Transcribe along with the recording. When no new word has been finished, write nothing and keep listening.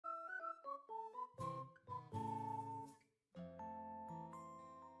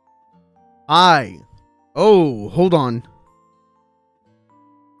Hi. Oh, hold on.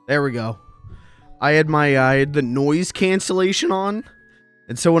 There we go. I had the noise cancellation on,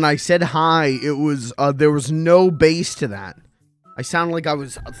 and so when I said hi, it was there was no bass to that. I sounded like I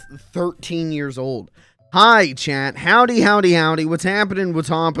was 13 years old. Hi, chat. Howdy, howdy, howdy. What's happening? What's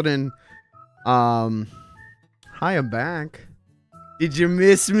happening? Hi, I'm back. Did you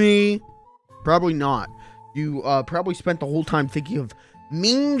miss me? Probably not. You probably spent the whole time thinking of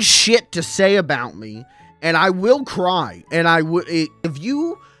mean shit to say about me, and I will cry. And I would if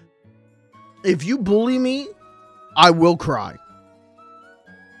you bully me, I will cry.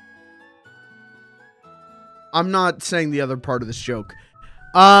 I'm not saying the other part of this joke.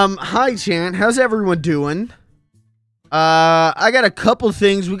 Hi, chat. How's everyone doing? I got a couple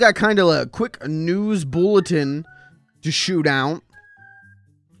things. We got kind of a quick news bulletin to shoot out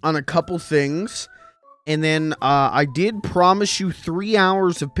on a couple things. And then, I did promise you 3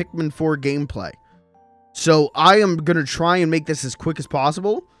 hours of Pikmin 4 gameplay. So, I am going to try and make this as quick as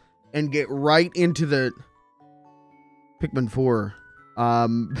possible and get right into the Pikmin 4.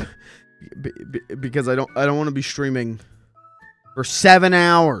 Because I don't want to be streaming for 7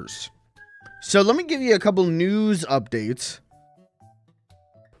 hours. So, let me give you a couple news updates.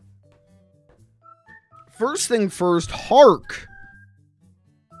 First thing first, Hark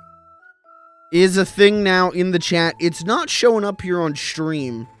is a thing now in the chat. It's not showing up here on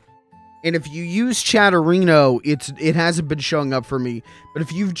stream. And if you use Chatterino, it hasn't been showing up for me. But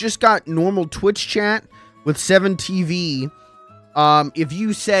if you've just got normal Twitch chat with 7TV, if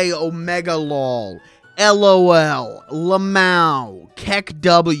you say Omega Lol, LOL, Lamau,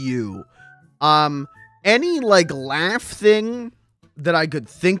 KekW, any like laugh thing that I could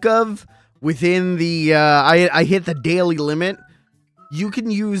think of within the I hit the daily limit, you can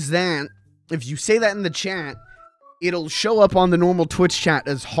use that. If you say that in the chat, it'll show up on the normal Twitch chat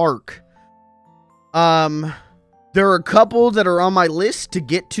as Hark. There are a couple that are on my list to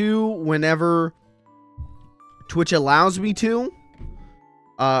get to whenever Twitch allows me to.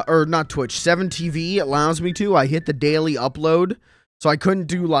 Or not Twitch, 7TV allows me to. I hit the daily upload. So I couldn't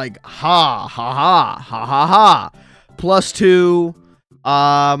do like, ha, ha, ha, ha, ha, ha. +2.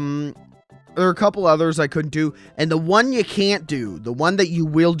 There are a couple others I couldn't do. And the one you can't do, the one that you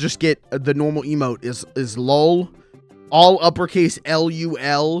will just get the normal emote is LOL. All uppercase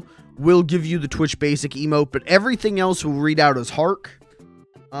LUL will give you the Twitch basic emote, but everything else will read out as Hark.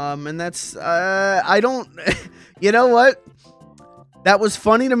 And that's, I don't, you know what? That was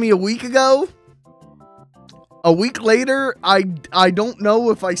funny to me a week ago. A week later, I don't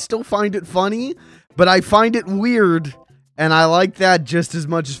know if I still find it funny, but I find it weird. And I like that just as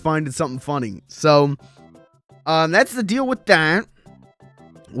much as finding something funny. So, that's the deal with that.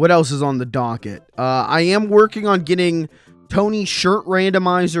 What else is on the docket? I am working on getting Tony's shirt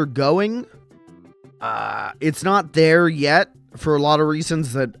randomizer going. It's not there yet for a lot of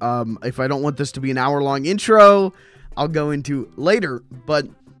reasons that, if I don't want this to be an hour-long intro, I'll go into later. But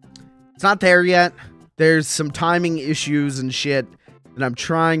it's not there yet. There's some timing issues and shit that I'm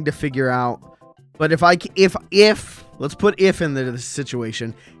trying to figure out. But if let's put if in the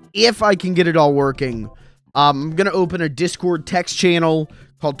situation. If I can get it all working, I'm going to open a Discord text channel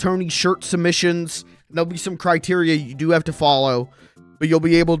called Tony Shirt Submissions. There'll be some criteria you do have to follow, but you'll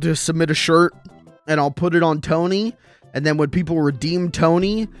be able to submit a shirt, and I'll put it on Tony. And then when people redeem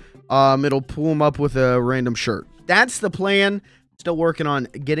Tony, it'll pull them up with a random shirt. That's the plan. Still working on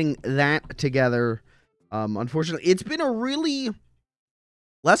getting that together. Unfortunately, it's been a really...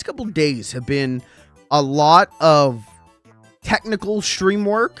 Last couple of days have been a lot of technical stream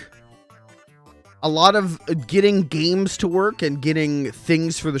work. A lot of getting games to work and getting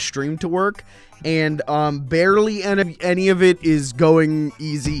things for the stream to work. And barely any of it is going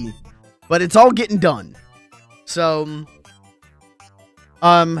easy. But it's all getting done. So,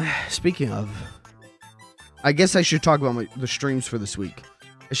 speaking of, I guess I should talk about the streams for this week.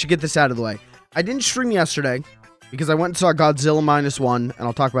 I should get this out of the way. I didn't stream yesterday because I went and saw Godzilla -1, and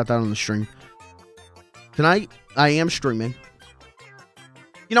I'll talk about that on the stream. Tonight, I am streaming.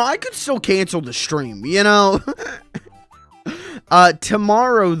 You know, I could still cancel the stream, you know?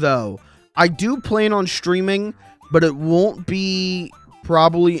 Tomorrow, though, I do plan on streaming, but it won't be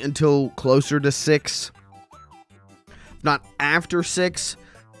probably until closer to 6. Not after 6,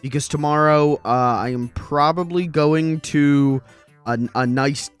 because tomorrow, I am probably going to a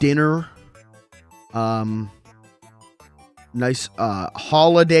nice dinner. Nice,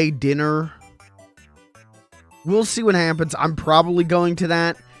 holiday dinner. We'll see what happens. I'm probably going to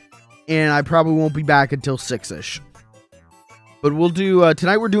that, and I probably won't be back until 6-ish. But we'll do,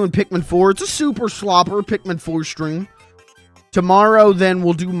 tonight we're doing Pikmin 4. It's a super slopper Pikmin 4 stream. Tomorrow, then,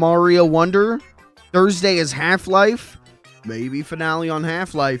 we'll do Mario Wonder. Thursday is Half-Life. Maybe finale on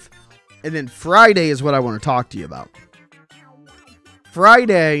Half-Life. And then Friday is what I want to talk to you about.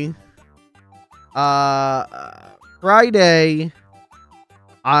 Friday,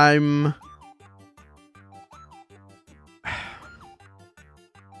 I'm...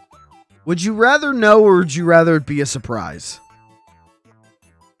 Would you rather know or would you rather it be a surprise?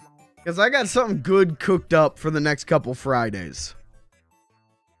 Because I got something good cooked up for the next couple Fridays.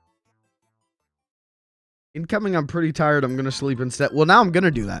 Incoming, I'm pretty tired. I'm going to sleep instead. Well, now I'm going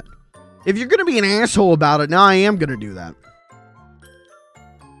to do that. If you're going to be an asshole about it, now I am going to do that.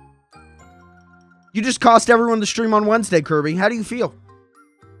 You just cost everyone the stream on Wednesday, Kirby. How do you feel?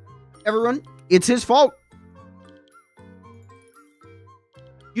 Everyone, it's his fault.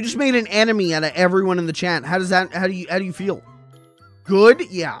 You just made an enemy out of everyone in the chat. How do you feel?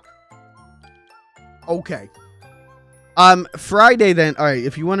 Good? Yeah. Okay. Friday then. All right,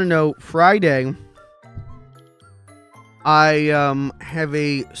 if you want to know, Friday I have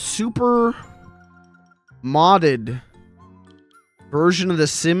a super modded version of The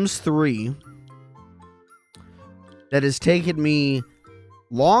Sims 3 that has taken me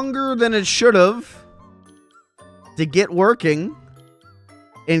longer than it should have to get working,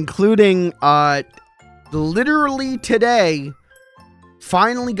 including literally today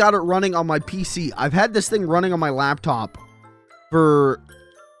finally got it running on my PC. I've had this thing running on my laptop for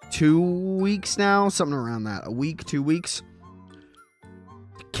 2 weeks now, something around that. A week, 2 weeks.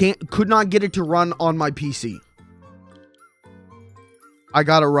 Could not get it to run on my PC. I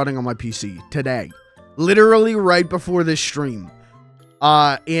got it running on my PC today. Literally right before this stream.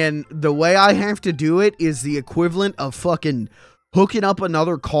 And the way I have to do it is the equivalent of fucking hooking up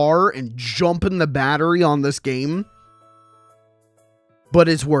another car and jumping the battery on this game. But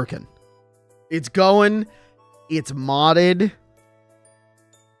it's working. It's going. It's modded.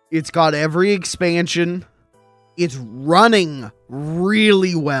 It's got every expansion. It's running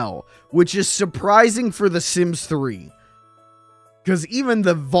really well, which is surprising for The Sims 3. Because even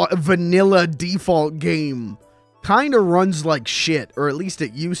the vanilla default game kind of runs like shit, or at least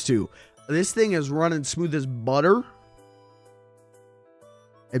it used to. This thing is running smooth as butter.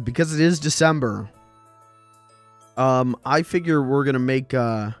 And because it is December, I figure we're going to make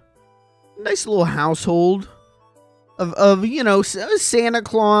a nice little household of, you know, Santa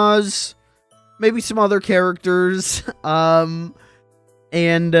Claus, maybe some other characters, and,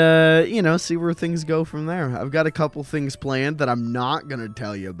 you know, see where things go from there. I've got a couple things planned that I'm not going to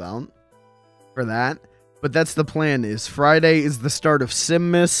tell you about for that, but that's the plan. Is Friday is the start of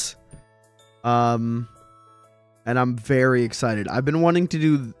Simmas, and I'm very excited. I've been wanting to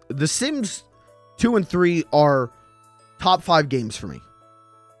do The Sims 2 and 3 are top 5 games for me.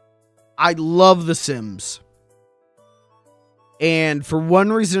 I love The Sims. And for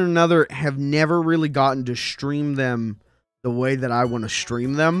one reason or another, have never really gotten to stream them the way that I want to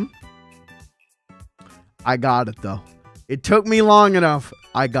stream them. I got it, though. It took me long enough.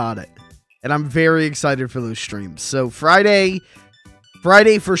 I got it. And I'm very excited for those streams. So Friday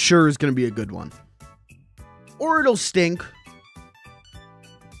for sure is going to be a good one. Or it'll stink.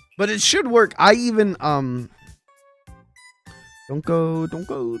 But it should work. I even, don't go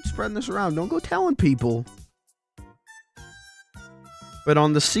spreading this around. Don't go telling people. But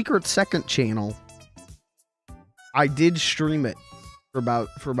on the Secret Second channel, I did stream it for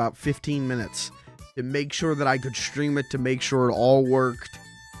about 15 minutes to make sure that I could stream it, to make sure it all worked.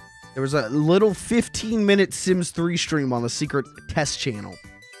 There was a little 15-minute Sims 3 stream on the Secret Test channel,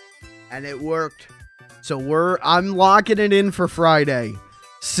 and it worked. So I'm locking it in for Friday.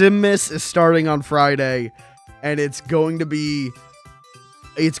 Simmas is starting on Friday, and it's going to be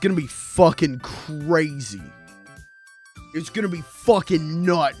fucking crazy. It's going to be fucking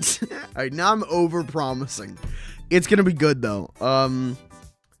nuts. Alright, now I'm over-promising. It's going to be good, though. I'm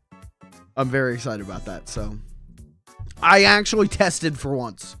very excited about that, so. I actually tested for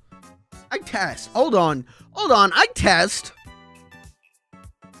once. Hold on. I test.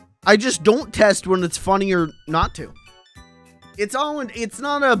 I just don't test when it's funnier not to. It's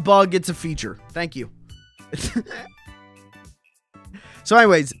not a bug, it's a feature. Thank you. So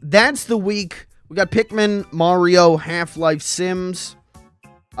anyways, that's the week. We got Pikmin, Mario, Half-Life, Sims,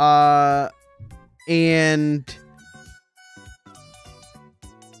 and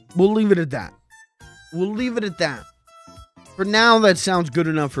we'll leave it at that. For now, that sounds good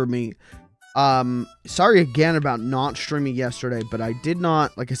enough for me. Sorry again about not streaming yesterday, but I did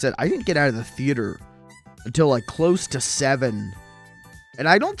not, like I said, I didn't get out of the theater until like close to 7. And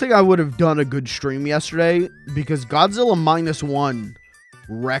I don't think I would have done a good stream yesterday because Godzilla -1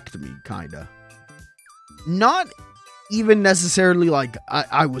 wrecked me, kinda. Not even necessarily like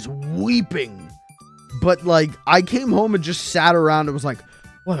I was weeping, but like I came home and just sat around and was like,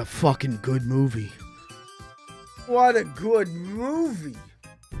 what a fucking good movie. What a good movie.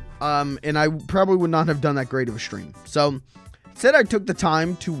 And I probably would not have done that great of a stream. So instead I took the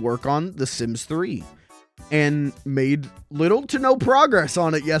time to work on The Sims 3 and made little to no progress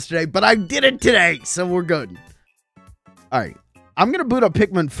on it yesterday, but I did it today, so we're good. All right, I'm gonna boot up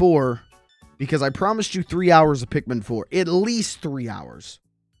Pikmin 4 because I promised you 3 hours of Pikmin 4, at least 3 hours.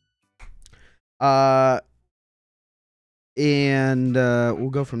 And we'll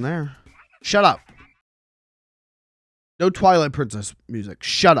go from there. Shut up. No Twilight Princess music.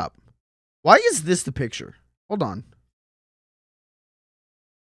 Shut up. Why is this the picture? Hold on.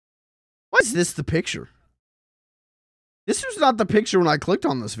 Why is this the picture? This was not the picture when I clicked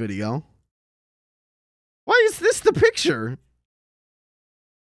on this video. Why is this the picture?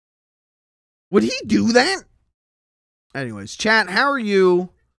 Would he do that? Anyways, chat, how are you?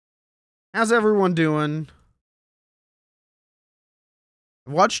 How's everyone doing?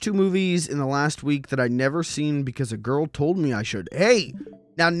 I've watched 2 movies in the last week that I'd never seen because a girl told me I should. Hey,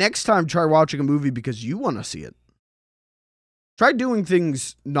 now next time try watching a movie because you want to see it. Try doing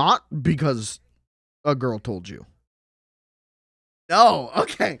things not because a girl told you. No,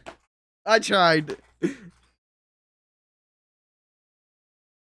 okay. I tried. This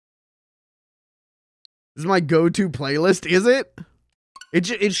is my go-to playlist, is it?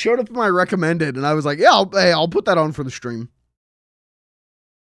 It showed up in my recommended, and I was like, yeah, I'll put that on for the stream.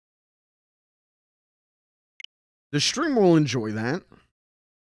 The stream will enjoy that.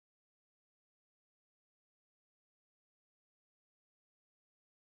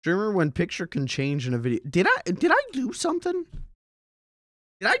 Streamer when picture can change in a video. Did I do something?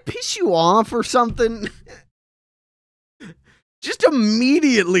 Did I piss you off or something? Just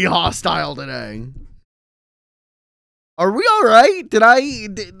immediately hostile today. Are we all right?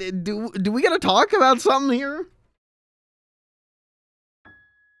 Do we gotta talk about something here?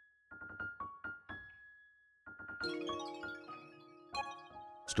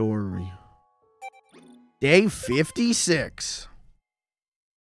 Story. Day 56.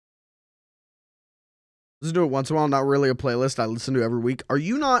 Listen to it once in a while, not really a playlist I listen to every week. Are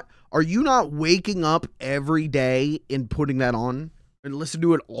you not waking up every day and putting that on and listen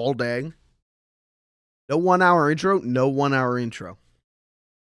to it all day? No 1 hour intro, no 1 hour intro.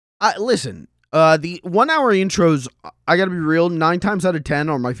 Listen, the 1 hour intros, I gotta be real, 9 times out of 10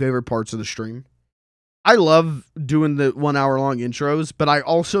 are my favorite parts of the stream. I love doing the 1 hour long intros, but I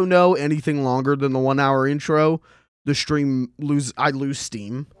also know anything longer than the 1 hour intro, the stream I lose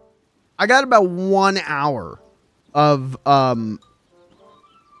steam. I got about 1 hour of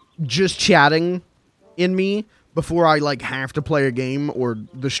just chatting in me before I like have to play a game or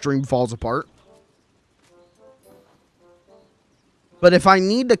the stream falls apart. But if I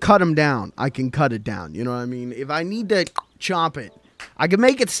need to cut them down, I can cut it down. You know what I mean? If I need to chop it, I can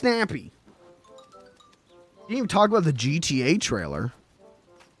make it snappy. You didn't even talk about the GTA trailer.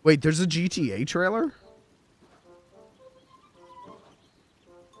 Wait, there's a GTA trailer?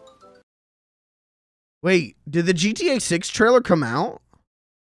 Wait, did the GTA 6 trailer come out?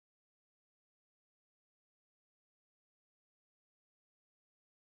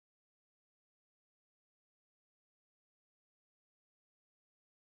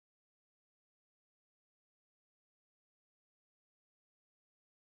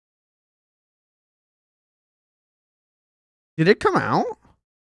 Did it come out?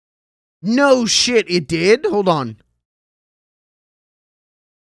 No shit, it did? Hold on.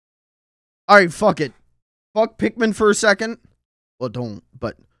 Alright, fuck it. Fuck Pikmin for a second. Well, don't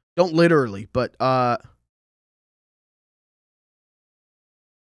literally, but,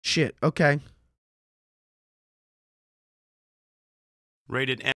 shit, okay.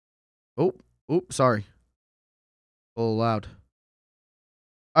 Rated M. Oh, sorry. A little loud.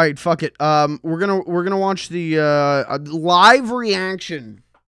 All right, fuck it. We're gonna watch the live reaction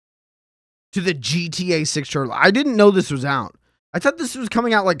to the GTA 6 trailer. I didn't know this was out. I thought this was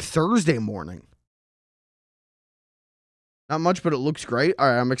coming out like Thursday morning. Not much, but it looks great. All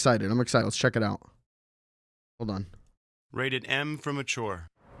right, I'm excited. Let's check it out. Hold on. Rated M for mature.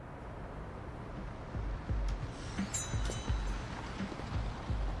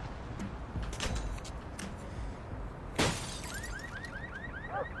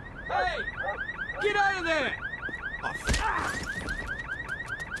 Hey! Get out of there! Oh,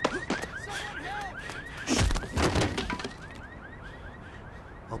 someone help!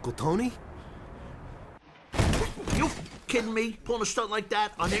 Uncle Tony? You kidding me? Pulling a stunt like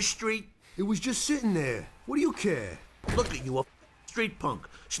that on this street? It was just sitting there. What do you care? Look at you, a street punk,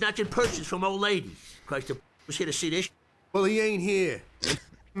 snatching purses from old ladies. Christ, I was here to see this. Well, he ain't here.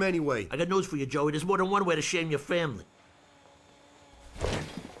 Anyway. I got news for you, Joey. There's more than one way to shame your family.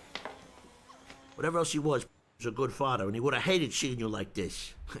 Whatever else he was a good father, and he would have hated seeing you like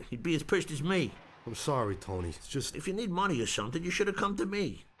this. He'd be as pissed as me. I'm sorry, Tony. It's just... If you need money or something, you should have come to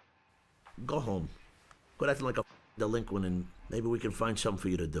me. Go home. Quit acting like a delinquent, and maybe we can find something for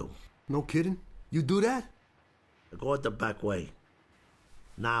you to do. No kidding? You do that? Go out the back way.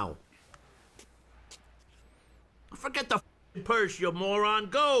 Now. Forget the purse, you moron.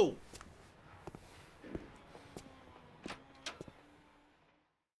 Go!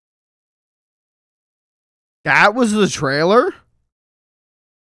 That was the trailer?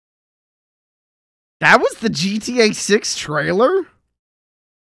 That was the GTA 6 trailer?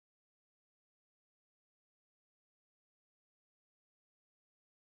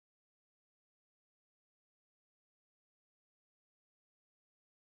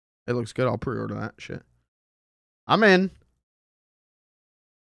 It looks good. I'll pre-order that shit. I'm in.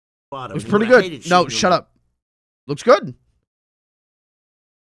 It was pretty good. No, shut up. Looks good.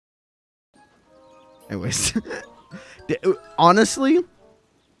 Anyways. Honestly.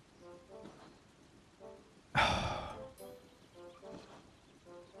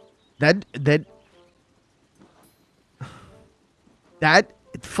 That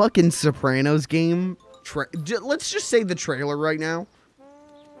fucking Sopranos game. Let's just say the trailer right now.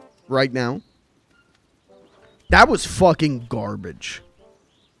 Right now. That was fucking garbage.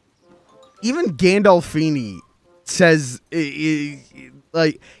 Even Gandolfini says,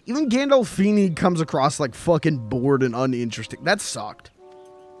 like, even Gandolfini comes across like fucking bored and uninteresting. That sucked.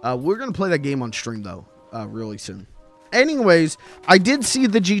 We're gonna play that game on stream though, really soon. Anyways, I did see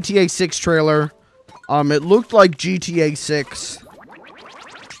the GTA 6 trailer. It looked like GTA 6.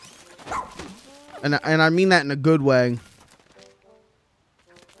 And I mean that in a good way.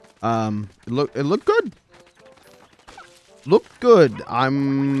 It looked good. Looked good.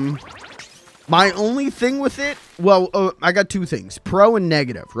 My only thing with it, well, I got two things, pro and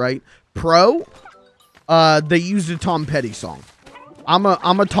negative, right? Pro, they used a Tom Petty song. I'm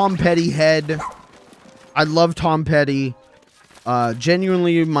a Tom Petty head. I love Tom Petty.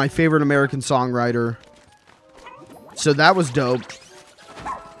 Genuinely my favorite American songwriter. So that was dope.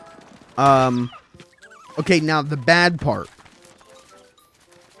 Okay, now the bad part.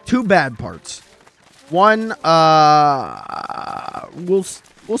 Two bad parts. One, we'll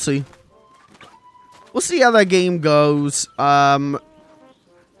see. We'll see how that game goes. I've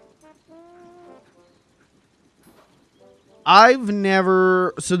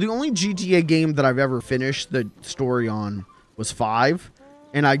never... So the only GTA game that I've ever finished the story on was 5.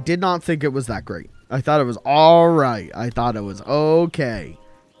 And I did not think it was that great. I thought it was alright. I thought it was okay.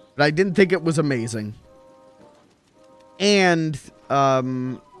 But I didn't think it was amazing. And,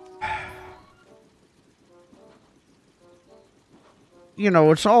 you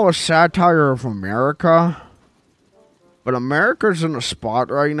know, it's all a satire of America. But America's in a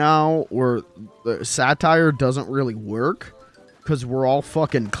spot right now where the satire doesn't really work. Because we're all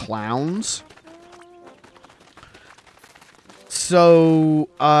fucking clowns. So,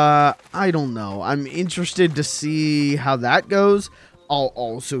 I don't know. I'm interested to see how that goes. I'll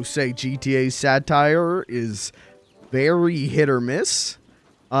also say GTA satire is very hit or miss.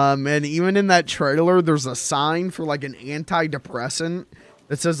 And even in that trailer, there's a sign for like an antidepressant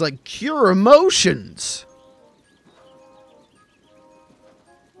that says like cure emotions.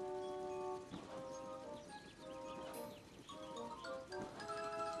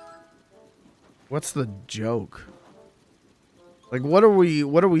 What's the joke? Like what are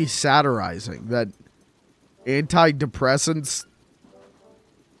we satirizing? That antidepressants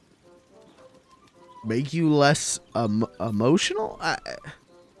make you less emotional?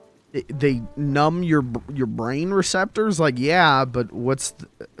 They numb your brain receptors? Like, yeah, but what's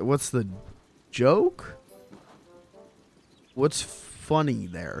the joke? What's funny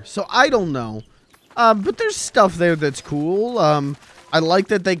there? So I don't know. But there's stuff there that's cool. I like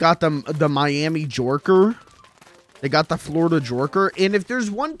that they got the Miami Jorker. They got the Florida Jorker. And if there's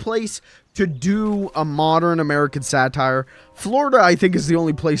one place to do a modern American satire, Florida, I think, is the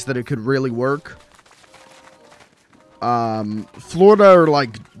only place that it could really work. Florida or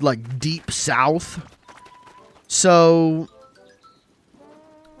like deep south. So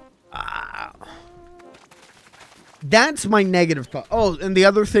that's my negative thought. Oh, and the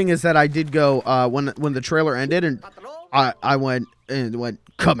other thing is that I did go when the trailer ended and I went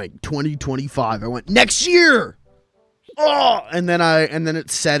coming 2025. I went next year. Oh, and then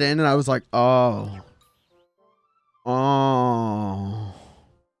it set in and I was like, oh.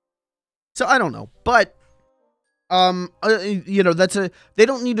 So I don't know, but you know, they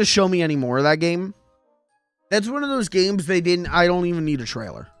don't need to show me any more of that game. That's one of those games I don't even need a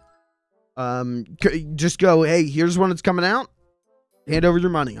trailer. Just go, hey, here's when it's coming out. Hand over your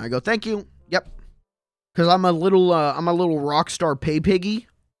money. I go, thank you. Yep. Because I'm a little Rockstar pay piggy.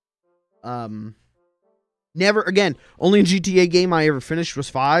 Never, again, only GTA game I ever finished was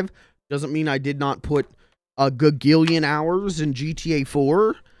 5. Doesn't mean I did not put a gagillion hours in GTA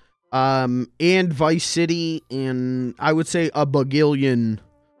 4. And Vice City, and I would say a bagillion,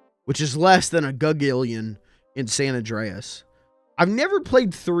 which is less than a gagillion in San Andreas. I've never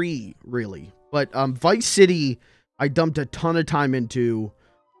played 3, really. But Vice City, I dumped a ton of time into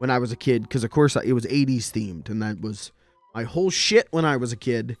when I was a kid. Because, of course, it was 80s themed. And that was my whole shit when I was a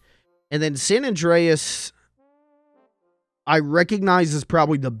kid. And then San Andreas, I recognize as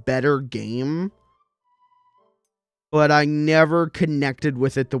probably the better game. But I never connected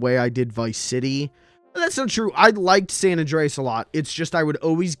with it the way I did Vice City. But that's not true. I liked San Andreas a lot. It's just I would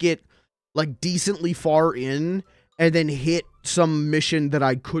always get, like, decently far in and then hit some mission that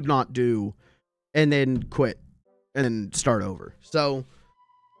I could not do and then quit and then start over. So,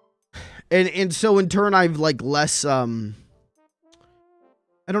 and so in turn, I've, like, less, I don't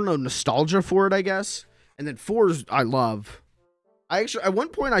know, nostalgia for it, I guess. And then 4's I love. I actually, at one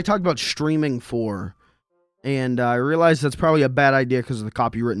point, I talked about streaming 4. And I realized that's probably a bad idea because of the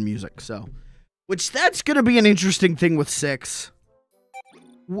copywritten music. So, which that's going to be an interesting thing with 6.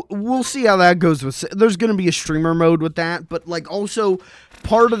 We'll see how that goes with 6. There's going to be a streamer mode with that. But, like, also,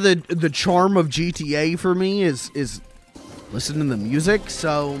 part of the charm of GTA for me is listening to the music.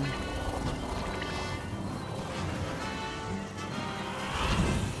 So,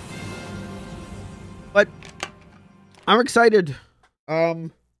 but I'm excited.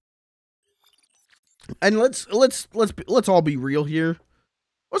 And let's all be real here.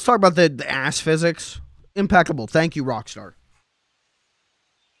 Let's talk about the ass physics. Impeccable. Thank you, Rockstar.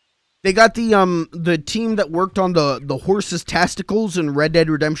 They got the team that worked on the horse's testicles in Red Dead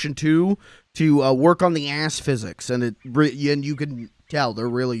Redemption 2 to work on the ass physics, and you can tell they're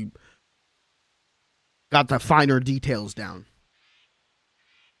really got the finer details down.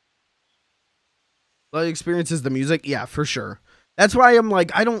 The experience is the music, yeah, for sure. That's why I'm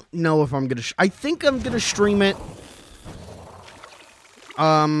like, I don't know if I'm gonna. I think I'm gonna stream it.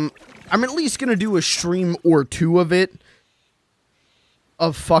 I'm at least gonna do a stream or 2 of it,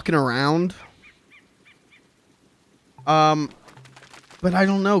 of fucking around. But I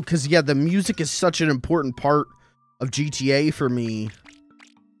don't know, cause yeah, the music is such an important part of GTA for me.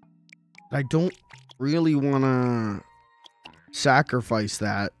 I don't really wanna sacrifice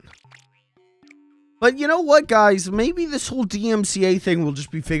that. But you know what, guys? Maybe this whole DMCA thing will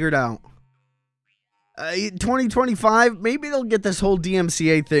just be figured out. 2025, maybe they'll get this whole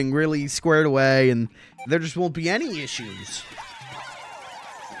DMCA thing really squared away, and there just won't be any issues.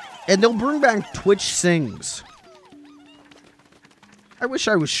 And they'll bring back Twitch Sings. I wish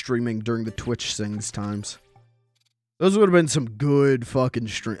I was streaming during the Twitch Sings times. Those would have been some good fucking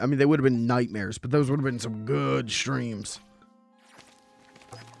streams. I mean, they would have been nightmares, but those would have been some good streams.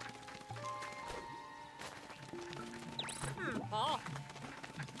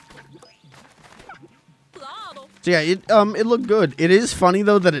 So yeah, it looked good. It is funny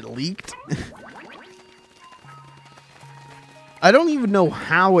though that it leaked. I don't even know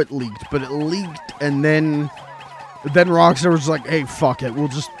how it leaked, but it leaked, and then Rockstar was like, "Hey, fuck it, we'll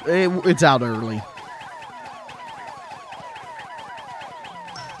just it's out early."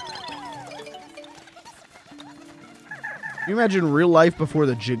 Can you imagine real life before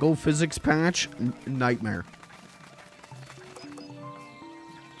the jiggle physics patch? Nightmare.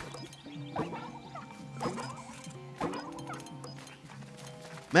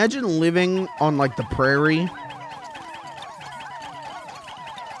 Imagine living on, like, the prairie.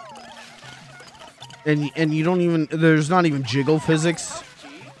 And you don't even... There's not even jiggle physics.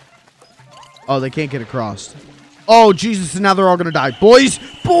 Oh, they can't get across. Oh, Jesus, and now they're all gonna die. Boys!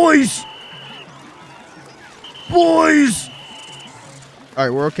 Boys! Boys!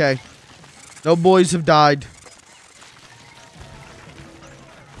 Alright, we're okay. No boys have died.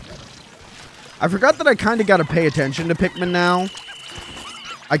 I forgot that I kind of got to pay attention to Pikmin now.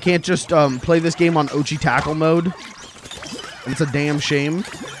 I can't just play this game on Ochi Tackle mode. And it's a damn shame.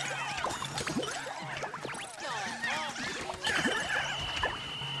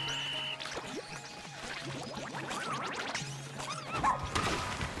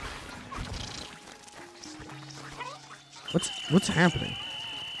 What's happening?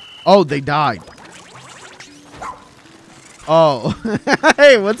 Oh, they died. Oh.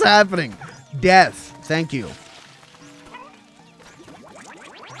 Hey, what's happening? Death. Thank you.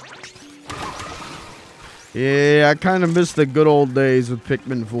 Yeah, I kind of miss the good old days with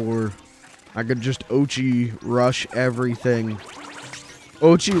Pikmin 4. I could just Ochi rush everything.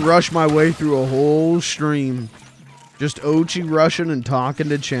 Ochi rush my way through a whole stream. Just Ochi rushing and talking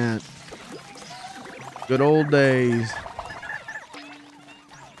to chat. Good old days.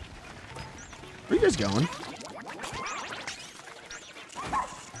 Where are you guys going?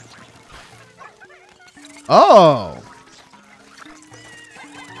 Oh!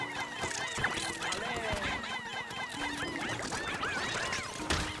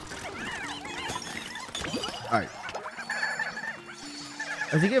 Alright.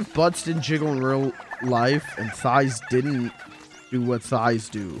 I think if butts didn't jiggle in real life and thighs didn't do what thighs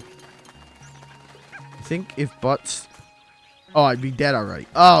do. I think if butts... Oh, I'd be dead already.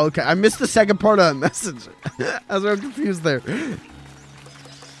 Oh, okay. I missed the second part of that message. I was so confused there.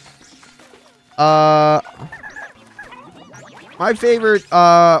 My favorite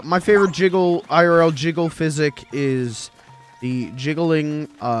jiggle, IRL jiggle physic is the jiggling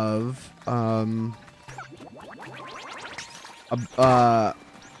of,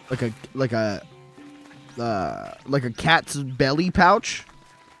 like a cat's belly pouch.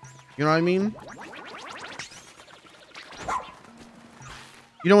 You know what I mean?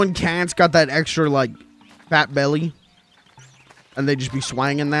 You know when cats got that extra, like, fat belly? And they just be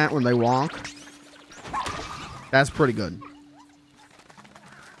swanging that when they walk? That's pretty good.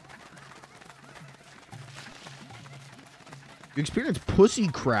 You experience pussy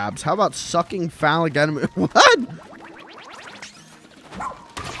crabs. How about sucking phallic enemy? What?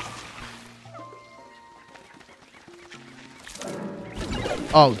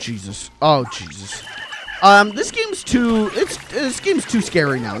 Oh, Jesus. Oh, Jesus. This game's too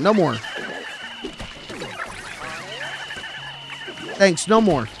scary now. No more. Thanks, no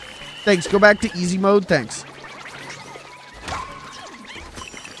more. Thanks, go back to easy mode, thanks.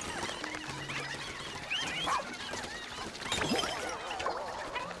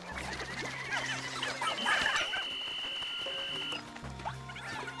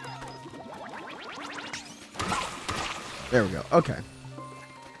 There we go, okay.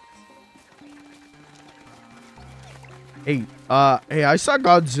 Hey, I saw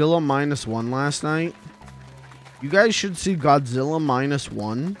Godzilla -1 last night. You guys should see Godzilla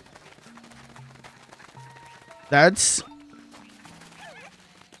 -1. That's...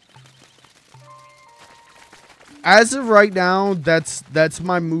 As of right now, that's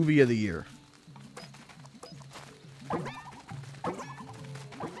my movie of the year.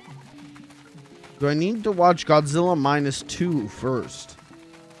 Do I need to watch Godzilla -2 first?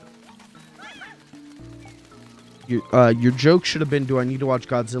 Your joke should have been, do I need to watch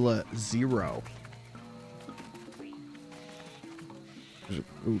Godzilla 0?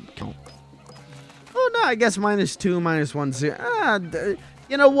 Ooh, count. Oh, no, I guess -2, -1, 0.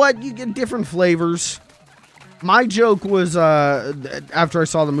 You know what? You get different flavors. My joke was, after I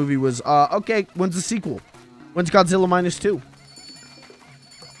saw the movie was, okay, when's the sequel? When's Godzilla -2?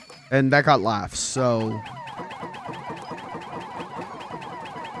 And that got laughs, so...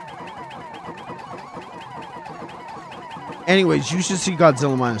 Anyways, you should see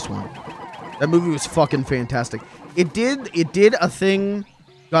Godzilla -1. That movie was fucking fantastic. It did a thing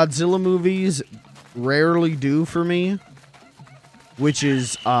Godzilla movies rarely do for me, which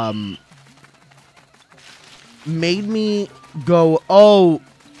is made me go, oh,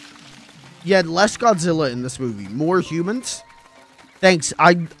 yeah, less Godzilla in this movie, more humans. Thanks.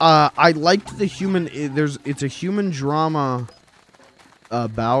 I liked the human. It's a human drama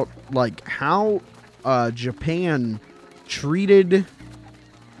about like how Japan treated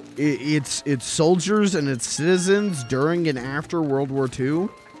its soldiers and its citizens during and after World War II,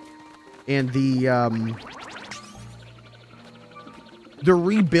 and the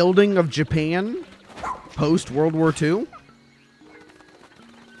rebuilding of Japan post World War II.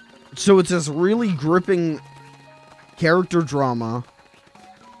 So it's this really gripping character drama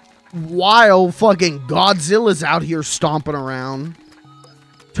while fucking Godzilla's out here stomping around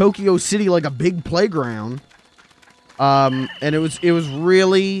Tokyo City like a big playground. And it was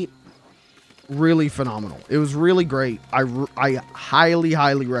really, really phenomenal. It was really great. I highly,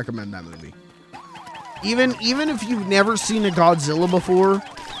 highly recommend that movie. Even if you've never seen a Godzilla before,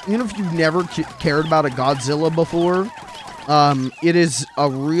 even if you've never cared about a Godzilla before, it is a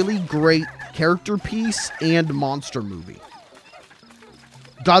really great character piece and monster movie.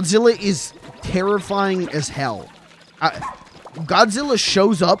 Godzilla is terrifying as hell. Godzilla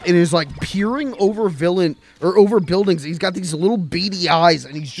shows up and is like peering over buildings. He's got these little beady eyes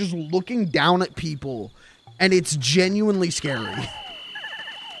and he's just looking down at people, and it's genuinely scary.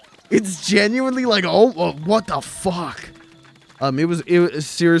 It's genuinely like, oh, what the fuck? It was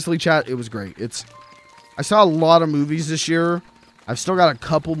seriously, chat. It was great. I saw a lot of movies this year I've still got a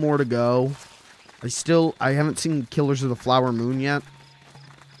couple more to go. I haven't seen Killers of the Flower Moon yet.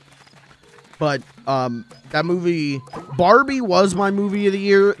 But that movie, Barbie was my movie of the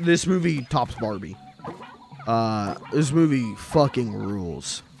year. This movie tops Barbie. This movie fucking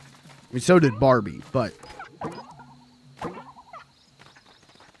rules. I mean, so did Barbie, but...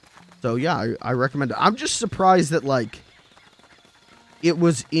 So, yeah, I recommend it. I'm just surprised that, like, it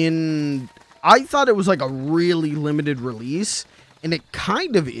was in... I thought it was, like, a really limited release, and it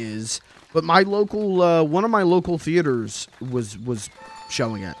kind of is, but my local, one of my local theaters was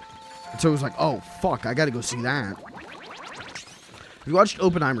showing it. And so it was like, oh, fuck, I gotta go see that. Have you watched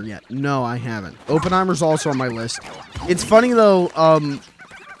Oppenheimer yet? No, I haven't. Oppenheimer's also on my list. It's funny, though,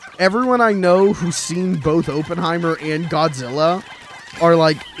 everyone I know who's seen both Oppenheimer and Godzilla are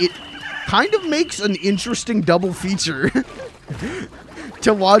like, it kind of makes an interesting double feature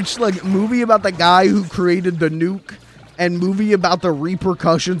to watch, like, movie about the guy who created the nuke and movie about the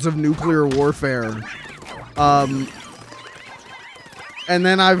repercussions of nuclear warfare. And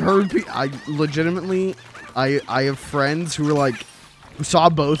then I've heard, I have friends who were like, who saw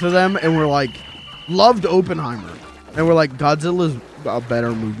both of them and were like, loved Oppenheimer. And we're like, Godzilla's a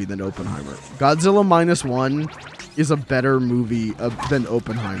better movie than Oppenheimer. Godzilla -1 is a better movie than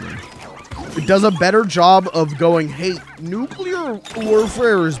Oppenheimer. It does a better job of going, hey, nuclear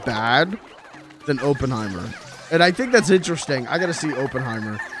warfare is bad than Oppenheimer. And I think that's interesting. I gotta see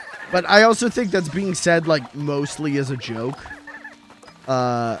Oppenheimer. But I also think that's being said, like, mostly as a joke.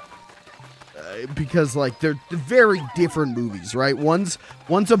 Because, like, they're very different movies, right? One's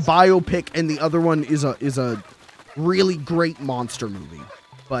a biopic and the other one is a really great monster movie.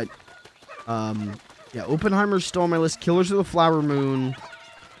 But, yeah, Oppenheimer's still on my list. Killers of the Flower Moon.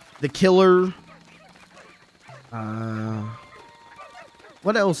 The Killer.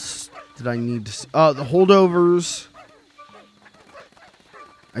 What else did I need to see? The Holdovers.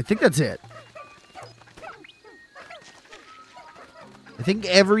 I think that's it. I think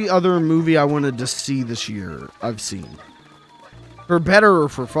every other movie I wanted to see this year, I've seen. For better or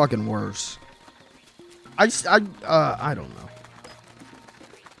for fucking worse. I don't know.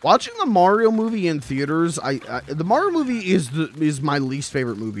 Watching the Mario movie in theaters, the Mario movie is my least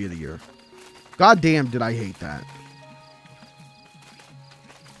favorite movie of the year. God damn, did I hate that.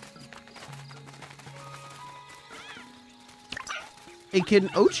 Hey, can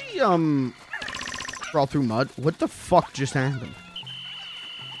Ochi, crawl through mud? What the fuck just happened?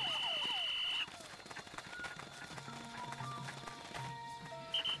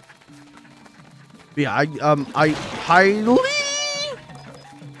 Yeah, I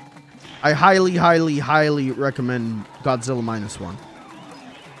highly recommend Godzilla -1.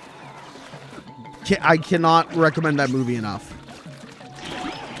 I cannot recommend that movie enough.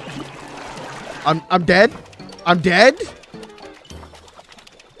 I'm dead. I'm dead.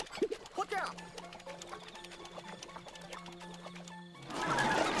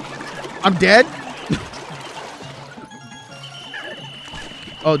 I'm dead.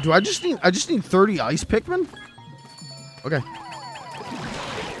 Oh, I just need 30 ice Pikmin? Okay.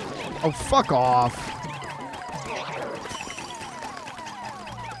 Oh, fuck off.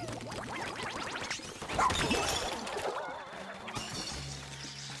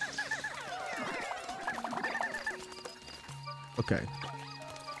 Okay.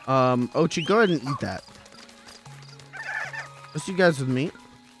 Ochi, go ahead and eat that. Let's you guys with me.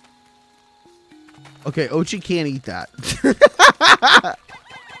 Okay, Ochi can't eat that.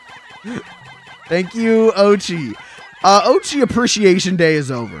 Thank you, Ochi. Ochi Appreciation Day is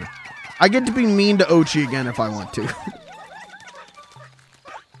over. I get to be mean to Ochi again if I want to.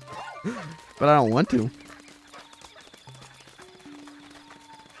 But I don't want to.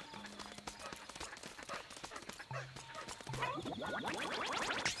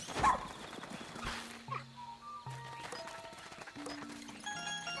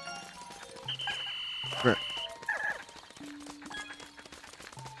 Right.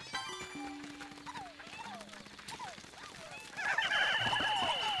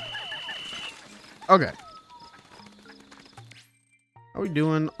 Okay. How are we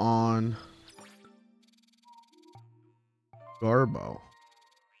doing on Garbo?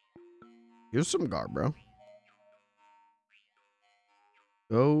 Here's some Garbo.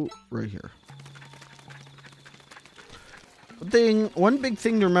 Go right here. One big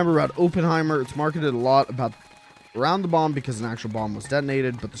thing to remember about Oppenheimer, it's marketed a lot about around the bomb because an actual bomb was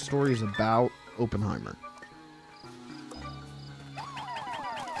detonated, but the story is about Oppenheimer.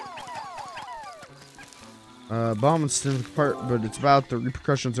 Bomb and significant part, but it's about the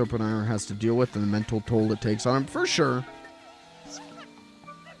repercussions Oppenheimer has to deal with and the mental toll it takes on him, for sure.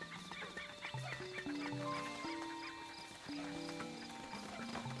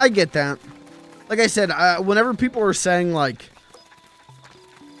 I get that. Like I said, whenever people are saying, like,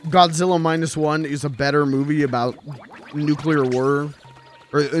 Godzilla -1 is a better movie about nuclear war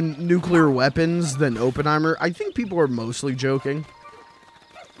or nuclear weapons than Oppenheimer, I think people are mostly joking.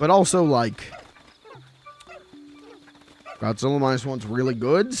 But also, like, Godzilla -1's really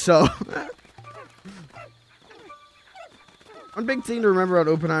good, so... One big thing to remember about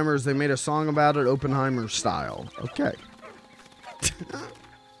Oppenheimer is they made a song about it, Oppenheimer style. Okay.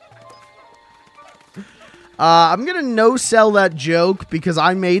 I'm gonna no-sell that joke because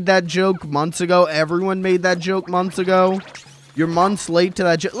I made that joke months ago. Everyone made that joke months ago. You're months late to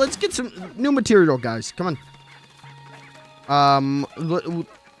that joke. Let's get some new material, guys. Come on.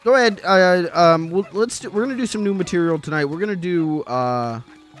 Go ahead. We're gonna do some new material tonight. We're gonna do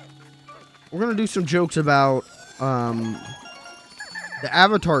some jokes about the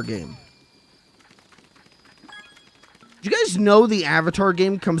Avatar game. Do you guys know the Avatar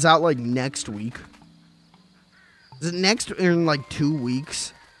game comes out like next week? Is it next in like 2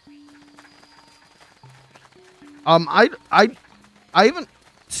 weeks? I haven't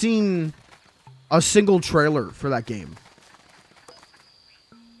seen a single trailer for that game.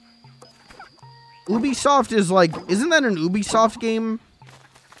 Ubisoft is like, isn't that an Ubisoft game?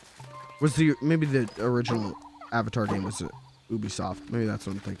 Was maybe the original Avatar game was Ubisoft? Maybe that's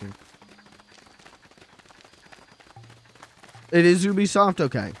what I'm thinking. It is Ubisoft?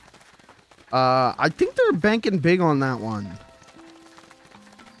 Okay. I think they're banking big on that one.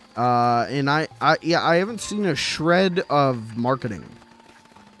 And I haven't seen a shred of marketing.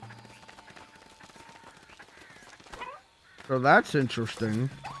 So that's interesting.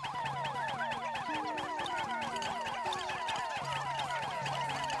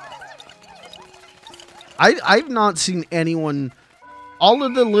 I've not seen anyone, all the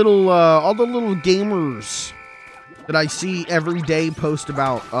little gamers that I see every day post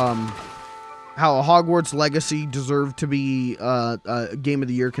about, how Hogwarts Legacy deserved to be a Game of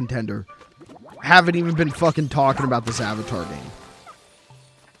the Year contender. Haven't even been fucking talking about this Avatar game.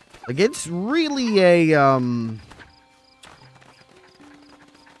 Like, it's really a,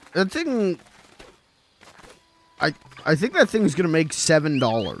 that thing, I think that thing's gonna make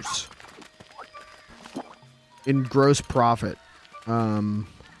 $7 in gross profit.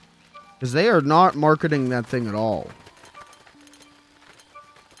 Because they are not marketing that thing at all.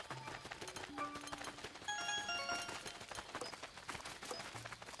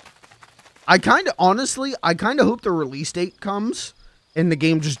 Honestly, I kind of hope the release date comes and the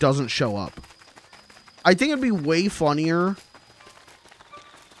game just doesn't show up. I think it'd be way funnier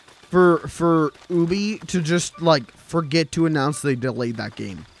for Ubi to just, like, forget to announce they delayed that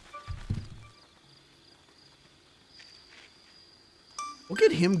game. Look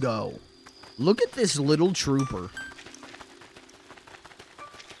at him go. Look at this little trooper.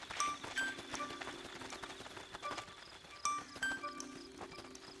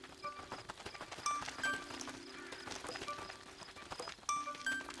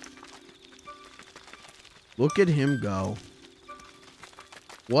 Look at him go.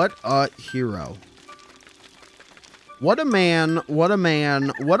 What a hero. What a man. What a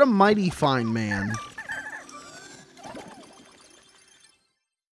man. What a mighty fine man.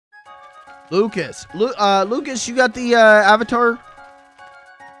 Lucas. Lucas, you got the Avatar?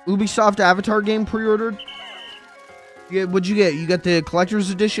 Ubisoft Avatar game pre-ordered? Yeah, what'd you get? You got the collector's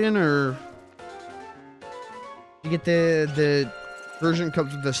edition, or you get the version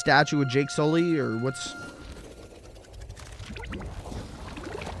comes with the statue of Jake Sully, or what's?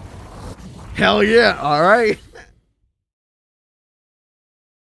 Hell yeah! All right.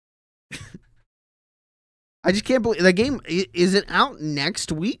 I just can't believe the game. Is it out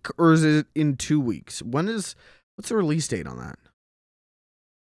next week or is it in 2 weeks? What's the release date on that?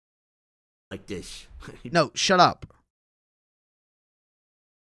 Like this. No, shut up.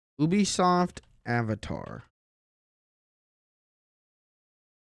 Ubisoft Avatar.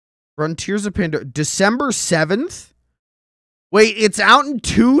 Frontiers of Pandora. December 7th? Wait, it's out in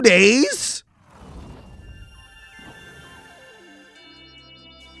 2 days?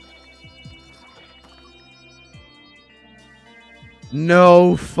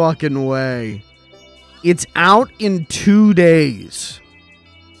 No fucking way. It's out in 2 days.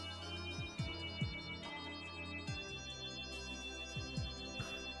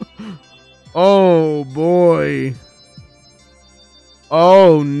 Oh boy.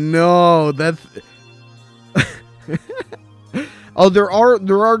 Oh no. That's oh, there are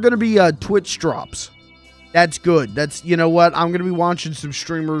going to be Twitch drops. That's good. That's, you know what? I'm going to be watching some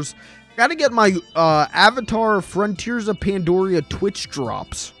streamers. Gotta get my Avatar Frontiers of Pandora Twitch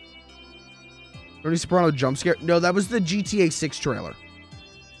drops. Tony Soprano jump scare. No, that was the GTA 6 trailer.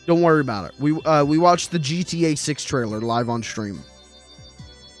 Don't worry about it. We watched the GTA 6 trailer live on stream.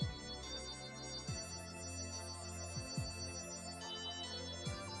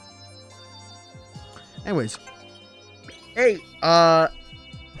 Anyways. Hey,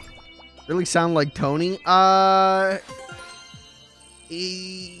 really sound like Tony?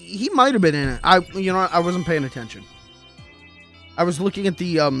 He might have been in it. You know what? I wasn't paying attention. I was looking at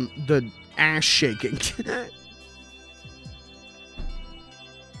the ass shaking.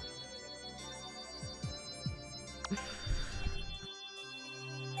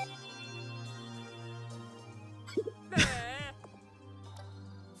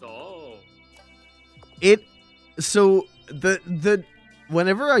 So the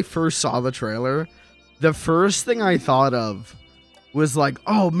whenever I first saw the trailer, the first thing I thought of was like,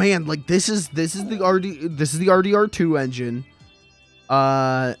 oh man, like this is the RDR2 engine,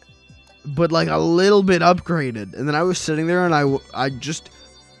 but like a little bit upgraded. And then I was sitting there and I just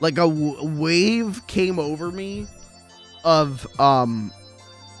like a wave came over me of oh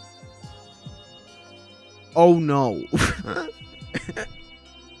no.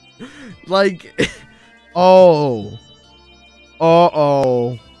 Like oh.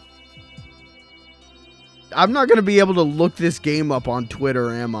 Uh-oh. I'm not going to be able to look this game up on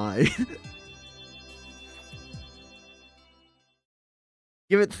Twitter, am I?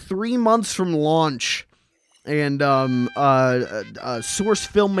 Give it 3 months from launch. And source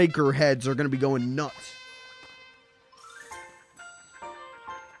filmmaker heads are going to be going nuts.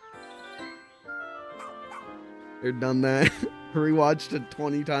 They've done that. Rewatched it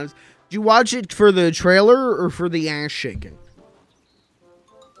 20 times. Did you watch it for the trailer or for the ass shaking?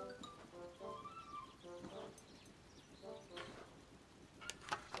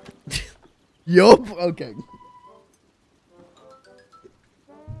 Yup. Okay.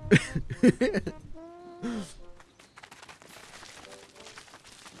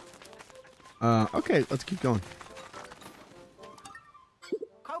 Okay, let's keep going.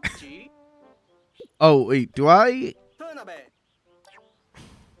 Oh, wait, do I?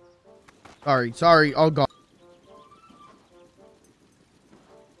 Sorry, I'll go.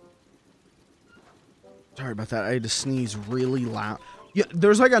 Sorry about that. I had to sneeze really loud. Yeah,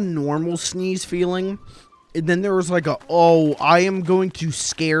 there's like a normal sneeze feeling. And then there was like a, oh, I am going to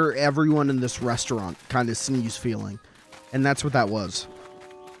scare everyone in this restaurant kind of sneeze feeling. And that's what that was.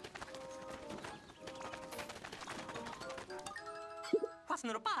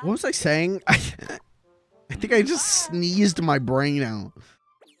 What was I saying? I think I just sneezed my brain out.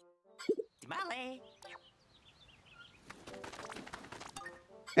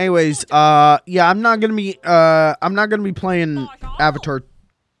 Anyways, yeah, I'm not gonna be playing Avatar.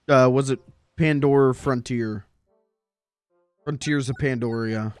 Was it Pandora Frontier? Frontiers of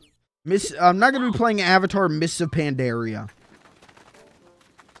Pandoria. I'm not gonna be playing Avatar Mists of Pandaria.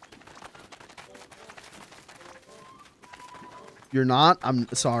 You're not? I'm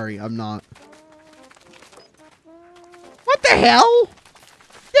sorry, I'm not. What the hell?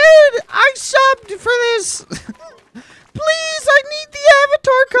 Dude, I subbed for this. Please, I need the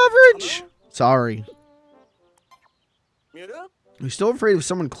Avatar coverage. Sorry. You're still afraid of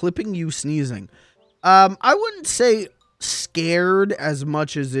someone clipping you sneezing. I wouldn't say scared as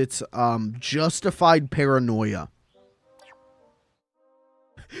much as it's justified paranoia.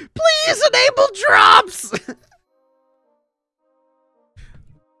 Please enable drops.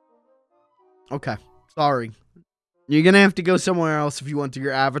 Okay, sorry. You're gonna have to go somewhere else if you want to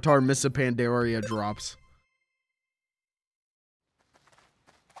your Avatar Mists of Pandaria drops.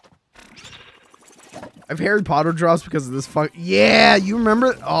 I've Harry Potter drops because of this fuck. Yeah, you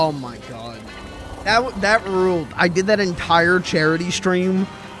remember? Oh my god, that ruled. I did that entire charity stream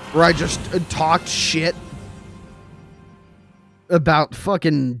where I just talked shit about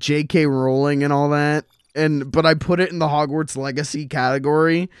fucking J.K. Rowling and all that, but I put it in the Hogwarts Legacy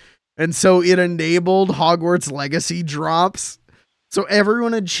category. And so it enabled Hogwarts Legacy drops. So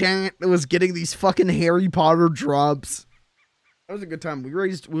everyone in chat was getting these fucking Harry Potter drops. That was a good time. We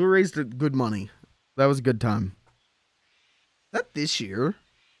raised good money. That was a good time. Not this year.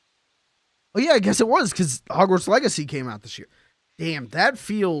 Oh yeah, I guess it was because Hogwarts Legacy came out this year. Damn, that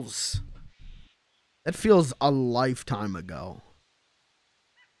feels a lifetime ago.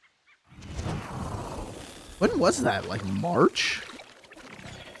 When was that? Like March?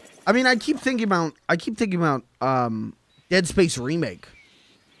 I mean, I keep thinking about Dead Space Remake.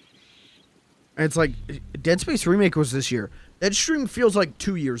 And it's like Dead Space Remake was this year. That stream feels like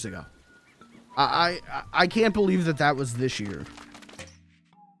 2 years ago. I can't believe that was this year.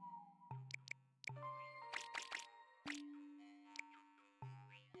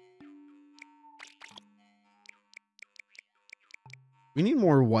 We need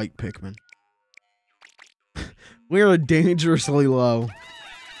more white Pikmin. We are dangerously low.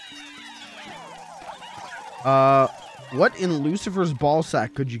 What in Lucifer's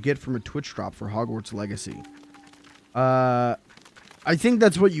ballsack could you get from a Twitch drop for Hogwarts Legacy? I think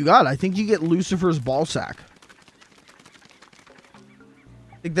that's what you got. I think you get Lucifer's ballsack.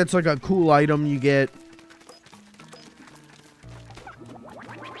 I think that's like a cool item you get.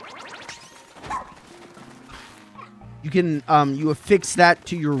 You can, you affix that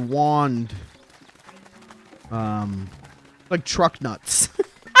to your wand. Like truck nuts.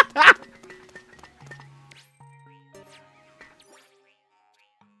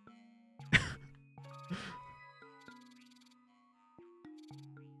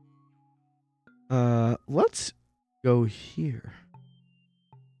 Let's go here.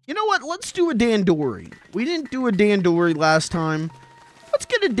 You know what? Let's do a Dandori. We didn't do a Dandori last time. Let's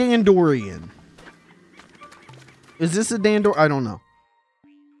get a Dandori in. Is this a Dandori? I don't know.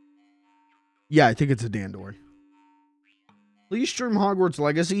 Yeah, I think it's a Dandori. Please stream Hogwarts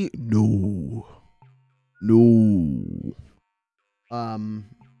Legacy? No. No. I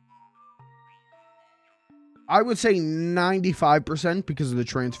would say 95% because of the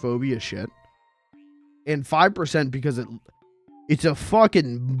transphobia shit. And 5% because it's a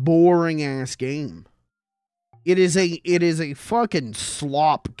fucking boring ass game. It is a fucking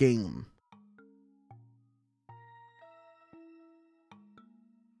slop game.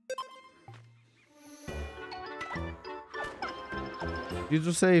 You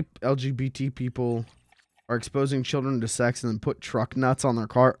just say LGBT people are exposing children to sex and then put truck nuts on their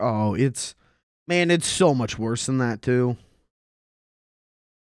car. Oh, man, it's so much worse than that too.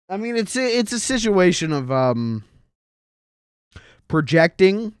 I mean, it's a situation of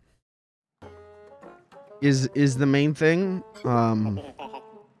projecting is the main thing. I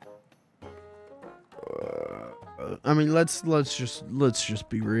mean, let's just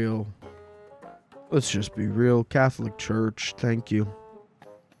be real. Let's just be real. Catholic Church, thank you.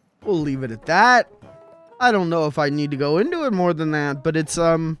 We'll leave it at that. I don't know if I need to go into it more than that, but it's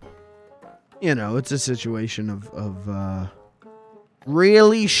you know, it's a situation of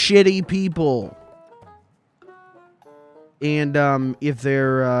really shitty people. And if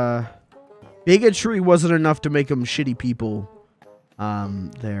their bigotry wasn't enough to make them shitty people,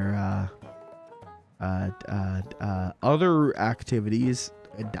 their other activities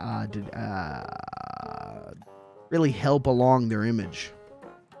really help along their image.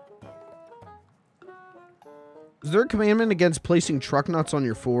 Is there a commandment against placing truck nuts on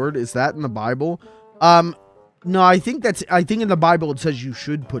your Ford? Is that in the Bible? No, I think in the Bible it says you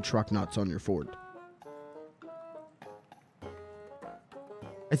should put truck nuts on your Ford.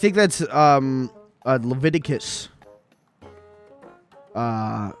 I think that's Leviticus.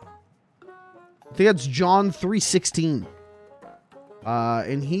 I think that's John 3:16.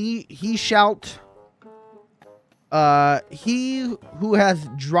 And he shalt he who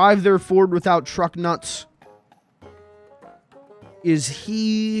hath drive their Ford without truck nuts is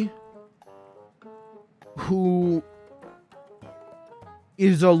he who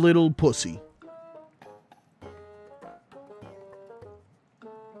is a little pussy.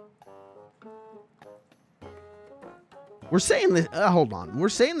 We're saying this, hold on. We're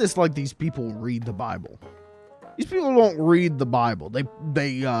saying this like these people read the Bible. These people don't read the Bible. They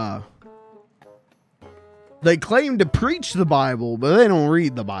claim to preach the Bible, but they don't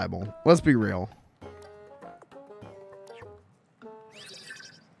read the Bible. Let's be real.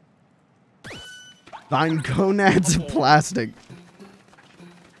 Thine gonads of plastic.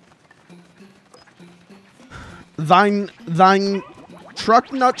 Thine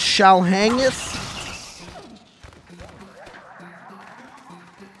truck nut shall hangeth.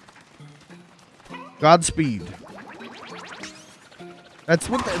 Godspeed.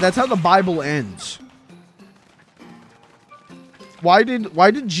 That's how the Bible ends. Why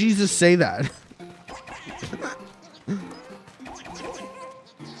did Jesus say that?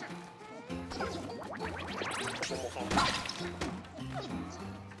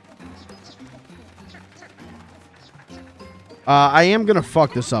 I am gonna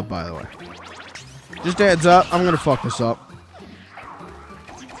fuck this up, by the way. Just a heads up, I'm gonna fuck this up.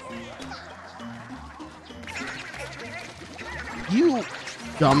 You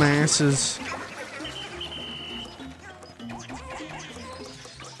dumbasses.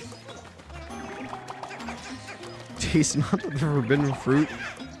 Taste not the forbidden fruit.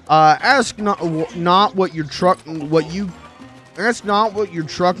 Ask not what your truck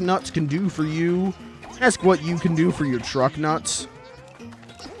nuts can do for you. Ask what you can do for your truck nuts.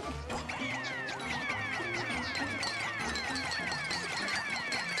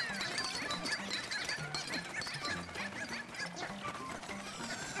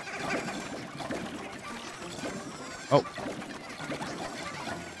 Oh.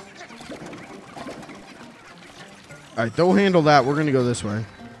 Alright, they'll handle that. We're gonna go this way.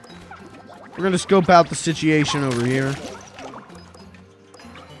 We're gonna scope out the situation over here.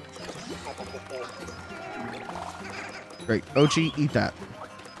 Great. Ochi, eat that.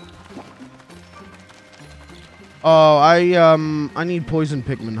 Oh, I need poison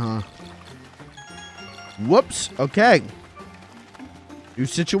Pikmin, huh? Whoops. Okay. New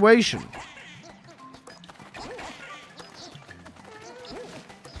situation.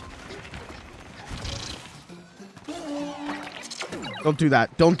 Don't do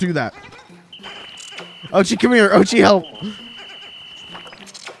that. Don't do that. Ochi, come here. Ochi, help.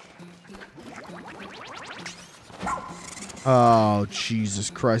 Oh, Jesus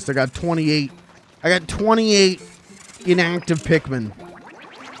Christ. I got 28. I got 28 inactive Pikmin.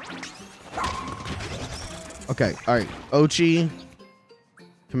 Okay, alright. Ochi.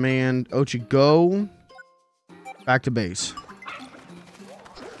 Command. Ochi, go. Back to base.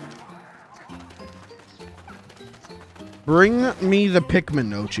 Bring me the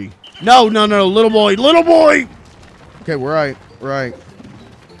Pikmin, Ochi. No, no, no, little boy. Little boy! Okay, we're right. We're right.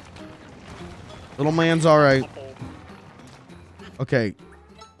 Little man's alright. Okay.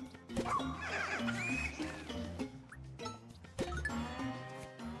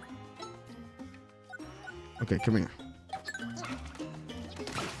 Okay, come here.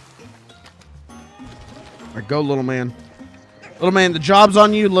 Alright, go, little man. Little man, the job's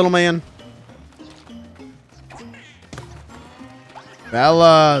on you, little man.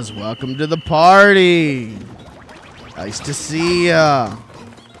 Fellas, welcome to the party. Nice to see ya.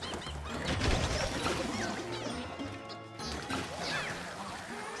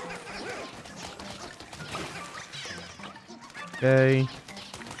 Okay.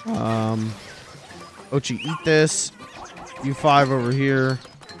 Ochi, eat this. You 5 over here.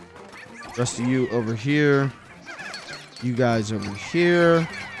 Rest of you over here. You guys over here.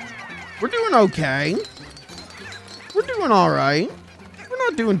 We're doing okay. We're doing all right. We're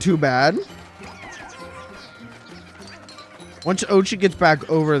not doing too bad. Once Ochi gets back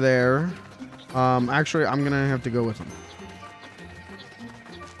over there, actually, I'm gonna have to go with him.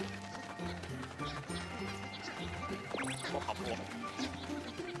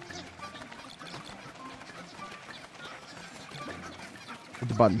 Hit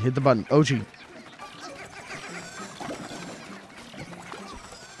the button. Hit the button. Ochi.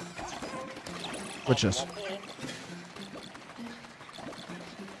 Switch this.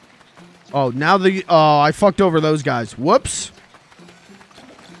 Oh, now the... Oh, I fucked over those guys. Whoops.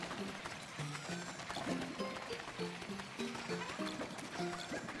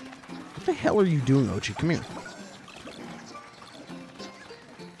 What the hell are you doing, Ochi? Come here.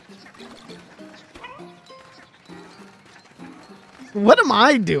 What am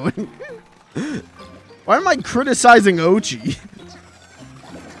I doing? Why am I criticizing Ochi?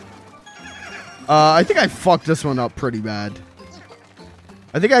 I think I fucked this one up pretty bad.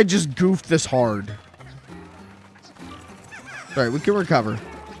 I think I just goofed this hard. Alright, we can recover.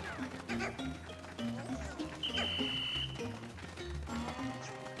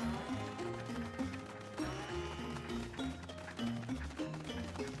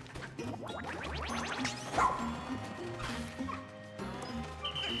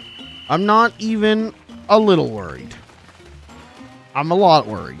 I'm not even a little worried. I'm a lot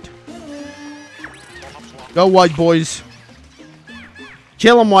worried. Go, white boys.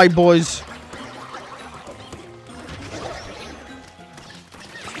 Kill them, white boys.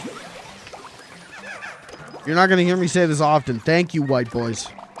 You're not going to hear me say this often. Thank you, white boys.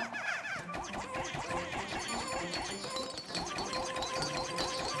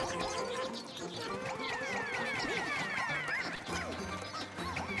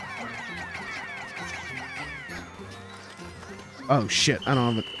 Oh, shit. I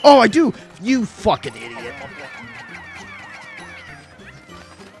don't have it. Oh, I do. You fucking idiot.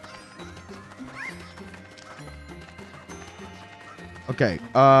 Okay.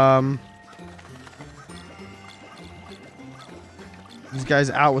 These guys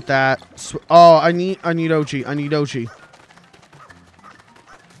out with that. Oh, I need Ochi. I need Ochi.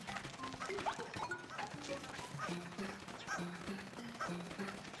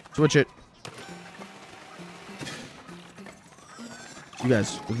 Switch it. You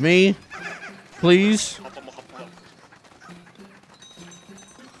guys with me, please.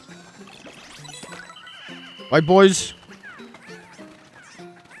 White boys.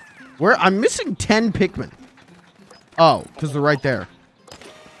 Where? I'm missing 10 Pikmin. Oh, because they're right there.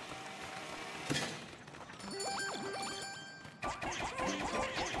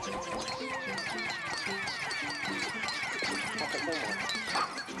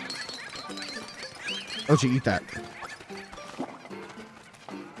 Ochi, eat that.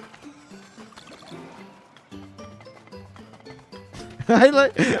 I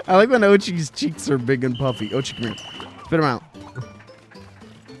like when Ochi's cheeks are big and puffy. Ochi, come here. Spit him out.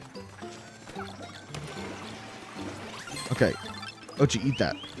 Okay. Ochi, eat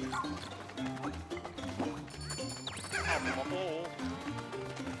that.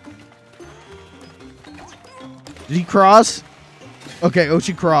 Did he cross? Okay,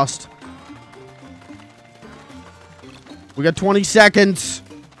 Ochi crossed. We got 20 seconds.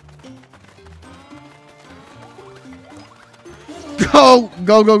 Go!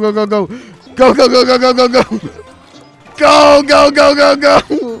 Go, go, go, go, go. Go, go, go, go, go, go, go. Go, go, go, go,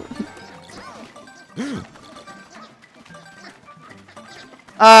 go.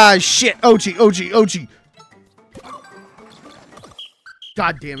 Ah, shit. Ochi, Ochi, Ochi.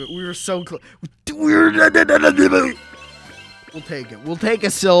 God damn it. We were so close. We'll take it. We'll take a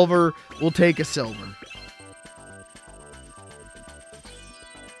silver. We'll take a silver.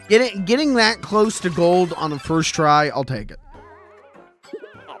 Getting that close to gold on the first try, I'll take it.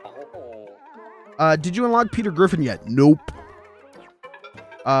 Did you unlock Peter Griffin yet? Nope.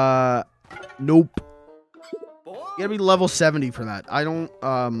 Nope. You gotta be level 70 for that. I don't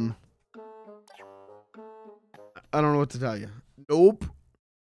know what to tell you. Nope.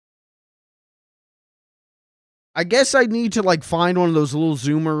 I guess I need to, like, find one of those little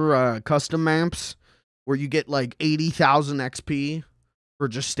zoomer, custom maps where you get, like, 80,000 XP for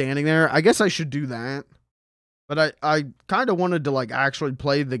just standing there. I guess I should do that. But I kind of wanted to, like, actually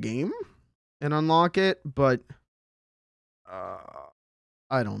play the game and unlock it, but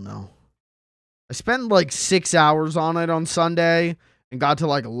I don't know. I spent like 6 hours on it on Sunday and got to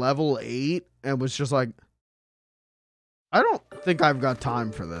like level 8 and was just like, I don't think I've got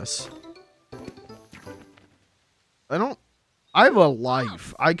time for this. I have a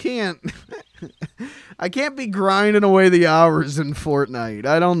life. I can't I can't be grinding away the hours in Fortnite.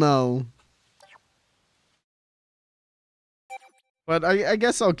 I don't know. But I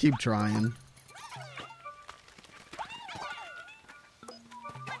guess I'll keep trying.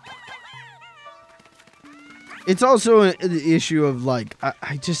 It's also an issue of, like, I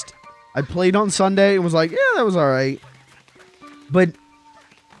played on Sunday and was like, yeah, that was alright. But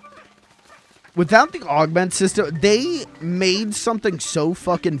without the augment system, they made something so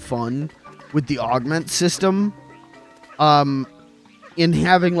fucking fun with the augment system. In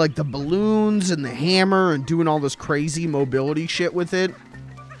having, like, the balloons and the hammer and doing all this crazy mobility shit with it.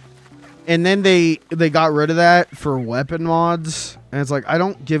 And then they got rid of that for weapon mods. And it's like, I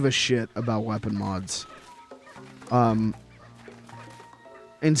don't give a shit about weapon mods.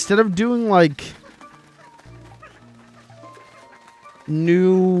 Instead of doing, like,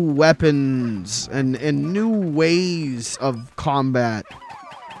 new weapons and new ways of combat,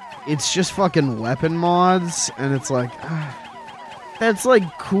 it's just fucking weapon mods, and it's like, that's, like,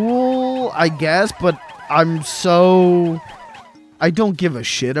 cool, I guess, but I don't give a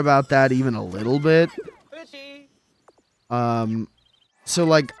shit about that even a little bit. So,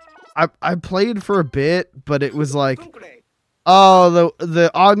 like, I played for a bit, but it was like, oh,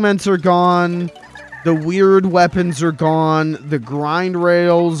 the augments are gone, the weird weapons are gone, the grind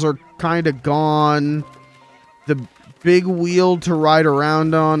rails are kind of gone, the big wheel to ride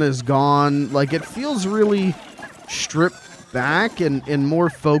around on is gone. Like, it feels really stripped back and more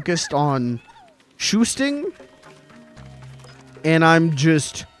focused on shoosting, and I'm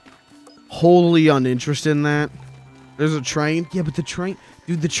just wholly uninterested in that. There's a train. Yeah, but the train...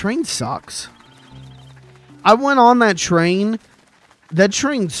 Dude, the train sucks. I went on that train. That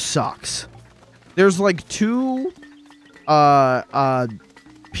train sucks. There's like 2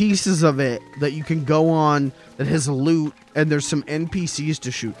 pieces of it that you can go on that has loot, and there's some NPCs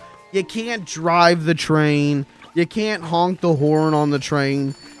to shoot. You can't drive the train. You can't honk the horn on the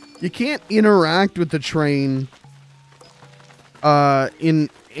train. You can't interact with the train in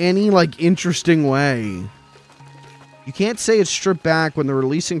any, like, interesting way. You can't say it's stripped back when they're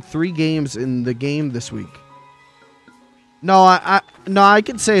releasing 3 games in the game this week. No, I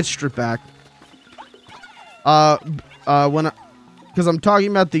can say it's stripped back. Because I'm talking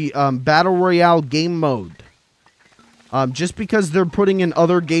about the Battle Royale game mode. Just because they're putting in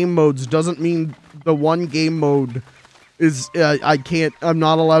other game modes doesn't mean the one game mode is... I'm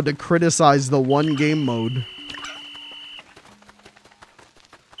not allowed to criticize the one game mode.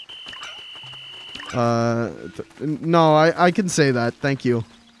 No, I can say that. Thank you.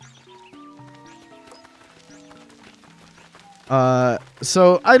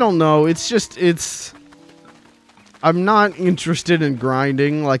 So, I don't know. It's just, I'm not interested in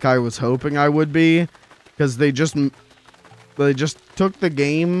grinding like I was hoping I would be. Because they just took the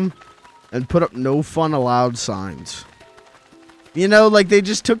game and put up no fun allowed signs. You know, like, they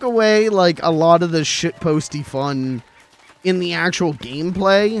just took away, like, a lot of the shitposty fun in the actual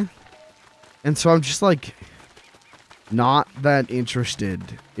gameplay. And so I'm just like not that interested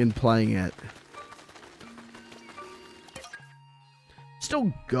in playing it.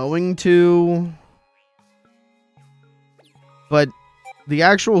 Still going to, but the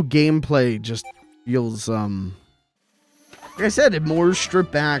actual gameplay just feels like I said, more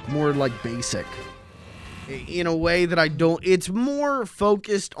stripped back, more like basic in a way that I don't. It's more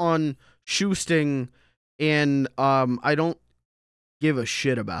focused on shoosting, and I don't give a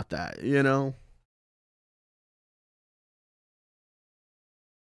shit about that, you know.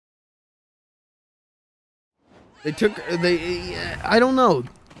 I don't know.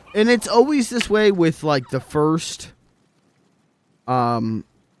 And it's always this way with like the first first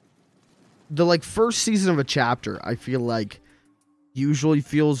season of a chapter. I feel like usually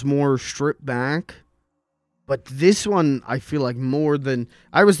feels more stripped back. But this one I feel like more than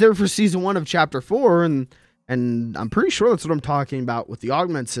I was there for season 1 of chapter 4, and I'm pretty sure that's what I'm talking about with the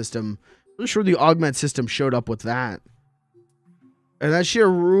augment system. I'm pretty sure the augment system showed up with that. And that shit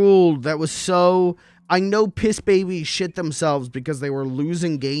ruled. That was so. I know piss babies shit themselves because they were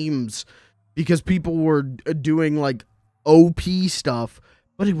losing games because people were doing like OP stuff,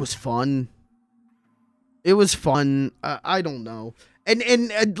 but it was fun. It was fun. I don't know.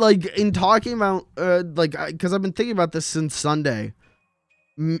 And like in talking about because I've been thinking about this since Sunday.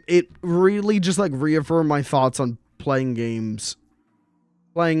 It really just like reaffirmed my thoughts on playing games,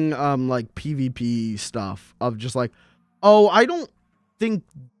 playing like PvP stuff of just like, oh, I don't think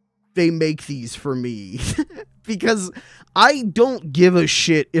they make these for me because I don't give a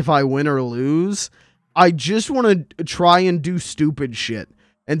shit if I win or lose. I just want to try and do stupid shit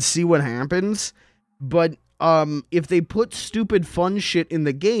and see what happens. But if they put stupid fun shit in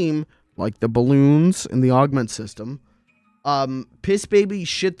the game, like the balloons and the augment system, piss babies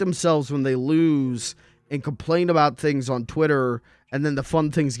shit themselves when they lose and complain about things on Twitter, and then the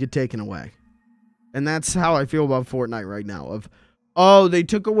fun things get taken away. And that's how I feel about Fortnite right now. Of, oh, they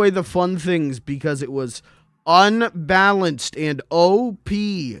took away the fun things because it was unbalanced and OP.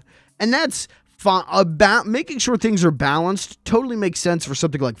 And that's fine. Making sure things are balanced totally makes sense for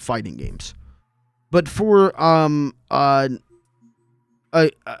something like fighting games. But for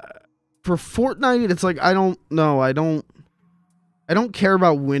Fortnite, it's like, I don't know. I don't care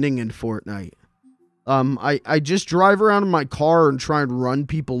about winning in Fortnite. I just drive around in my car and try and run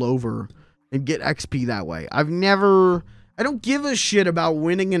people over and get XP that way. I don't give a shit about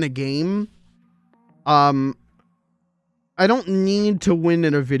winning in a game. I don't need to win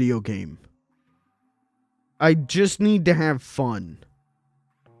in a video game. I just need to have fun.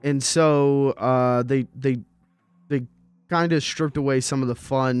 And so they kind of stripped away some of the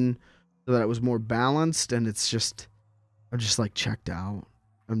fun so that it was more balanced, and it's just, I'm just like checked out.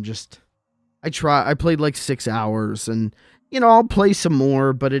 I played like 6 hours, and you know, I'll play some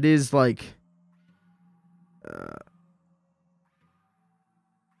more, but it is like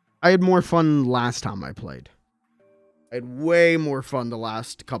I had more fun last time I played. I had way more fun the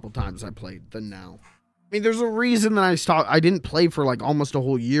last couple times I played than now. I mean, there's a reason that I didn't play for like almost a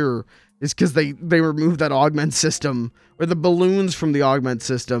whole year. Is because they removed that augment system, or the balloons from the augment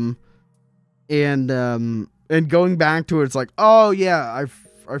system, and going back to it, it's like, oh yeah,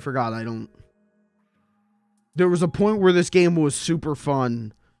 I forgot. There was a point where this game was super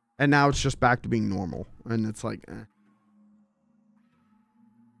fun, and now it's just back to being normal, and it's like, eh.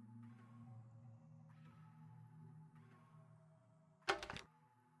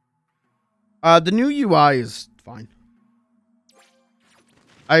 The new UI is fine.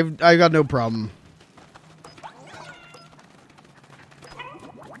 I got no problem.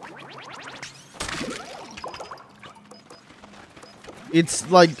 It's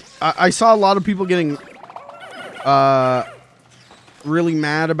like I saw a lot of people getting really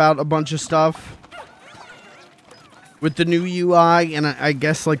mad about a bunch of stuff with the new UI, and I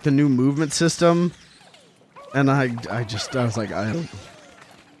guess like the new movement system. And I was like, I don't.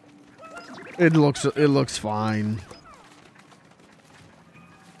 It looks fine.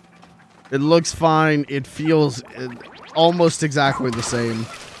 It looks fine. It feels almost exactly the same.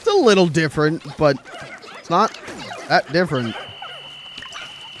 It's a little different, but it's not that different.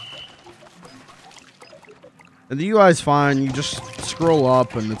 And the UI is fine. You just scroll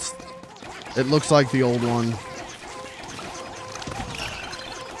up, and it looks like the old one.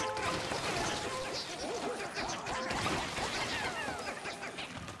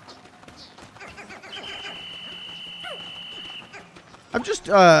 I'm just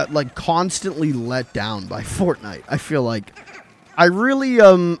like constantly let down by Fortnite. I feel like I really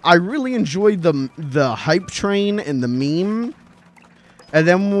enjoyed the hype train and the meme, and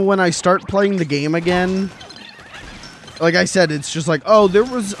then when I start playing the game again, like I said, it's just like, oh, there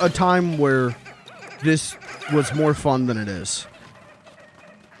was a time where this was more fun than it is.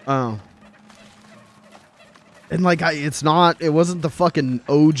 Oh. And like, it wasn't the fucking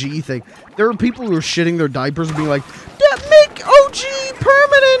OG thing. There are people who are shitting their diapers and being like, make OG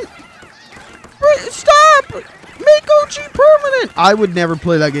permanent! Stop! Make OG permanent! I would never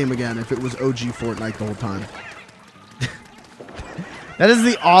play that game again if it was OG Fortnite the whole time. That is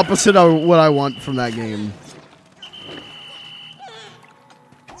the opposite of what I want from that game.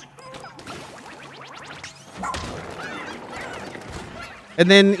 And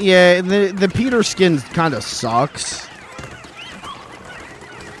then, yeah, the Peter skin kind of sucks.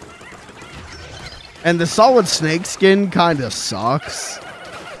 And the Solid Snake skin kind of sucks.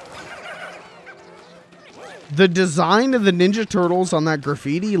 The design of the Ninja Turtles on that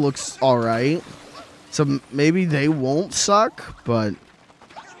graffiti looks alright. So maybe they won't suck, but...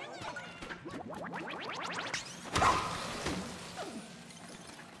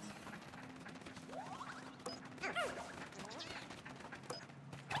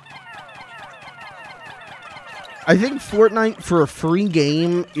 I think Fortnite for a free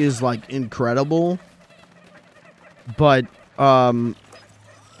game is like incredible, but at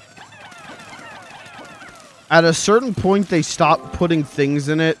a certain point they stopped putting things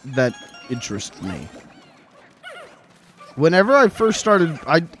in it that interest me. Whenever I first started,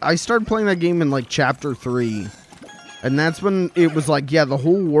 I started playing that game in like chapter 3, and that's when it was like, yeah, the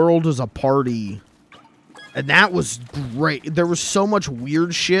whole world is a party, and that was great. There was so much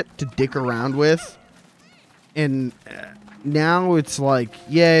weird shit to dick around with. And now it's like,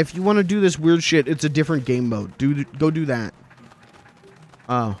 yeah, if you want to do this weird shit, it's a different game mode. Go do that.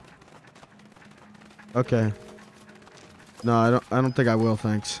 Oh. Okay. No, I don't think I will,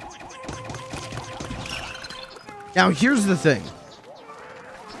 thanks. Now, here's the thing.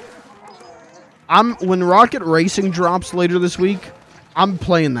 When Rocket Racing drops later this week, I'm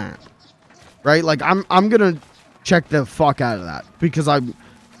playing that. Right? Like, I'm gonna check the fuck out of that. Because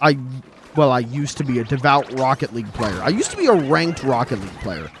I used to be a devout Rocket League player. I used to be a ranked Rocket League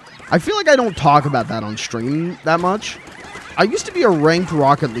player. I feel like I don't talk about that on stream that much. I used to be a ranked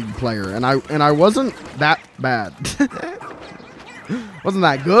Rocket League player, and I wasn't that bad. Wasn't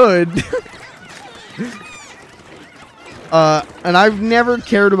that good. And I've never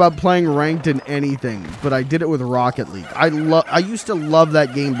cared about playing ranked in anything, but I did it with Rocket League. I used to love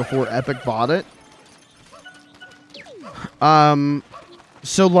that game before Epic bought it.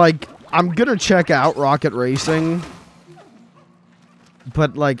 So like, I'm gonna check out Rocket Racing,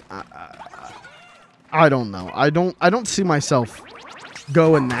 but like, I don't know. I don't see myself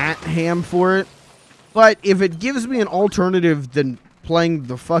going that ham for it. But if it gives me an alternative than playing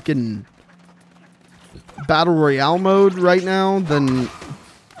the fucking Battle Royale mode right now, then,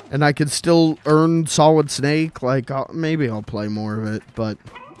 and I could still earn Solid Snake, like, maybe I'll play more of it, but...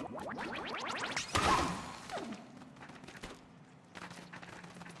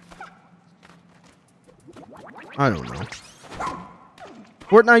 I don't know.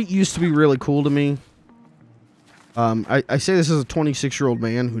 Fortnite used to be really cool to me. I say this as a 26-year-old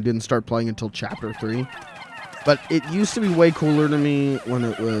man who didn't start playing until Chapter 3. But it used to be way cooler to me when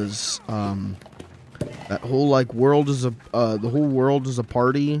it was, that whole, like, the whole world is a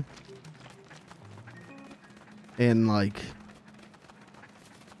party. And, like,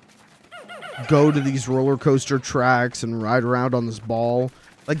 go to these roller coaster tracks and ride around on this ball.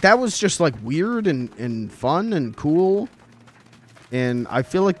 Like, that was just, like, weird and fun and cool. And I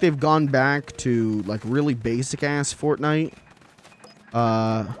feel like they've gone back to, like, really basic-ass Fortnite.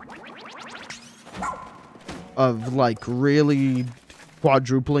 Of, like, really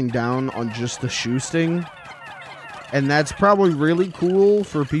quadrupling down on just the shoesting. And that's probably really cool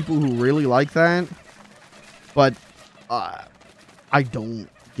for people who really like that. But, I don't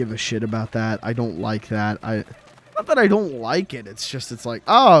give a shit about that. I don't like that. Not that I don't like it. It's just, it's like,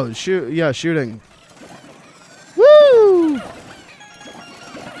 oh, shooting. Woo!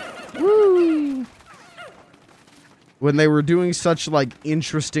 Woo! When they were doing such, like,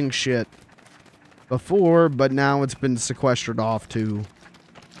 interesting shit before, but now it's been sequestered off to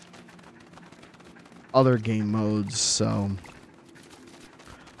other game modes, so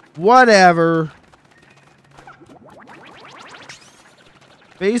whatever.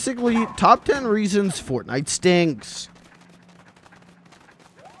 Basically, top 10 reasons Fortnite stinks.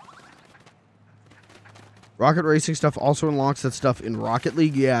 Rocket Racing stuff also unlocks that stuff in Rocket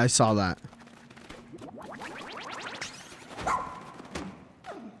League. Yeah, I saw that.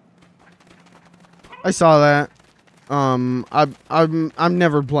 I saw that. I'm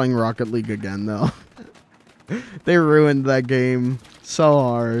never playing Rocket League again though. They ruined that game so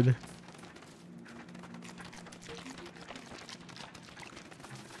hard.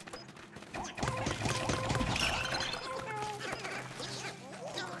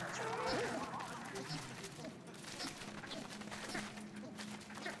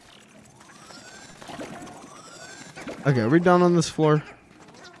 Okay, are we done on this floor?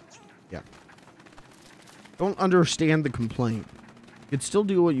 Yeah. Don't understand the complaint. You could still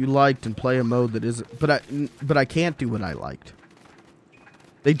do what you liked and play a mode that isn't... But I can't do what I liked.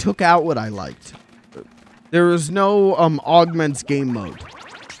 They took out what I liked. There is no augments game mode.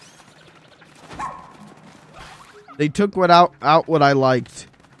 They took out what I liked,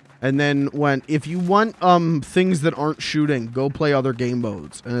 and then went, if you want things that aren't shooting, go play other game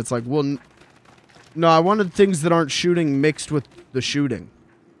modes. And it's like, well, no, I wanted things that aren't shooting mixed with the shooting.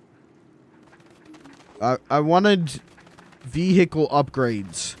 I wanted vehicle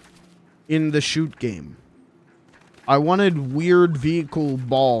upgrades in the shoot game. I wanted weird vehicle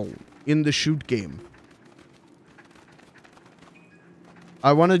ball in the shoot game.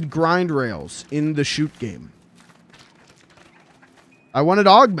 I wanted grind rails in the shoot game. I wanted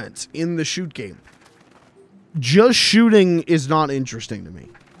augments in the shoot game. Just shooting is not interesting to me.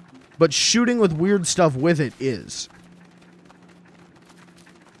 But shooting with weird stuff with it is.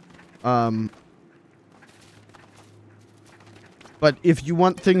 But if you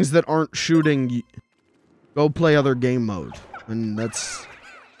want things that aren't shooting, go play other game mode. And that's...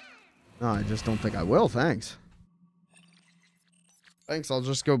 No, I just don't think I will, thanks. Thanks, I'll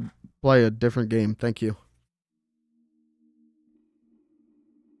just go play a different game, thank you.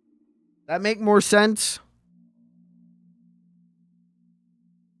 That make more sense?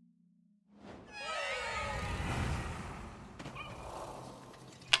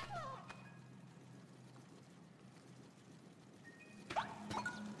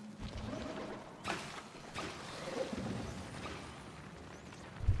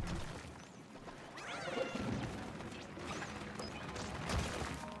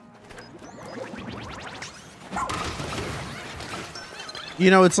 You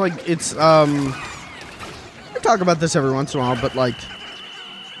know, it's like, it's, I talk about this every once in a while, but like,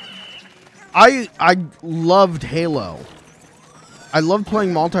 I loved Halo. I loved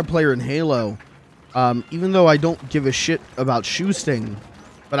playing multiplayer in Halo, even though I don't give a shit about shooting,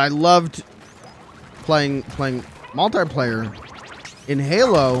 but I loved playing multiplayer in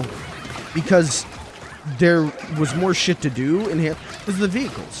Halo because there was more shit to do in Halo, because of the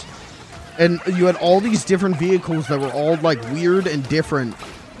vehicles. And you had all these different vehicles that were all, like, weird and different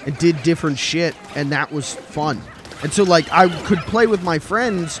and did different shit, and that was fun. And so, like, I could play with my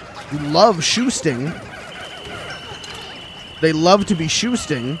friends who love shooting. They love to be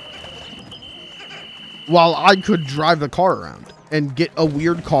shooting, while I could drive the car around and get a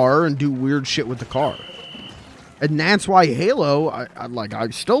weird car and do weird shit with the car. And that's why Halo, I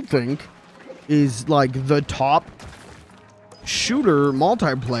still think, is, like, the top shooter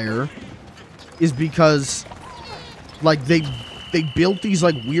multiplayer, is because, like, they built these,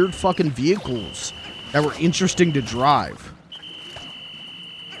 like, weird fucking vehicles that were interesting to drive.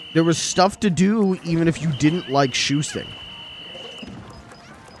 There was stuff to do even if you didn't like shooting.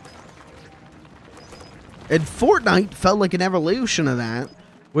 And Fortnite felt like an evolution of that,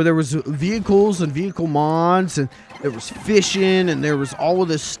 where there was vehicles and vehicle mods, and there was fishing, and there was all of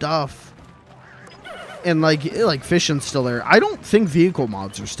this stuff. And, like fishing's still there. I don't think vehicle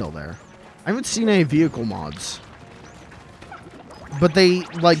mods are still there. I haven't seen any vehicle mods. But they,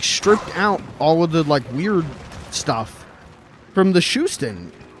 like, stripped out all of the, like, weird stuff from the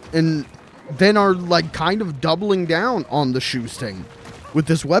shooting. And then are, like, kind of doubling down on the shooting with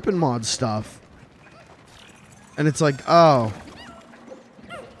this weapon mod stuff. And it's like, oh.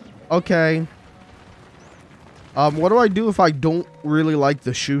 Okay. What do I do if I don't really like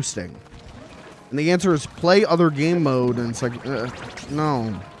the shooting? And the answer is play other game mode. And it's like,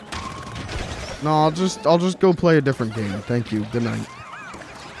 no. No, I'll just go play a different game. Thank you. Good night.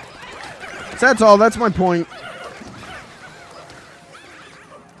 So that's all. That's my point.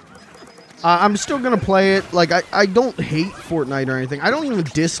 I'm still gonna play it. Like, I don't hate Fortnite or anything. I don't even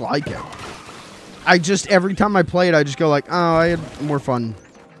dislike it. I just, every time I play it, I just go like, oh, I had more fun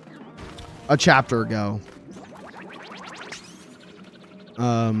a chapter ago.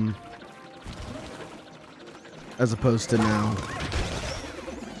 As opposed to now.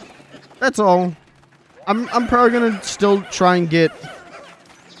 That's all. I'm probably gonna still try and get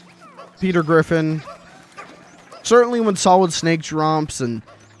Peter Griffin. Certainly when Solid Snake drops, and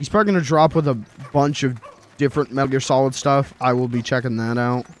he's probably gonna drop with a bunch of different Metal Gear Solid stuff, I will be checking that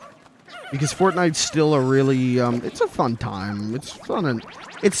out. Because Fortnite's still a really, it's a fun time. It's fun, and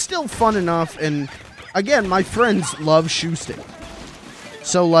it's still fun enough, and again, my friends love shooting.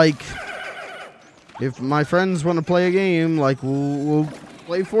 So, like, if my friends want to play a game, like, we'll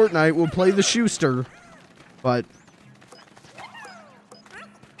play Fortnite, we'll play the Schuster, but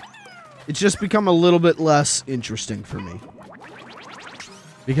it's just become a little bit less interesting for me.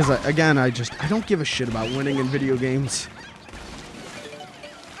 Because, again, I don't give a shit about winning in video games.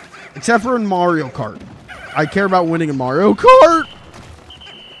 Except for in Mario Kart. I care about winning in Mario Kart!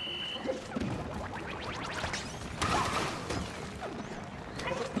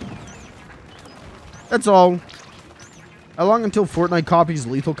 That's all. How long until Fortnite copies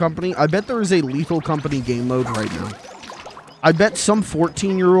Lethal Company? I bet there is a Lethal Company game mode right now. I bet some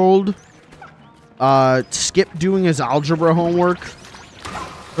 14-year-old skipped doing his algebra homework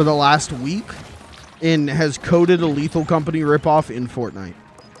for the last week and has coded a Lethal Company ripoff in Fortnite.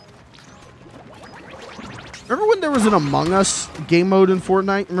 Remember when there was an Among Us game mode in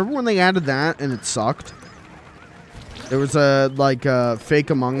Fortnite? Remember when they added that and it sucked? There was a, like, a fake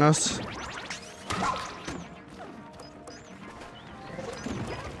Among Us.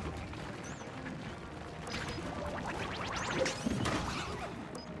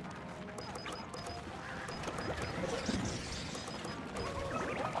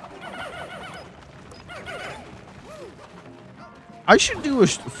 I should do a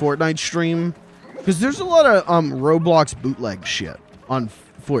Fortnite stream because there's a lot of Roblox bootleg shit on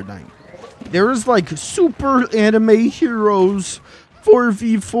Fortnite. There is like super anime heroes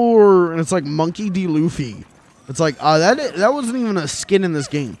 4v4 and it's like Monkey D. Luffy. It's like that wasn't even a skin in this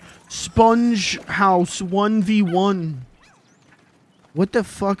game. Sponge House 1v1. What the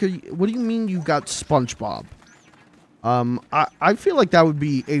fuck are you? What do you mean you got SpongeBob? I feel like that would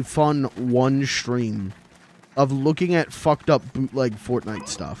be a fun one stream of looking at fucked up bootleg Fortnite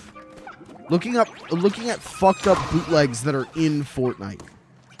stuff. Looking at fucked up bootlegs that are in Fortnite.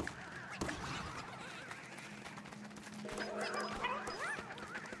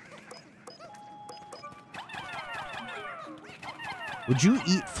 Would you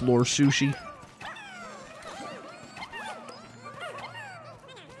eat floor sushi?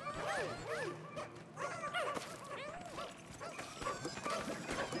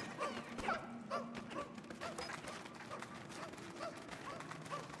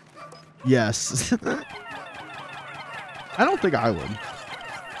 Yes. I don't think I would.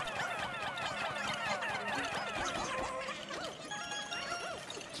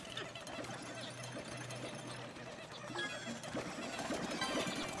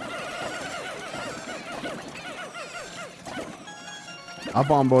 Up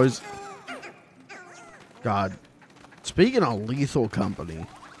on, boys. God. Speaking of Lethal Company.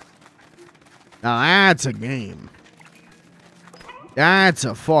 Now that's a game. That's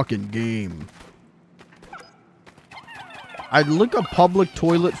a fucking game. I'd lick a public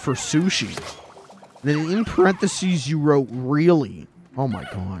toilet for sushi. Then in parentheses you wrote really. Oh my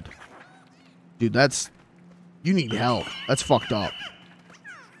god. Dude, that's... You need help. That's fucked up.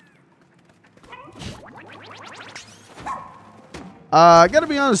 I gotta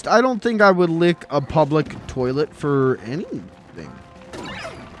be honest, I don't think I would lick a public toilet for anything.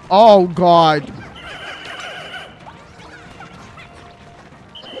 Oh god.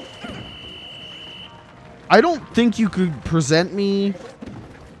 I don't think you could present me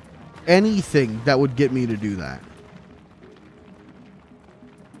anything that would get me to do that.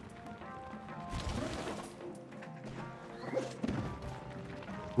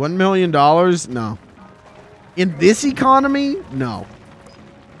 $1 million? No. In this economy? No.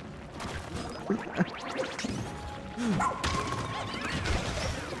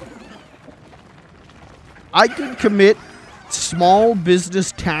 I could commit small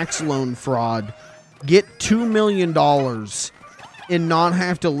business tax loan fraud, get $2 million, and not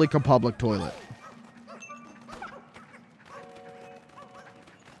have to lick a public toilet.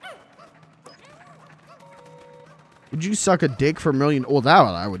 Would you suck a dick for $1 million? Well, that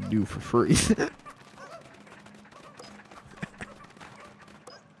one I would do for free.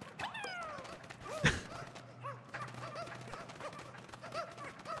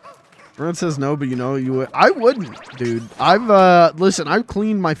 Red says no, but you know you would. I wouldn't, dude. Listen, I've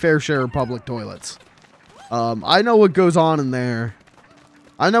cleaned my fair share of public toilets. I know what goes on in there.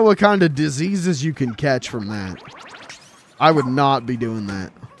 I know what kind of diseases you can catch from that. I would not be doing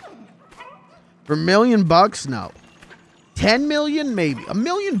that. For $1 million? No. 10 million? Maybe. $1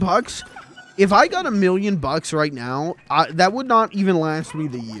 million? If I got $1 million right now, that would not even last me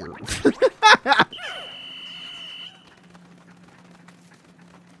the year.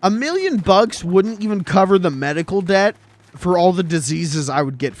 $1 million wouldn't even cover the medical debt for all the diseases I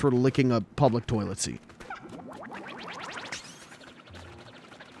would get for licking a public toilet seat.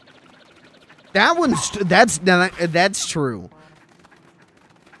 That's true.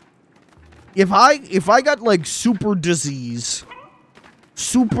 If I got like super disease,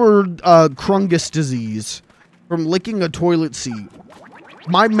 super Krungus disease from licking a toilet seat,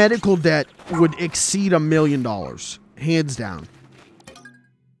 my medical debt would exceed $1 million, hands down.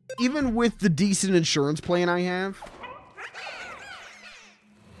 even with the decent insurance plan I have,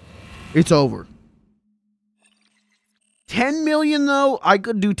 it's over. 10 million though, I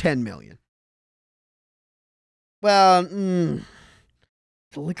could do 10 million. Well, to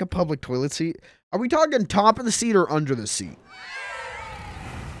lick a public toilet seat. Are we talking top of the seat or under the seat?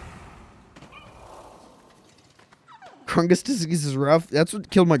 Crungus disease is rough. That's what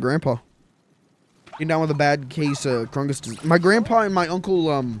killed my grandpa. Came down with a bad case of Crungus disease. My grandpa and my uncle,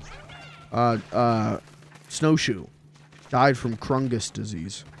 Snowshoe, died from Crungus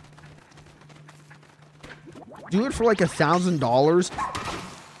disease. Do it for like $1,000.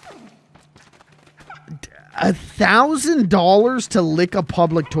 $1,000 to lick a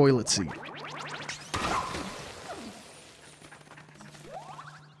public toilet seat.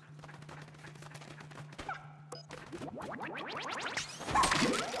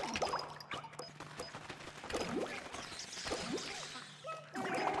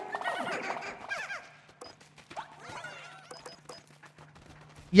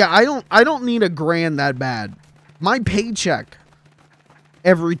 Yeah, I don't need $1,000 that bad. My paycheck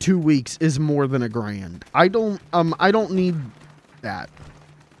every 2 weeks is more than $1,000. I don't need that.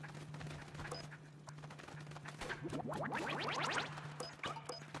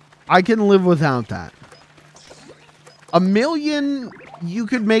 I can live without that. $1 million you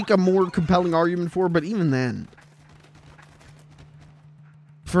could make a more compelling argument for, but even then,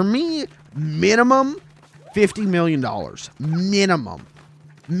 for me, minimum $50 million. Minimum.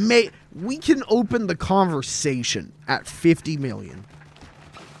 We can open the conversation at 50 million.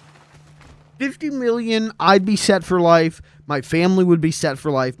 50 million, I'd be set for life. My family would be set for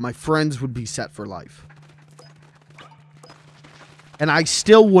life. My friends would be set for life. And I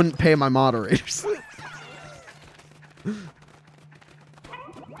still wouldn't pay my moderators.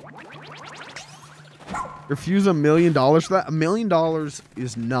 Refuse $1 million for that? $1 million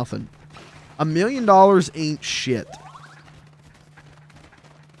is nothing. $1 million ain't shit.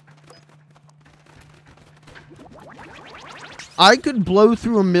 I could blow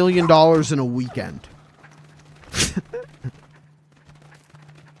through $1 million in a weekend.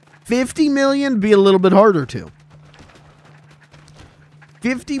 50 million be a little bit harder to.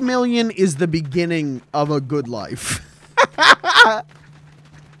 50 million is the beginning of a good life.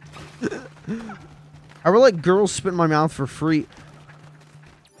 I would let girls spit in my mouth for free.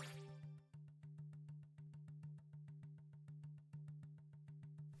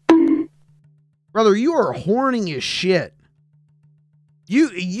 Brother, you are horny as shit.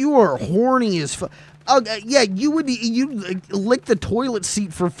 You are horny as fuck. Yeah, you lick the toilet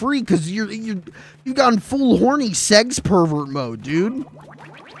seat for free because you got in full horny sex pervert mode, dude.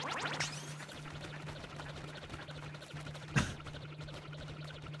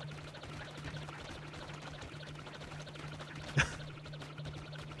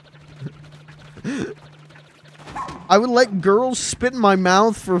 I would let girls spit in my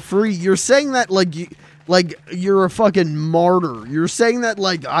mouth for free. You're saying that like you're a fucking martyr. You're saying that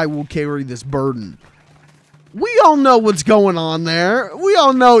like I will carry this burden. We all know what's going on there. We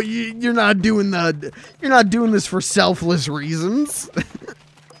all know you're not doing this for selfless reasons.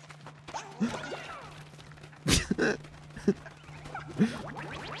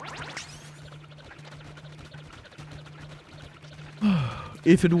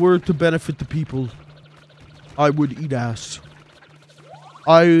 If it were to benefit the people, I would eat ass.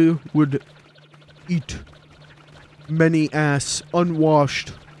 I would eat many ass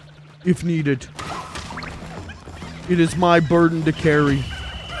unwashed if needed. It is my burden to carry.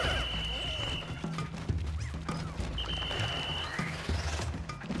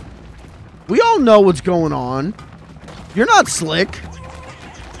 We all know what's going on. You're not slick.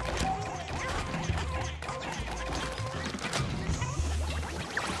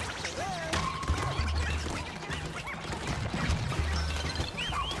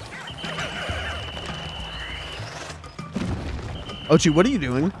 Ochi, what are you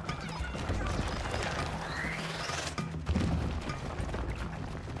doing?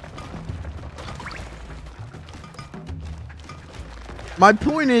 My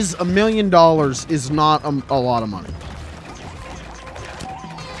point is, $1 million is not a lot of money.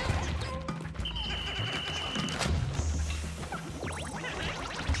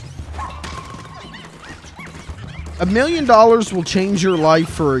 $1 million will change your life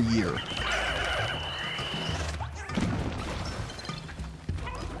for a year.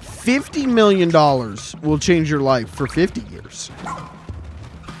 $50 million will change your life for 50 years.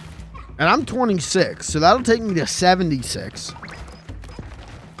 And I'm 26, so that'll take me to 76.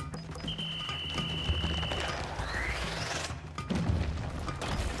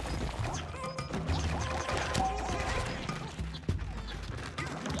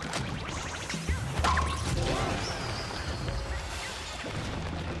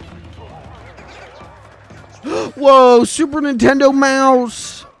 Whoa, Super Nintendo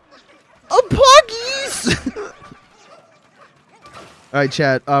mouse. A Puggies. All right,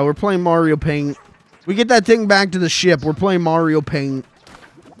 chat. We're playing Mario Paint. We get that thing back to the ship. We're playing Mario Paint.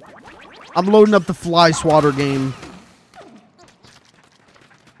 I'm loading up the Fly Swatter game.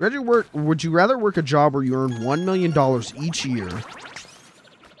 Would you rather work a job where you earn $1 million each year,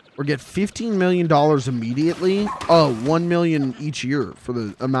 or get $15 million immediately? Oh, $1 million each year for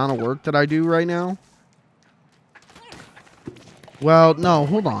the amount of work that I do right now? Well, no,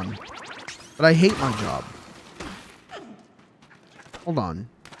 hold on. But I hate my job. Hold on.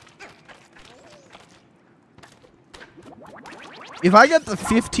 If I get the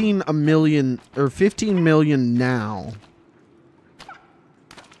 15 million now,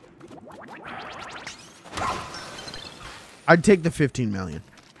 I'd take the 15 million.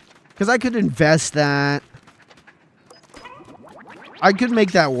 Because I could invest that. I could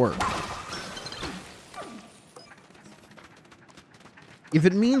make that work. If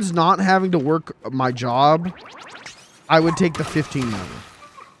it means not having to work my job, I would take the 15 million.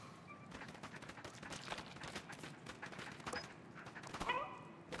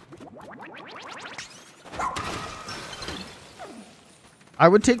 I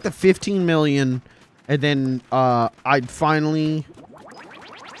would take the 15 million, and then I'd finally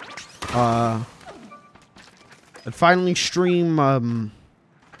stream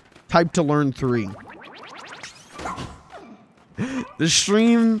Type to Learn 3. The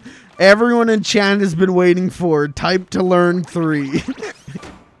stream everyone in chat has been waiting for. Type to Learn 3.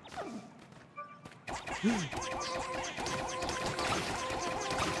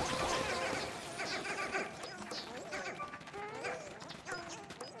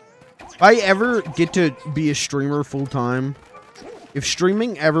 If I ever get to be a streamer full time, if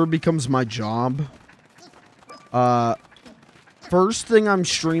streaming ever becomes my job, first thing I'm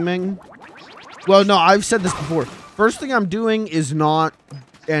streaming, well, no, I've said this before. First thing I'm doing is not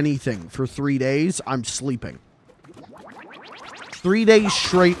anything for 3 days. I'm sleeping. 3 days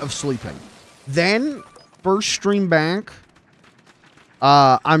straight of sleeping. Then, first stream back,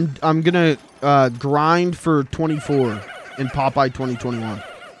 I'm gonna grind for 24 in Popeye 2021.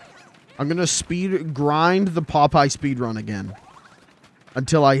 I'm gonna grind the Popeye speedrun again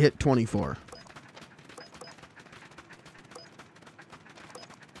until I hit 24.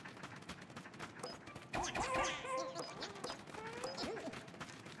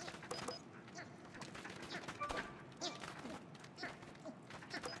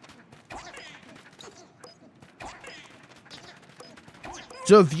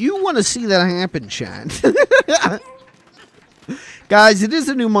 So if you want to see that happen, chat, guys, it is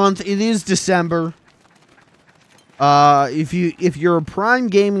a new month. It is December. If you're a Prime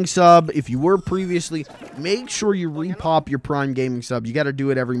Gaming sub, if you were previously, make sure you repop your Prime Gaming sub. You got to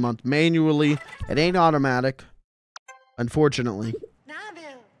do it every month manually. It ain't automatic, unfortunately.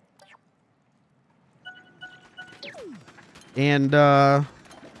 And that's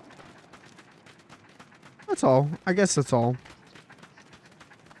all. I guess that's all.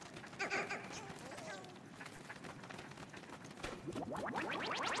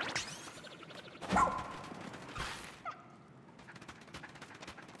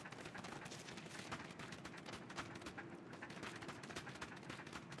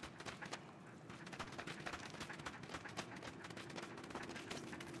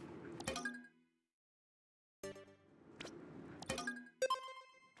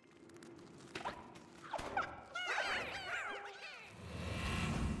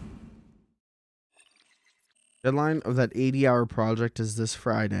 Deadline of that 80-hour project is this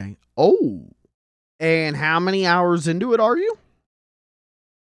Friday. Oh! And how many hours into it are you?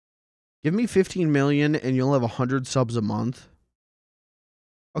 Give me 15 million and you'll have 100 subs a month.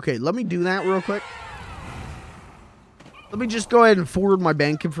 Okay, let me do that real quick. Let me just go ahead and forward my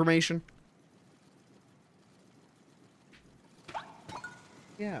bank information.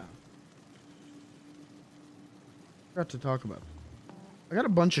 Yeah. Forgot to talk about it. I got a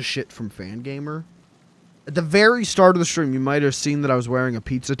bunch of shit from Fangamer. At the very start of the stream, you might have seen that I was wearing a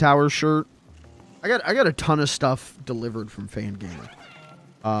Pizza Tower shirt. I got a ton of stuff delivered from Fangamer.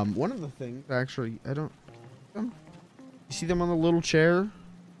 One of the things, actually, I don't... you see them on the little chair?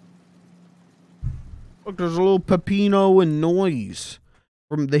 Look, there's a little Peppino and Noise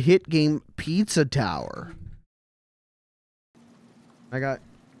from the hit game Pizza Tower. I got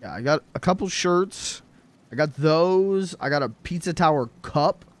a couple shirts. I got those. I got a Pizza Tower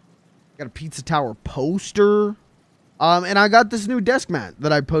cup. Got a Pizza Tower poster. And I got this new desk mat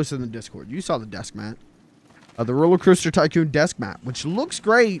that I posted in the Discord. You saw the desk mat. The Roller Coaster Tycoon desk mat, which looks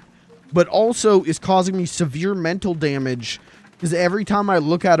great, but also is causing me severe mental damage Because every time I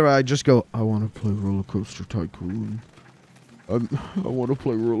look at it, I just go, I want to play Roller Coaster Tycoon. I want to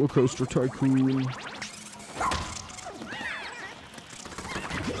play Roller Coaster Tycoon.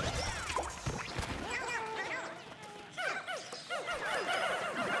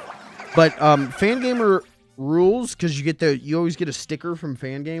 But Fangamer rules, because you always get a sticker from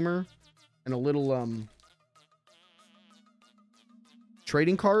Fangamer and a little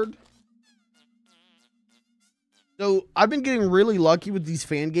trading card. So I've been getting really lucky with these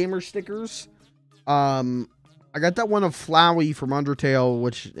Fangamer stickers. I got that one of Flowey from Undertale,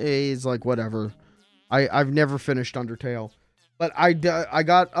 which is like whatever. I've never finished Undertale, but I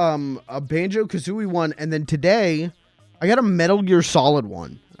got a Banjo-Kazooie one, and then today I got a Metal Gear Solid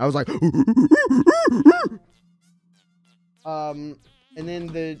one. I was like, and then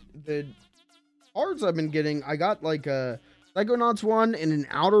the cards I've been getting, I got like a Psychonauts one and an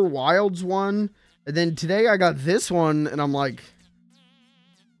Outer Wilds one, and then today I got this one, and I'm like,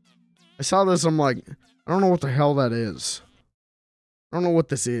 I saw this, I'm like, I don't know what the hell that is. I don't know what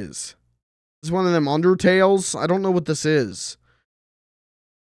this is. This is one of them Undertales. I don't know what this is.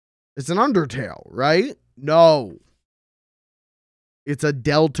 It's an Undertale, right? No. It's a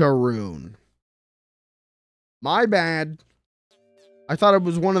Delta Rune. My bad. I thought it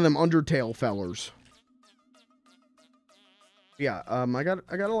was one of them Undertale fellers. Yeah, I got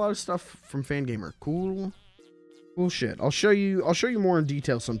a lot of stuff from Fangamer. Cool shit. I'll show you more in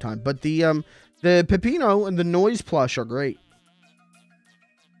detail sometime. But the Pepino and the Noise plush are great.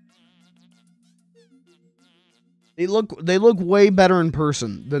 They look way better in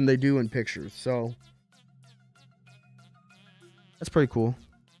person than they do in pictures. So that's pretty cool.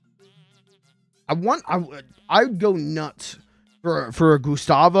 I'd go nuts for a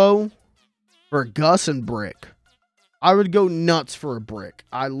Gustavo, for a Gus and Brick. I would go nuts for a Brick.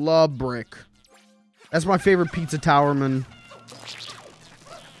 I love Brick. That's my favorite Pizza Towerman.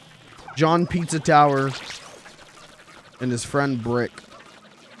 John Pizza Tower and his friend Brick.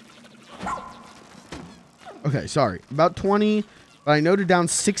 Okay, sorry. About 20, but I noted down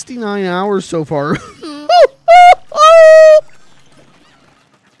 69 hours so far.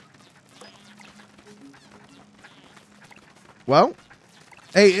 Well,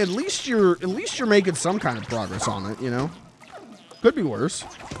 hey, at least you're making some kind of progress on it, you know? Could be worse.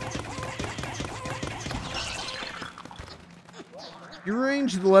 You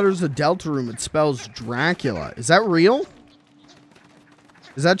arrange the letters of Delta Room, it spells Dracula. Is that real?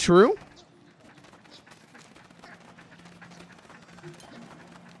 Is that true?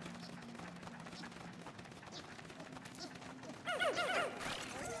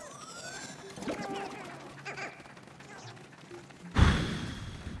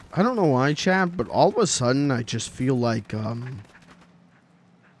 I don't know why, chat, but all of a sudden I just feel like, you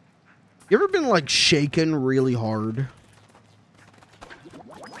ever been like shaken really hard?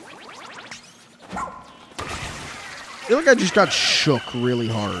 I feel like I just got shook really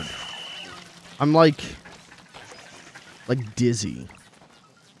hard. I'm like dizzy.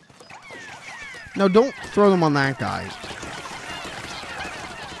 No, don't throw them on that guy.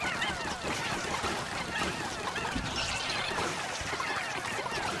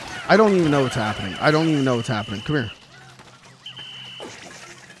 I don't even know what's happening. I don't even know what's happening. Come here.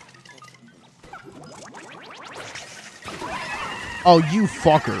 Oh, you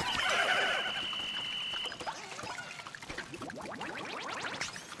fucker.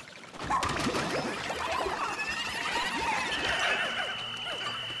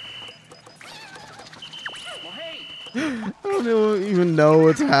 I don't even know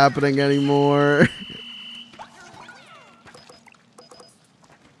what's happening anymore.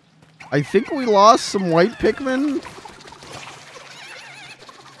 I think we lost some white Pikmin.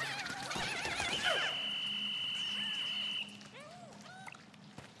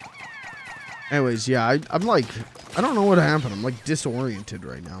 Anyways, yeah, I'm like, I don't know what happened. I'm like disoriented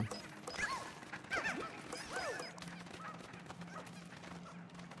right now.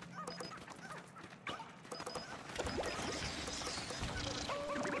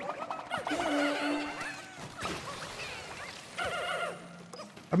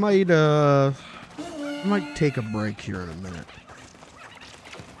 I might take a break here in a minute.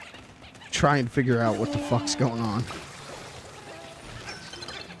 Try and figure out what the fuck's going on.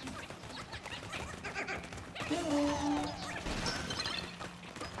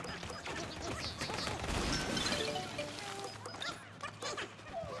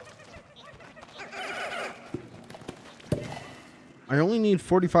 I only need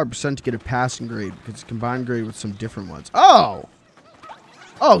 45% to get a passing grade because it's combined grade with some different ones. Oh!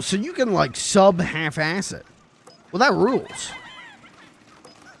 Oh, so you can, like, sub-half-ass it. Well, that rules.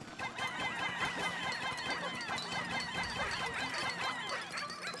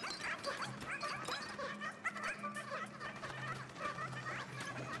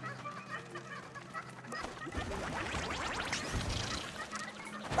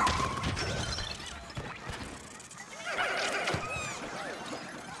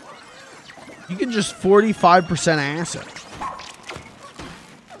 can just 45% acid.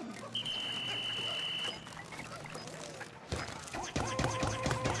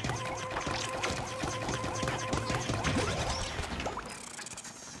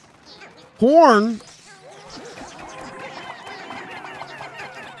 Corn?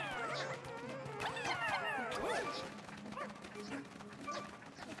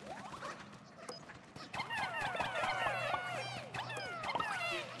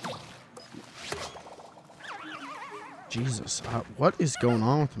 Jesus, what is going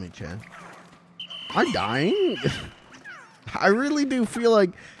on with me, Chad? Am I dying? I really do feel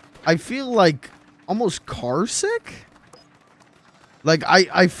like, I feel like almost car sick. Like,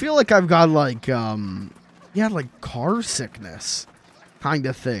 I feel like I've got like, yeah, like car sickness kind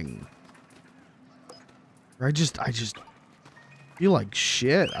of thing. Or I just feel like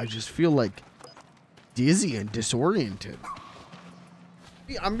shit. I just feel like dizzy and disoriented.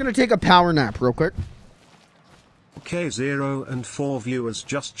 I'm going to take a power nap real quick. Okay, 0 and 4 viewers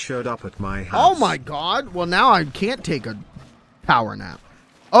just showed up at my house. Oh my god. Well, now I can't take a power nap.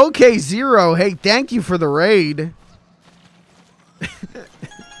 Okay, 0. Hey, thank you for the raid.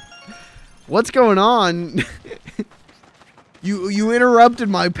 What's going on? You interrupted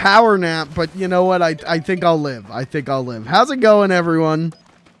my power nap, but you know what? I think I'll live. I think I'll live. How's it going, everyone?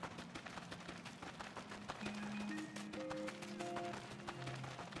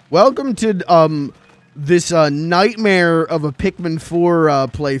 Welcome to this nightmare of a Pikmin 4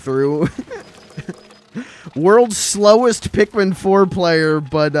 playthrough. World's slowest Pikmin 4 player,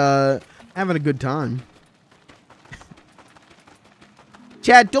 but having a good time.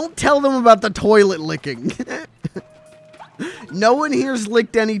 Chat, don't tell them about the toilet licking. No one here's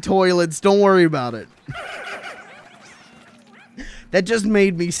licked any toilets. Don't worry about it. That just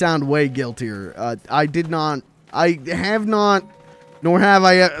made me sound way guiltier. I did not. I have not. Nor have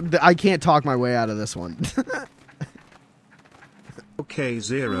I can't talk my way out of this one. Okay,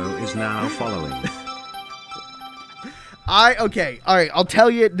 0 is now following. Okay, alright, I'll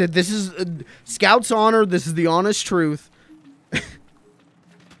tell you that this is Scout's honor, this is the honest truth.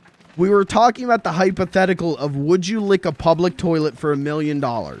 We were talking about the hypothetical of would you lick a public toilet for $1 million?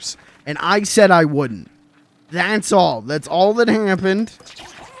 And I said I wouldn't. That's all. That's all that happened.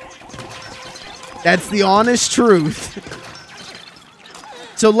 That's the honest truth.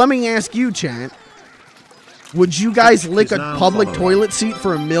 So let me ask you, chat. Would you guys lick a public toilet seat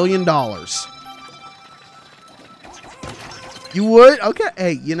for $1 million? You would? Okay.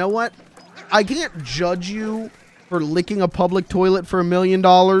 Hey, you know what? I can't judge you for licking a public toilet for $1 million.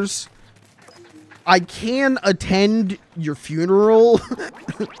 I can attend your funeral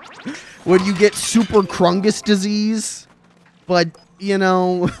when you get super crungus disease. But, you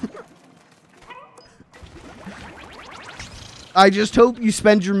know... I just hope you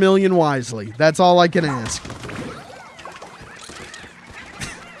spend your $1 million wisely. That's all I can ask.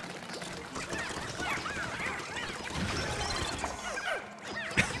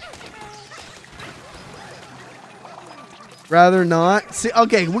 Rather not. See,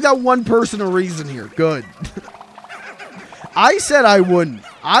 okay, we got one person a reason here. Good. I said I wouldn't.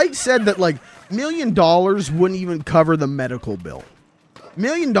 I said that like $1 million wouldn't even cover the medical bill. $1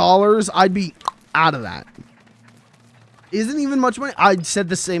 million, I'd be out of that. Isn't even much money. I said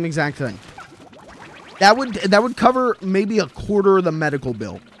the same exact thing. That would cover maybe a quarter of the medical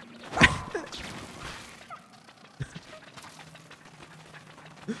bill.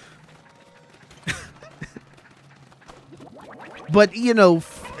 But, you know,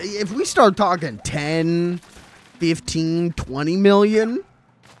 if we start talking 10, 15, 20 million,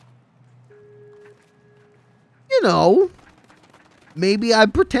 you know, maybe I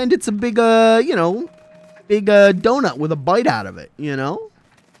pretend it's a big, you know, big donut with a bite out of it, you know?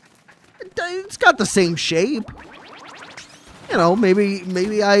 It's got the same shape. You know,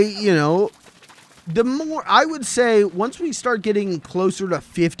 maybe I, you know, the more, I would say, once we start getting closer to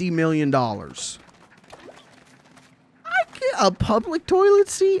 $50 million... A public toilet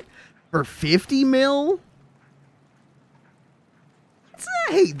seat for 50 mil?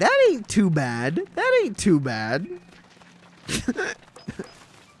 Hey, that ain't too bad. That ain't too bad.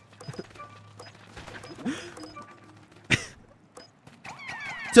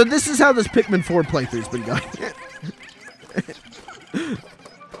 So this is how this Pikmin 4 playthrough's been going.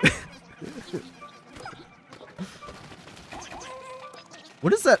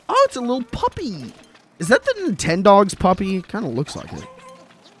 What is that? Oh, it's a little puppy. Is that the Nintendogs puppy? Kind of looks like it.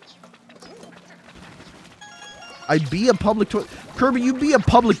 I'd be a public toilet. Kirby, you'd be a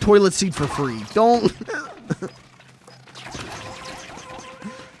public toilet seat for free. Don't.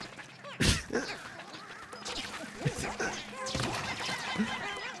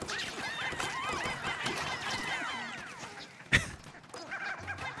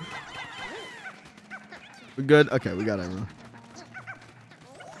 We're good? Okay, we got everyone.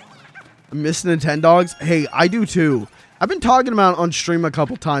 I miss Nintendogs. Hey, I do too. I've been talking about it on stream a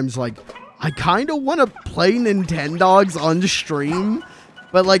couple times. Like, I kind of want to play Nintendogs on stream.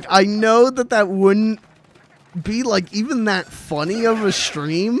 But, like, I know that wouldn't be, like, even that funny of a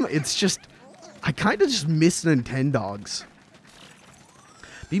stream. It's just, I kind of just miss Nintendogs.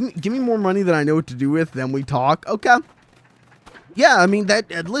 Give me more money than I know what to do with, then we talk. Okay. Yeah, I mean,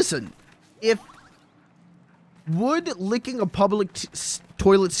 listen, would licking a public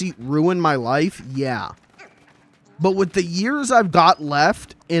toilet seat ruin my life? Yeah. But with the years I've got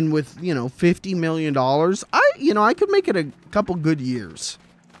left, and with, you know, $50 million, I could make it a couple good years.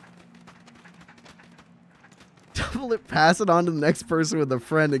 Double it, pass it on to the next person with a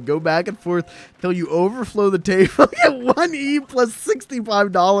friend, and go back and forth till you overflow the table. Get 1E plus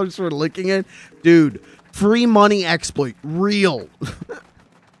 $65 for licking it. Dude, free money exploit. Real.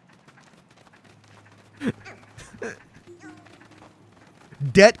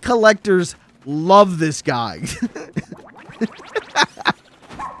 Debt collectors love this guy.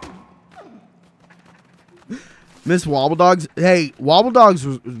 Miss Wobble Dogs. Hey, Wobble Dogs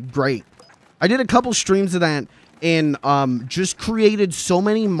was great. I did a couple streams of that and just created so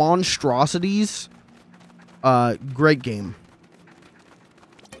many monstrosities. Great game.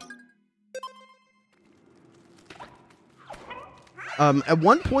 At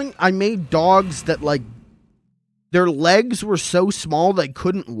one point, I made dogs that, like, their legs were so small they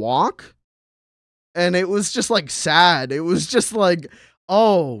couldn't walk. And it was just, like, sad. It was just like,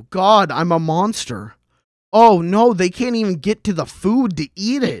 oh, God, I'm a monster. Oh, no, they can't even get to the food to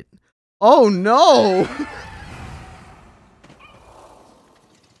eat it. Oh, no.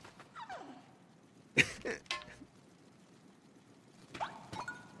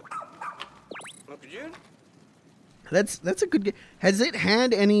 That's a good game. Has it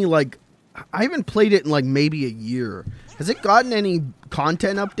had any, like, I haven't played it in, like, maybe a year. Has it gotten any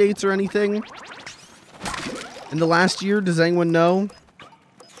content updates or anything in the last year? Does anyone know?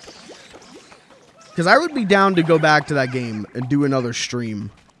 Because I would be down to go back to that game and do another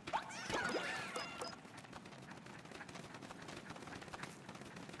stream.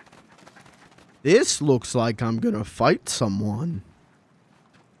 This looks like I'm gonna fight someone.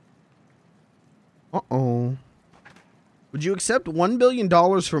 Uh-oh. Would you accept $1 billion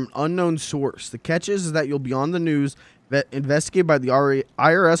from an unknown source? The catch is that you'll be on the news, investigated by the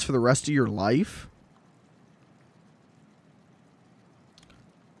IRS for the rest of your life.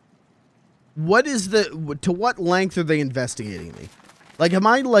 What is to what length are they investigating me? Like, am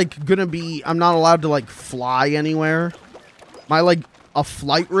I, like, gonna be, I'm not allowed to, like, fly anywhere? Am I, like, a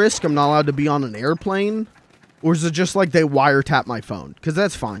flight risk? I'm not allowed to be on an airplane? Or is it just like they wiretap my phone? Because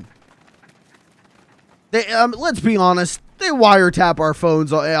that's fine. They, let's be honest, they wiretap our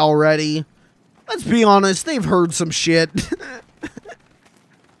phones already. Let's be honest, they've heard some shit.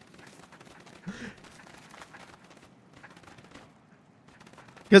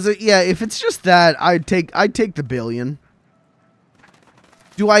 Because, yeah, if it's just that, I'd take the billion.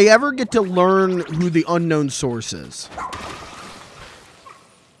 Do I ever get to learn who the unknown source is?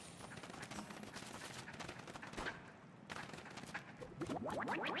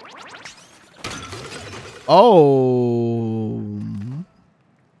 Oh.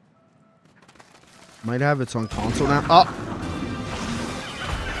 Might have its on console now. Oh.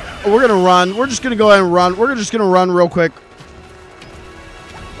 We're going to run. We're just going to go ahead and run. We're just going to run real quick.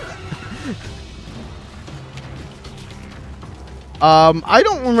 I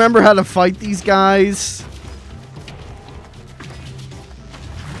don't remember how to fight these guys.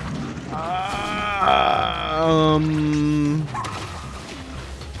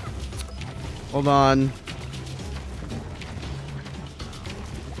 Hold on.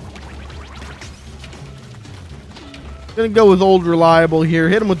 Gonna go with old reliable here.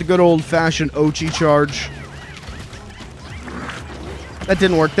 Hit him with the good old-fashioned Ochi charge. That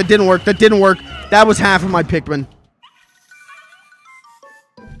didn't work. That didn't work. That didn't work. That was half of my Pikmin.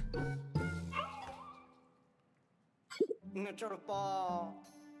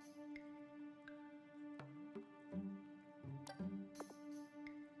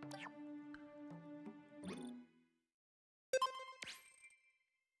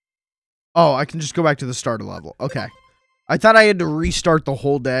 Oh, I can just go back to the starter level. Okay. I thought I had to restart the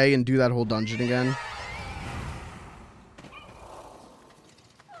whole day and do that whole dungeon again.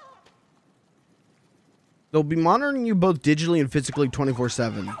 They'll be monitoring you both digitally and physically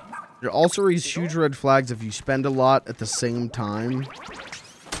 24/7. It also raise huge red flags if you spend a lot at the same time.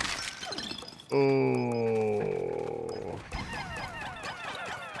 Oh.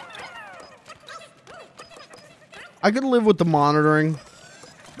 I could live with the monitoring.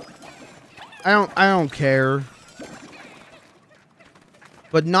 I don't care.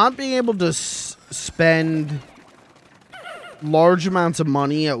 But not being able to spend large amounts of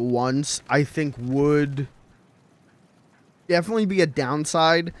money at once, I think would definitely be a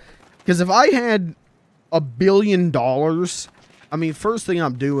downside. Because if I had $1 billion, I mean, first thing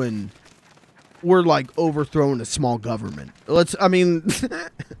I'm doing, we're like overthrowing a small government. I mean,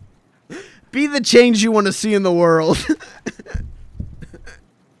 be the change you want to see in the world.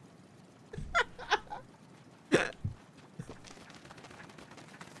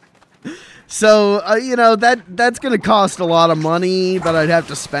 So, you know, that's going to cost a lot of money, but I'd have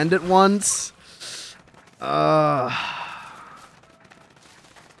to spend it once.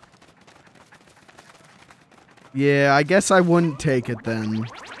 Yeah, I guess I wouldn't take it then.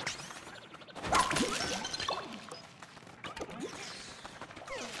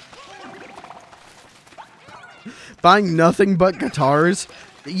 Buying nothing but guitars.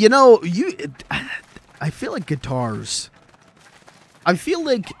 You know, I feel like guitars. I feel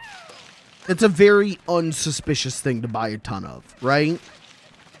like it's a very unsuspicious thing to buy a ton of, right?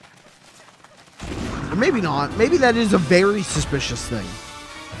 Or maybe not. Maybe that is a very suspicious thing.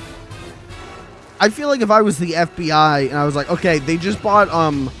 I feel like if I was the FBI and I was like, okay, they just bought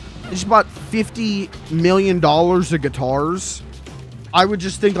 $50 million of guitars, I would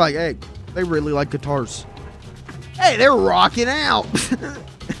just think like, hey, they really like guitars. Hey, they're rocking out.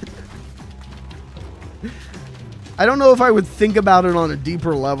 I don't know if I would think about it on a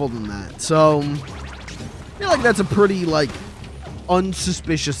deeper level than that. So, I feel like that's a pretty, like,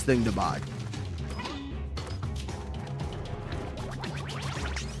 unsuspicious thing to buy.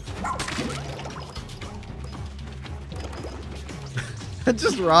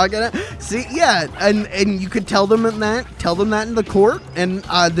 Just rocking it. See, yeah, and you could tell them that in the court, and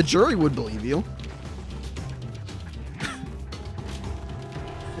the jury would believe you.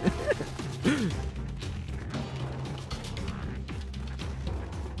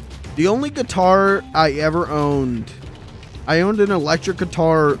 The only guitar I ever owned, I owned an electric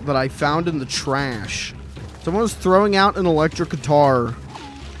guitar that I found in the trash. Someone was throwing out an electric guitar,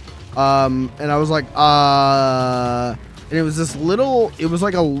 and I was like, and it was this little, it was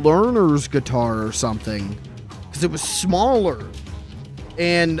like a learner's guitar or something, because it was smaller,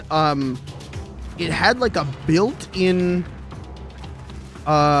 and it had like a built-in,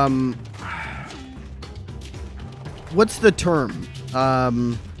 what's the term?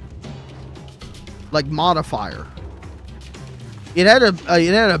 Like modifier. It had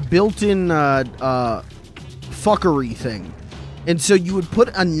a built-in fuckery thing, and so you would put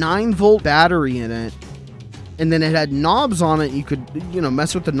a 9-volt battery in it, and then it had knobs on it. You could, you know,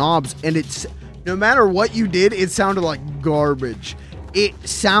 mess with the knobs, and it's, no matter what you did, it sounded like garbage. It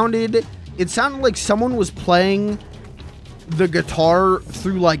sounded like someone was playing the guitar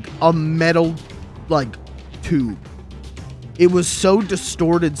through like a metal like tube. It was so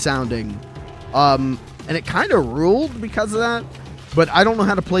distorted sounding. And it kind of ruled because of that, but I don't know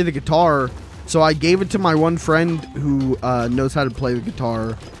how to play the guitar, so I gave it to my one friend who knows how to play the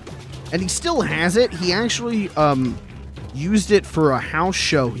guitar, and he still has it. He actually used it for a house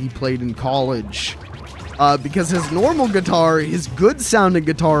show he played in college, because his normal guitar, his good sounding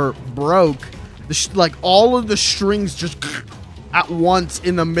guitar, broke. Like all of the strings just at once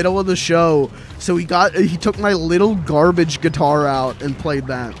in the middle of the show, so he took my little garbage guitar out and played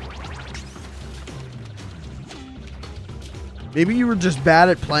that. Maybe you were just bad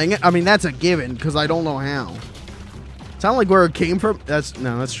at playing it. I mean, that's a given, because I don't know how. Sound like where it came from? That's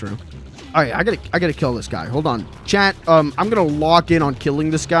true. All right, I gotta kill this guy. Hold on, chat. I'm gonna lock in on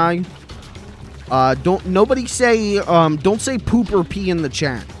killing this guy. Don't say poop or pee in the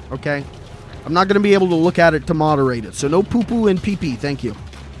chat, okay? I'm not gonna be able to look at it to moderate it, so no poo poo and pee pee. Thank you.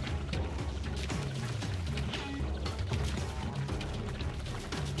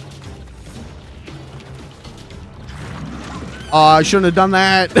 I shouldn't have done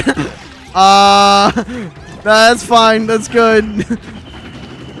that. That's fine. That's good.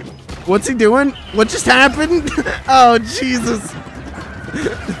 What's he doing? What just happened? Oh, Jesus.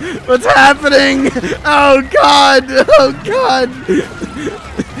 What's happening? Oh, God. Oh, God.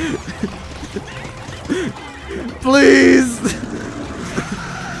 Please.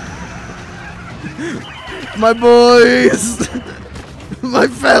 My boys. My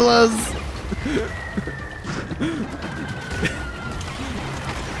fellas.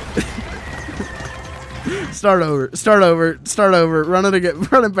 Start over, run it again,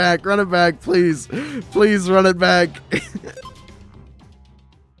 run it back, please run it back.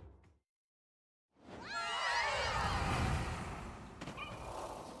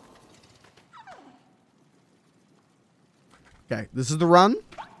 Okay, this is the run.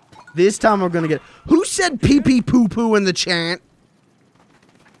 This time I'm gonna get. Who said pee pee poo poo in the chat?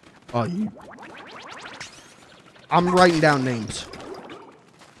 Oh, you. I'm writing down names.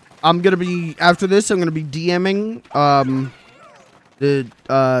 I'm gonna be after this. I'm gonna be DMing the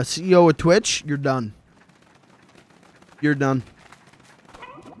CEO of Twitch. You're done. You're done.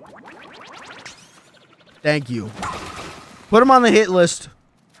 Thank you. Put them on the hit list.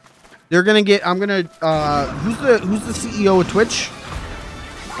 They're gonna get. I'm gonna. Who's the CEO of Twitch?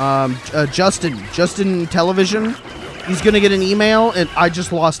 Justin Television. He's gonna get an email, and I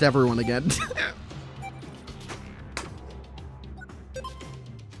just lost everyone again.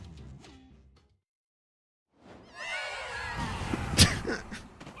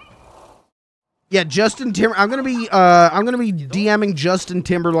 Yeah, Justin Timber. I'm gonna be DMing Justin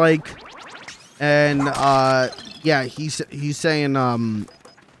Timberlake, and yeah, he's saying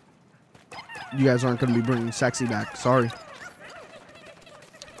you guys aren't gonna be bringing sexy back. Sorry.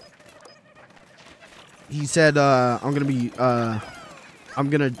 He said I'm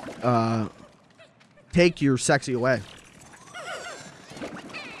gonna take your sexy away.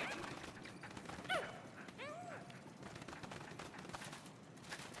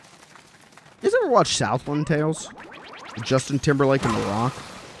 You guys ever watch Southland Tales? Justin Timberlake and The Rock?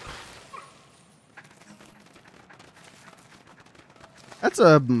 That's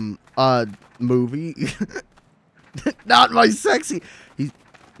a movie. Not my sexy.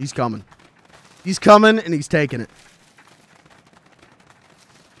 He's coming. He's coming and he's taking it.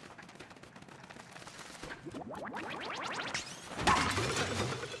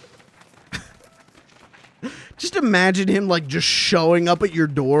 Just imagine him like just showing up at your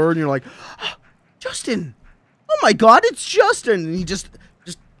door and you're like, oh, Justin. Oh my God, it's Justin. And he just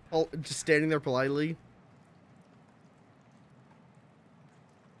standing there politely.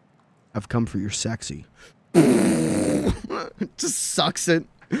 I've come for your sexy. Just sucks it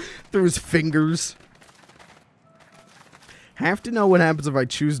through his fingers. Have to know what happens if I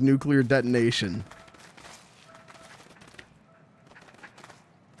choose nuclear detonation.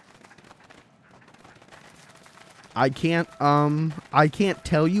 I can't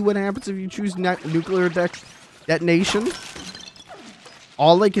tell you what happens if you choose nuclear detonation.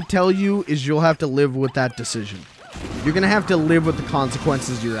 All I can tell you is you'll have to live with that decision. You're gonna have to live with the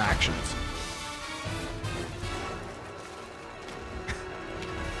consequences of your actions.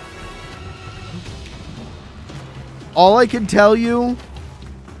 All I can tell you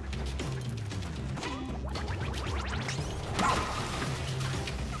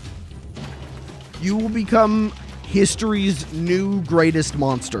you will become history's new greatest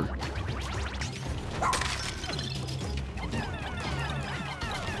monster.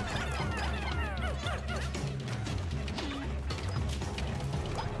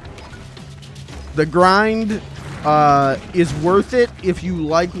 The grind is worth it if you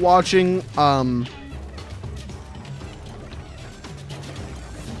like watching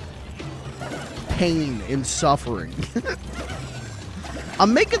pain and suffering.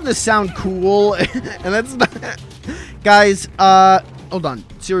 I'm making this sound cool, and that's not... Guys, hold on.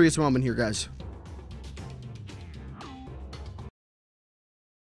 Serious moment here, guys.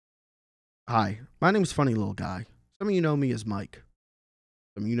 Hi, my name's Funny Little Guy. Some of you know me as Mike.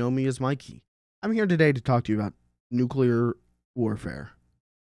 Some of you know me as Mikey. I'm here today to talk to you about nuclear warfare.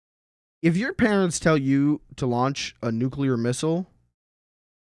 If your parents tell you to launch a nuclear missile,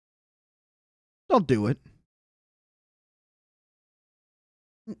 don't do it.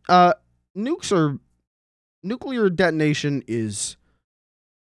 Nuclear detonation is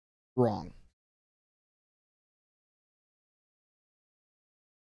wrong.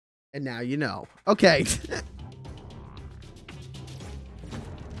 And now you know. Okay.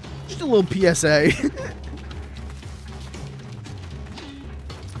 Just a little PSA.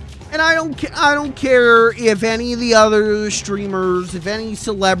 And I don't care if any of the other streamers, if any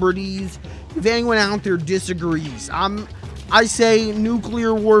celebrities, if anyone out there disagrees. I say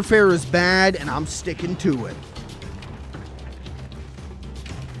nuclear warfare is bad, and I'm sticking to it.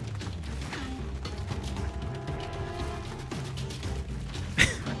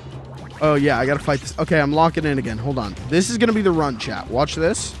 Oh, yeah, I gotta fight this. Okay, I'm locking in again. Hold on. This is gonna be the run, chat. Watch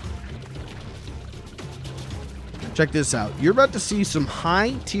this. Check this out. You're about to see some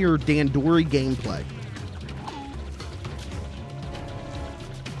high-tier Dandori gameplay.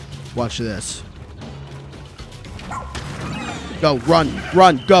 Watch this. Go, run,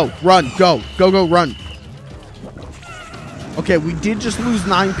 go, run, go, run. Okay, we did just lose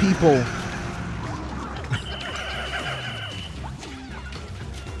 9 people.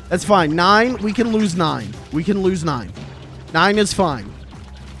 That's fine. 9, we can lose 9. We can lose 9. 9 is fine.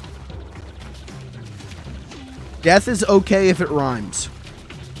 Death is okay if it rhymes.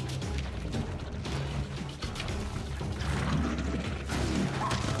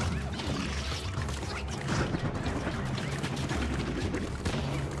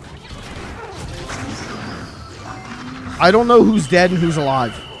 I don't know who's dead and who's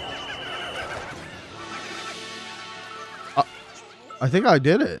alive. I think I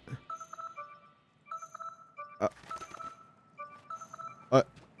did it.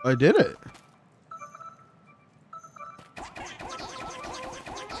 I did it.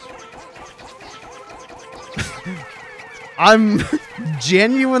 I'm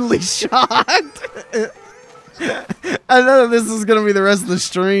genuinely shocked. I know this is gonna be the rest of the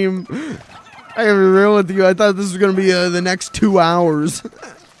stream. I gotta be real with you. I thought this was gonna be the next 2 hours.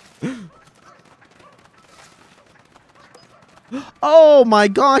 Oh my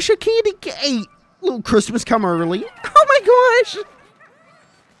gosh, a candy cane. Little Christmas come early. Oh my gosh.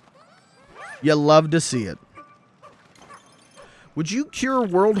 You love to see it. Would you cure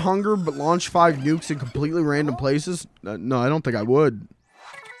world hunger but launch 5 nukes in completely random places? No, I don't think I would.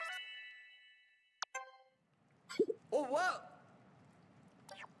 Oh, wow.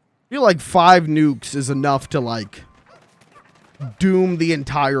 I feel like 5 nukes is enough to, like, doom the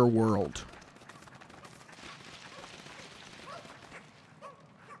entire world.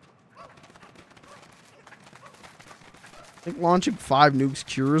 I think launching 5 nukes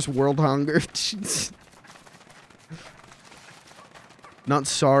cures world hunger. Jeez. Not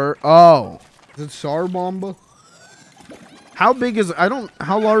SAR. Oh. Is it SAR bomba? How big is...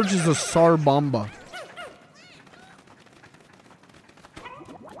 how large is a SAR bomba?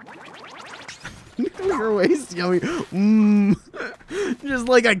 Nuclear waste, yummy. Just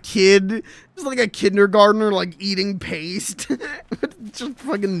like a kid. Just like a kindergartner, like, eating paste. Just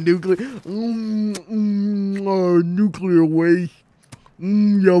fucking nuclear. Nuclear waste.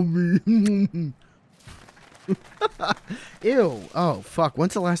 Yummy. Ew. Oh, fuck.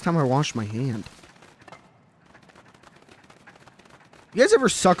 When's the last time I washed my hand? You guys ever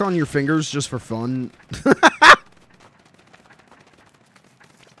suck on your fingers just for fun?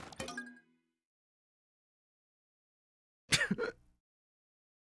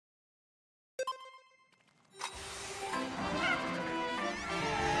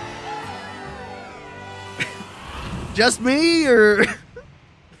 Just me, or...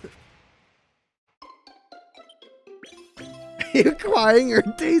 acquiring your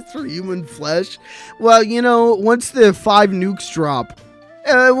taste for human flesh? Well, you know, once the 5 nukes drop,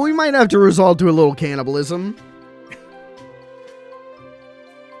 we might have to resort to a little cannibalism.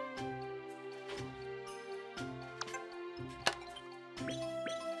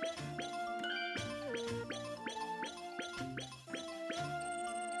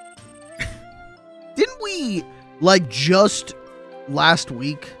 Didn't we, like, just last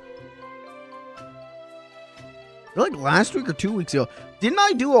week... like last week or 2 weeks ago, didn't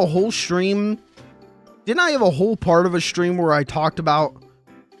I do a whole stream? Didn't I have a whole part of a stream where I talked about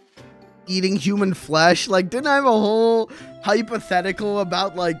eating human flesh? Like, didn't I have a whole hypothetical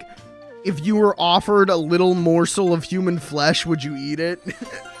about, like, if you were offered a little morsel of human flesh, would you eat it?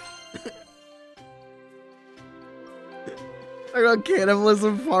 I got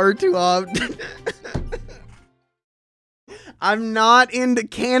cannibalism far too often. I'm not into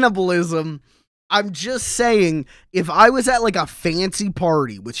cannibalism. I'm just saying, if I was at, like, a fancy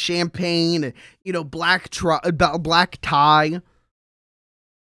party with champagne and, you know, black tie,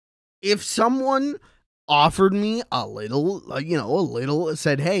 if someone offered me a little,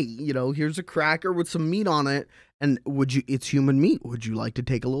 said, hey, you know, here's a cracker with some meat on it, and it's human meat, would you like to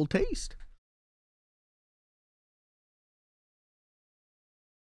take a little taste?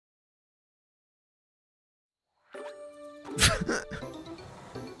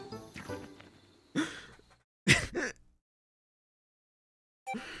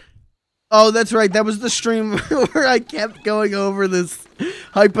 Oh, that's right. That was the stream where I kept going over this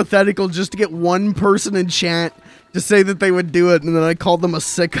hypothetical just to get one person in chat to say that they would do it, and then I called them a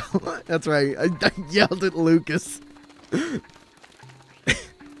sicko. That's right. I yelled at Lucas.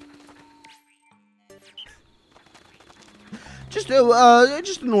 Just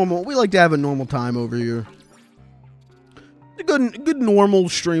a normal. We like to have a normal time over here. A good normal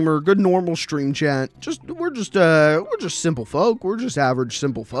streamer, good normal stream chat. We're just simple folk. We're just average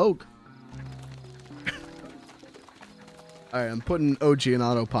simple folk. All right, I'm putting OG in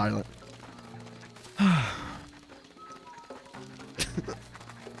autopilot.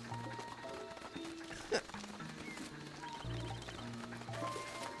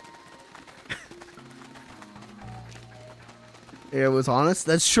 It was honest.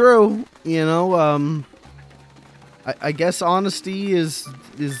 That's true. You know, I guess honesty is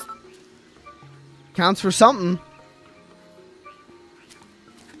counts for something.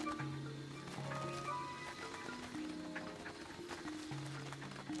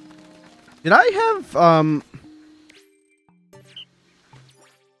 Did I have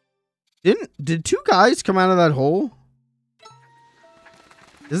did 2 guys come out of that hole?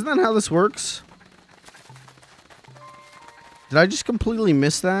 Isn't that how this works? Did I just completely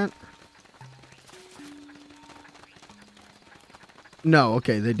miss that? No,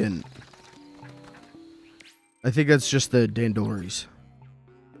 okay, they didn't. I think that's just the Dandoris.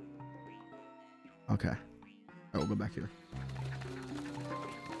 Okay. Alright, we'll go back here.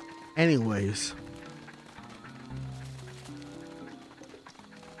 Anyways.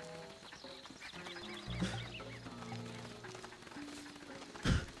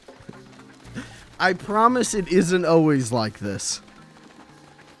 I promise it isn't always like this.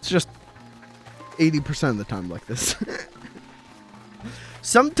 It's just 80% of the time like this.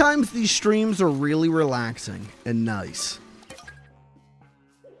 Sometimes these streams are really relaxing and nice.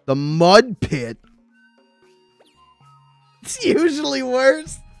 The mud pit. It's usually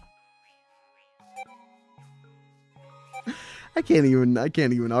worse. I can't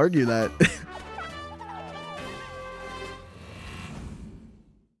even argue that.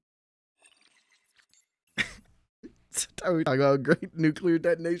 We talk about great nuclear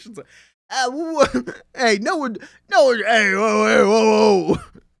detonations. Hey, no one, hey, whoa.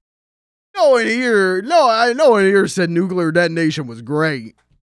 No one here said nuclear detonation was great.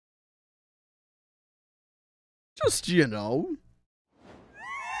 Just, you know.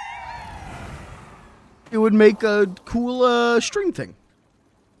 It would make a cool, string thing.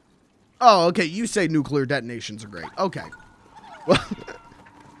 Oh, okay, you say nuclear detonations are great. Okay. Well...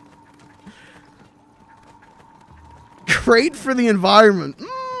 Great for the environment.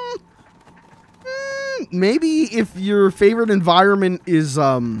 Maybe if your favorite environment is,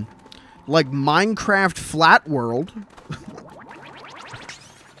 like Minecraft Flat World.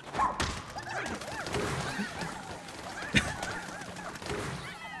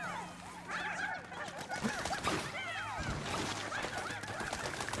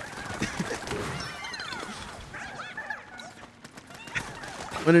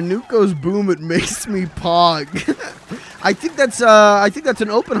 When a nuke goes boom, it makes me pog. I think that's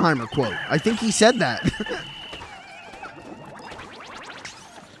an Oppenheimer quote. I think he said that.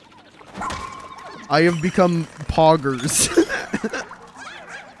 I have become poggers.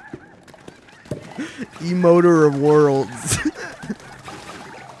 Emoter of worlds.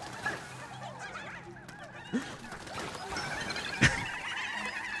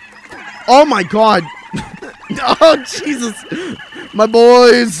 Oh my god. Oh Jesus. My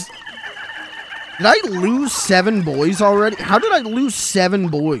boys. Did I lose 7 boys already? How did I lose 7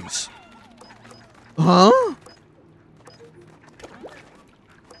 boys? Huh?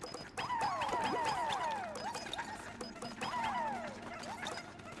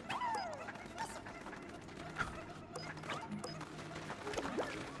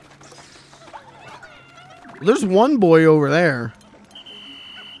 There's 1 boy over there.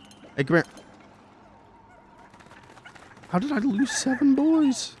 Hey, come here. How did I lose 7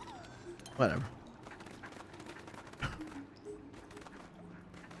 boys? Whatever.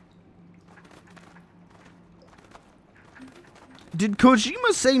 Did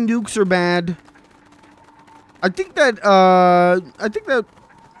Kojima say nukes are bad? I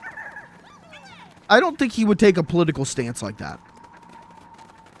don't think he would take a political stance like that.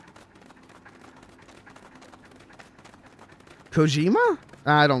 Kojima?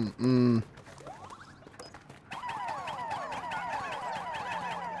 I don't,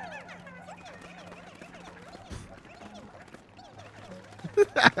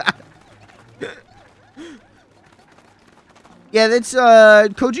 Yeah, that's,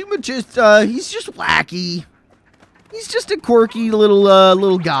 Kojima just, he's just wacky. He's just a quirky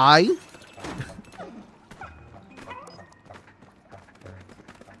little guy.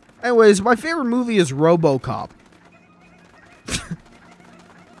 Anyways, my favorite movie is RoboCop.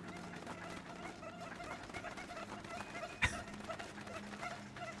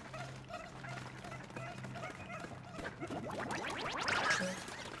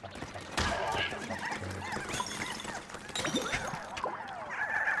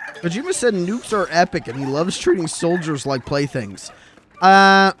 Kojima said nukes are epic and he loves treating soldiers like playthings.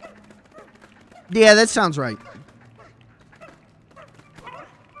 Yeah, that sounds right.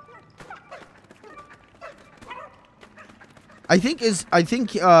 Didn't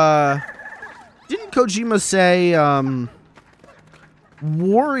Kojima say,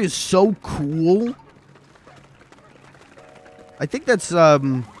 war is so cool? I think that's, I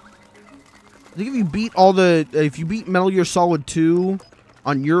think if you beat if you beat Metal Gear Solid 2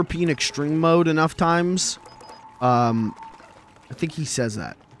 on European Extreme Mode enough times, I think he says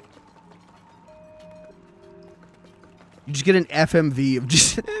that. You just get an FMV of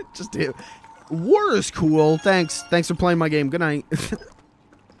just war is cool. Thanks for playing my game. Good night.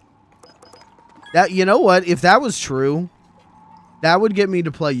 That, you know what? If that was true, That would get me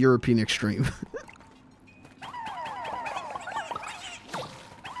to play European Extreme.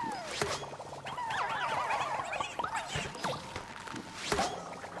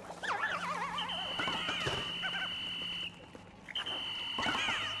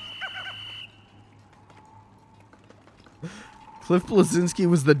 Cliff Bleszinski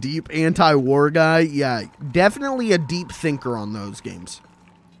was the deep anti-war guy. Yeah, definitely a deep thinker on those games.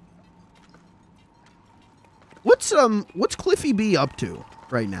 What's Cliffy B up to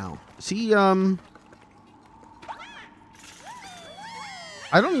right now? Is he I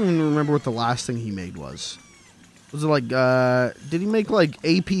don't even remember what the last thing he made was. Was it like did he make like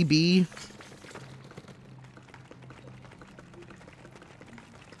APB?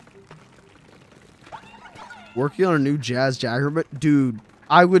 Working on a new Jazz Jackrabbit? Dude,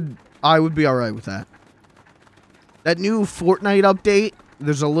 I would be alright with that. That new Fortnite update,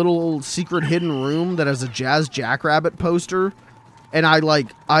 there's a little secret hidden room that has a Jazz Jackrabbit poster. And I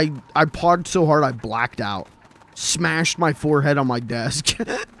pogged so hard I blacked out. Smashed my forehead on my desk.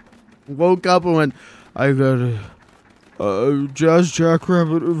 Woke up and went, I got a Jazz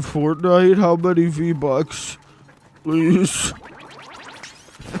Jackrabbit in Fortnite. How many V-Bucks? Please.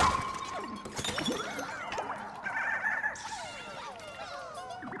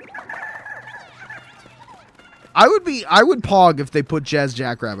 I would pog if they put Jazz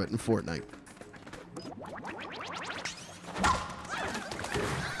Jackrabbit in Fortnite.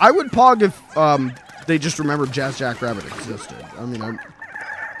 I would pog if they just remembered Jazz Jackrabbit existed. I mean,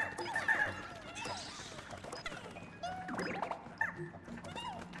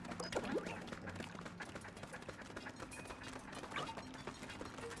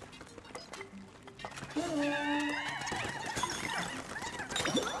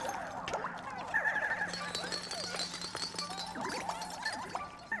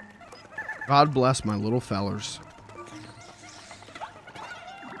 God bless my little fellers.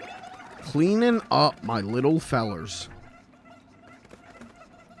 Cleaning up my little fellers.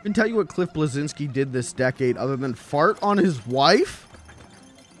 I can tell you what Cliff Bleszinski did this decade other than fart on his wife.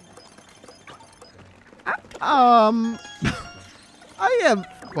 I have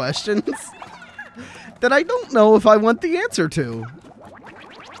questions that I don't know if I want the answer to.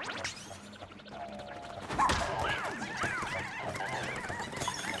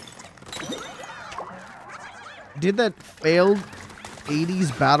 Did that failed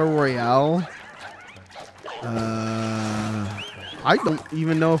 80s Battle Royale? I don't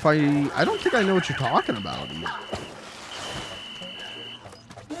even know if I don't think I know what you're talking about.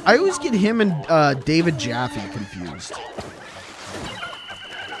 I always get him and David Jaffe confused.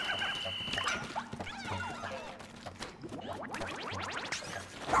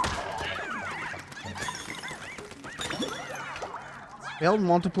 Failed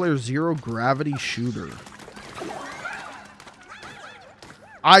multiplayer zero gravity shooter.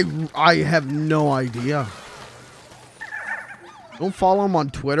 I have no idea. Don't follow him on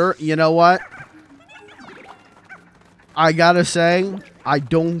Twitter. You know what? I gotta say, I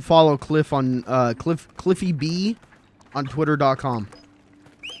don't follow Cliff on Cliffy B on Twitter.com.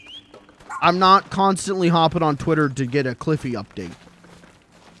 I'm not constantly hopping on Twitter to get a Cliffy update.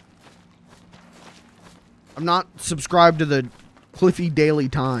 I'm not subscribed to the Cliffy Daily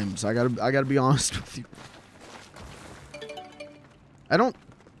Times. I gotta be honest with you. I don't.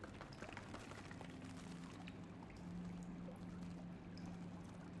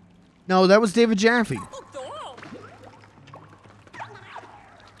 No, that was David Jaffe.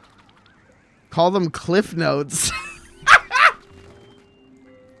 Call them Cliff Notes.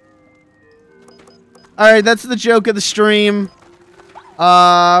 Alright, that's the joke of the stream.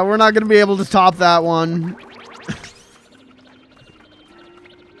 We're not going to be able to top that one.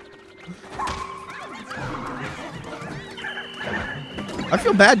 I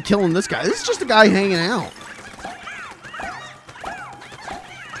feel bad killing this guy. This is just a guy hanging out.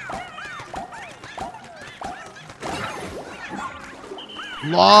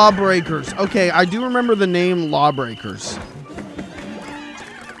 Lawbreakers. Okay, I do remember the name Lawbreakers.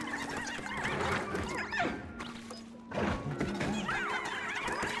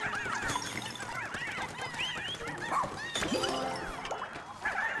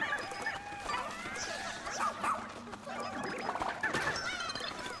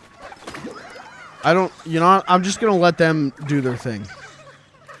 I don't, you know, I'm just going to let them do their thing.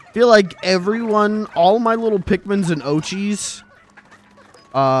 I feel like everyone, all my little Pikmins and Ochis,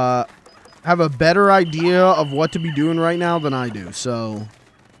 have a better idea of what to be doing right now than I do, so.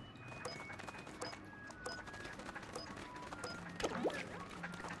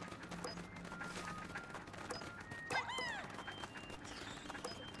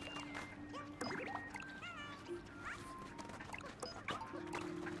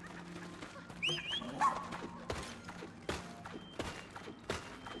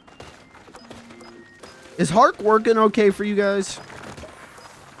 Is Hark working okay for you guys?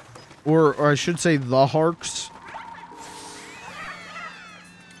 Or I should say the Harks.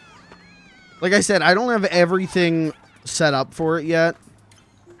 Like I said, I don't have everything set up for it yet.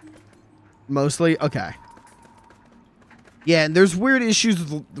 Mostly. Okay. Yeah, and there's weird issues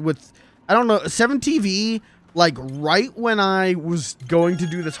with I don't know, 7TV, like right when I was going to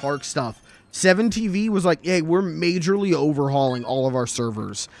do this Hark stuff, 7TV was like, hey, we're majorly overhauling all of our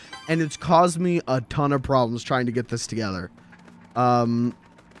servers. And it's caused me a ton of problems trying to get this together.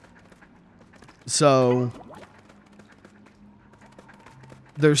 So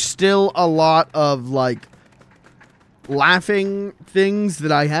there's still a lot of like laughing things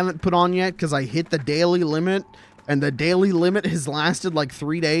that I haven't put on yet because I hit the daily limit, and the daily limit has lasted like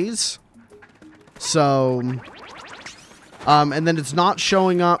 3 days. So, and then it's not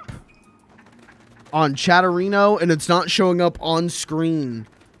showing up on Chatterino, and it's not showing up on screen,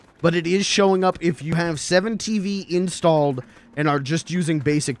 but it is showing up if you have 7TV installed and are just using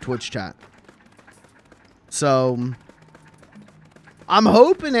basic Twitch chat. So, I'm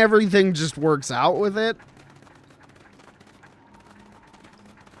hoping everything just works out with it.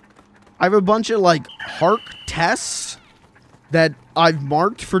 I have a bunch of like Hark tests that I've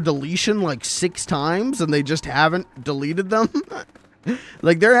marked for deletion like 6 times, and they just haven't deleted them.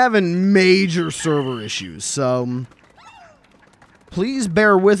 Like, they're having major server issues, so please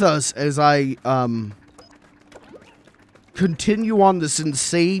bear with us as I continue on this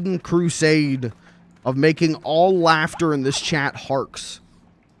insane crusade of making all laughter in this chat Harks.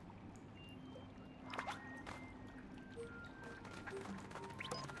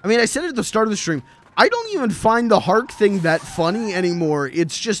 I mean, I said it at the start of the stream, I don't even find the Hark thing that funny anymore.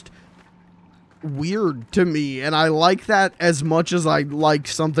 It's just weird to me, and I like that as much as I like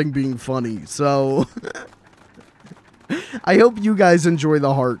something being funny. So I hope you guys enjoy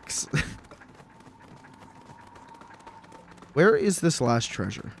the Harks. Where is this last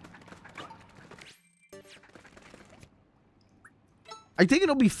treasure? I think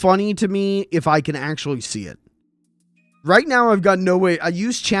it'll be funny to me if I can actually see it. Right now, I've got no way. I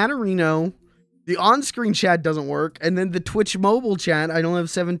use Chatterino. The on-screen chat doesn't work. And then the Twitch mobile chat, I don't have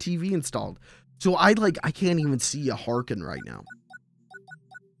 7TV installed. So I can't even see a Harkin right now.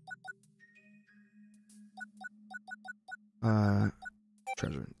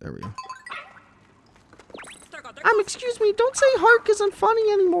 Treasure. There we go. Excuse me, don't say Hark isn't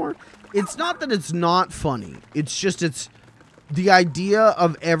funny anymore. It's not that it's not funny. It's just, it's the idea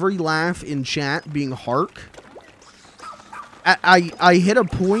of every laugh in chat being Hark. I hit a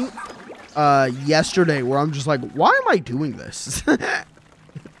point yesterday where I'm just like, why am I doing this?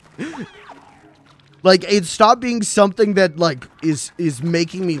 Like, it stopped being something that like is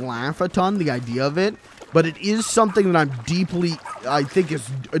making me laugh a ton, the idea of it, but it is something that I think is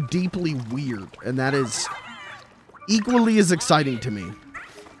deeply weird, and that is equally as exciting to me.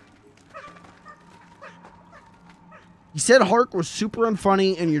 He said Hark was super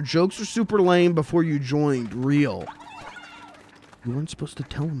unfunny and your jokes were super lame before you joined. Real. You weren't supposed to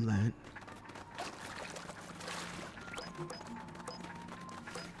tell him that.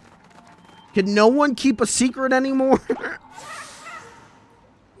 Can no one keep a secret anymore?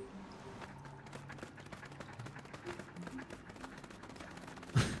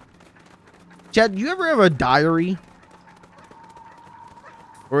 Chad, do you ever have a diary?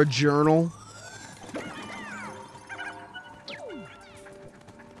 Or a journal?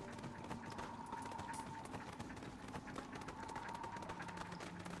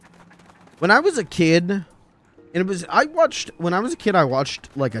 When I was a kid, and when I was a kid, I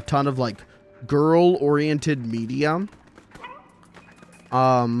watched like a ton of like girl-oriented media.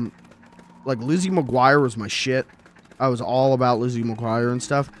 Like Lizzie McGuire was my shit. I was all about Lizzie McGuire and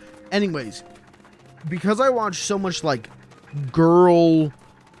stuff. Anyways, because I watched so much like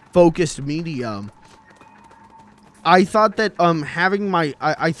girl-focused media, I thought that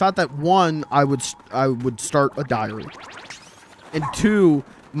I thought that one, I would start a diary, and two,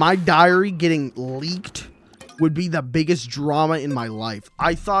 my diary getting leaked would be the biggest drama in my life.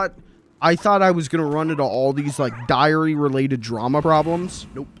 I thought I was gonna run into all these like diary related drama problems.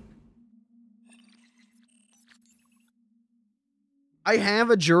 Nope. I have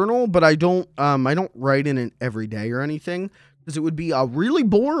a journal, but I don't write in it every day or anything, because it would be really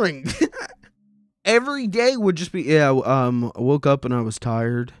boring. Every day would just be, I woke up and I was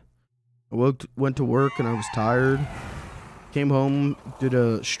tired. Went to work and I was tired. Came home, did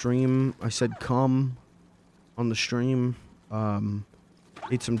a stream. I said come on the stream.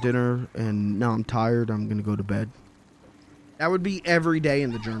 Ate some dinner, and now I'm tired. I'm gonna go to bed. That would be every day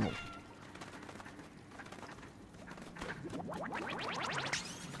in the journal.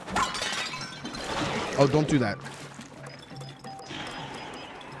 Oh, don't do that.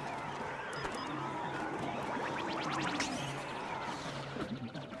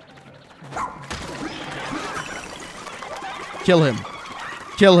 Kill him.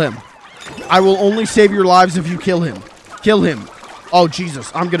 Kill him. I will only save your lives if you kill him. Kill him. Oh,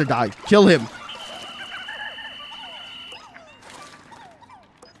 Jesus. I'm gonna die. Kill him.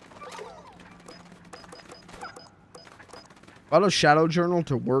 Auto shadow journal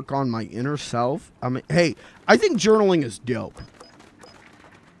to work on my inner self. I mean, hey, I think journaling is dope.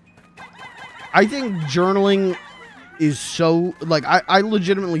 I think journaling is so, like, I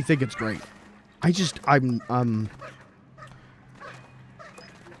legitimately think it's great. I just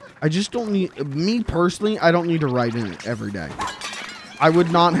don't need, me personally, I don't need to write in it every day. I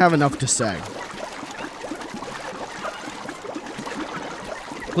would not have enough to say.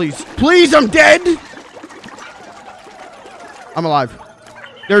 Please, please, I'm dead! I'm alive.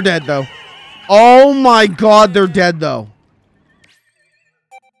 They're dead, though. Oh my god, they're dead, though.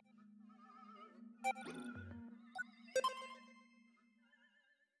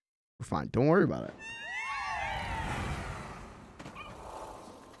 We're fine. Don't worry about it.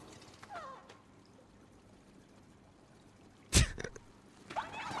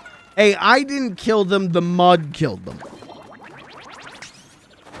 Hey, I didn't kill them. The mud killed them.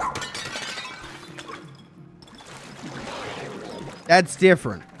 That's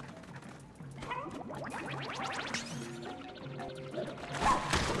different.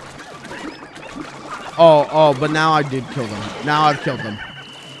 Oh, but now I did kill them. Now I've killed them.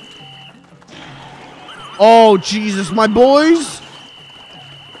 Oh, Jesus, my boys.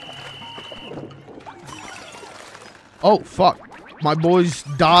 Oh, fuck. My boys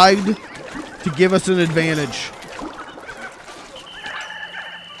died to give us an advantage.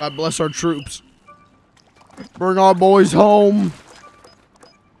 God bless our troops. Bring our boys home.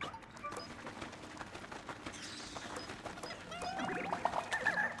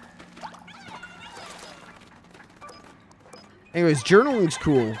 Anyways, journaling's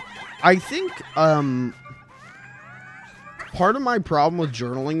cool. I think, part of my problem with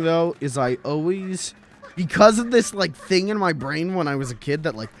journaling, though, is I always, because of this, like, thing in my brain when I was a kid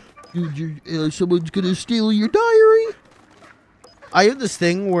that, like, dude, someone's gonna steal your diary. I have this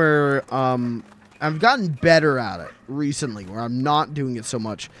thing where, I've gotten better at it recently, where I'm not doing it so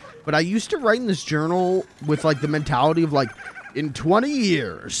much. But I used to write in this journal with, like, the mentality of, like, in 20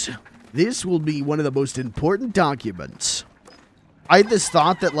 years, this will be one of the most important documents. I had this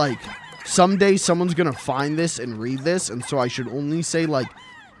thought that, like, someday someone's gonna find this and read this, and so I should only say, like,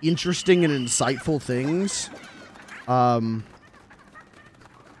 interesting and insightful things. And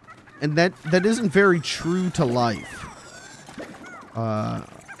that isn't very true to life. But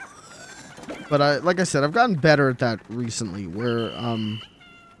like I said, I've gotten better at that recently, where,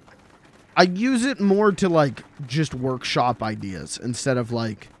 I use it more to, like, just workshop ideas, instead of,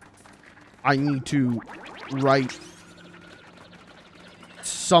 like, I need to write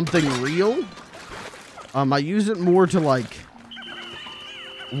something real. I use it more to, like,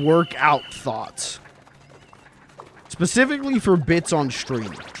 work out thoughts. Specifically for bits on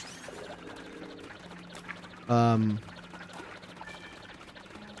stream.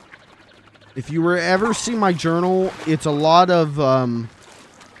 If you were ever see my journal, it's a lot of, I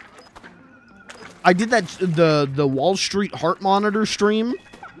did that, the Wall Street heart monitor stream.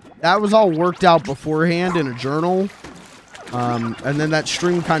 That was all worked out beforehand in a journal. And then that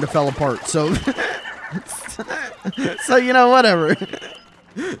stream kind of fell apart. So, so, you know, whatever.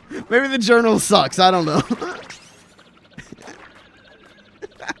 Maybe the journal sucks. I don't know.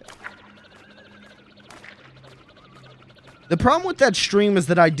 The problem with that stream is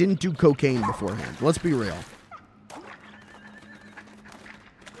that I didn't do cocaine beforehand. Let's be real.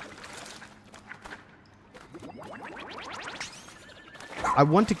 I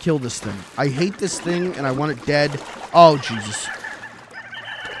want to kill this thing. I hate this thing, and I want it dead. Oh, Jesus.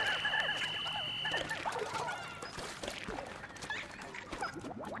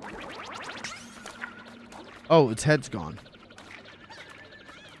 Oh, its head's gone.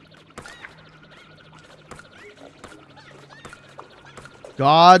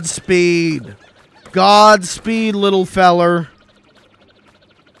 Godspeed. Godspeed, little feller.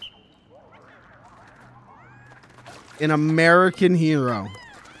 An American hero.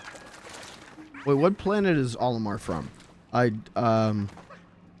 Wait, what planet is Olimar from?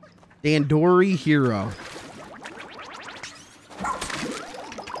 Dandori hero.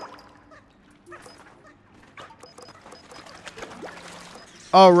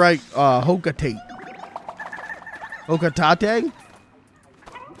 Oh, right. Hokatate. Hokatate?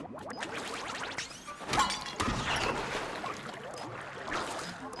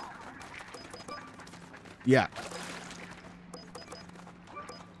 Yeah.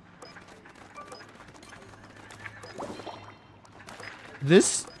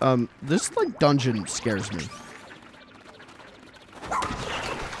 This like dungeon scares me.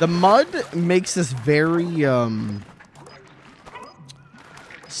 The mud makes this very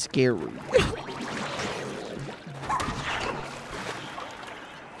scary.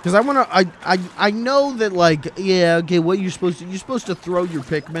 Because I know that, like, yeah, okay, what you're supposed to throw your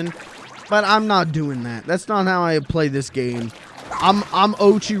Pikmin, but I'm not doing that. That's not how I play this game. I'm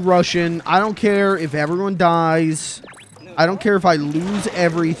Ochi Russian. I don't care if everyone dies. I don't care if I lose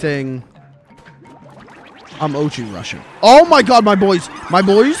everything. I'm Ochi Russian. Oh my god, my boys. My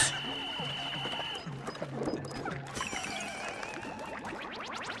boys.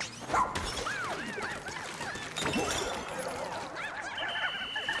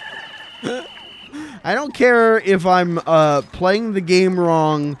 I don't care if I'm playing the game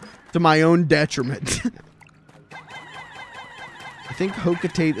wrong to my own detriment. I think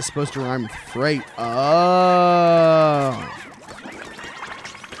Hokatate is supposed to rhyme with freight. Oh.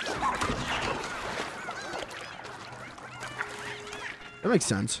 That makes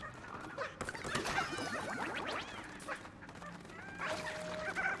sense.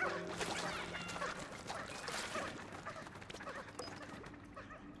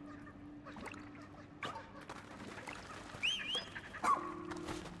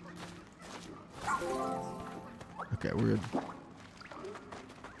 Okay, we're good.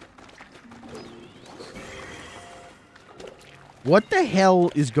 What the hell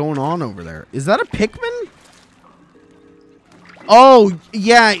is going on over there? Is that a Pikmin? Oh,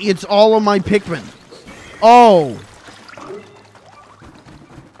 yeah, it's all of my Pikmin. Oh.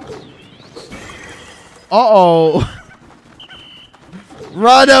 Uh-oh.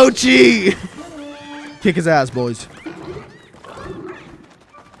 Run, Ochi! Kick his ass, boys.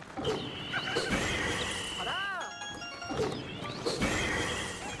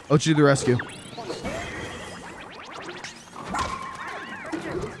 Ochi to the rescue.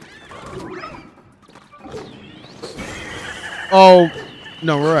 Oh,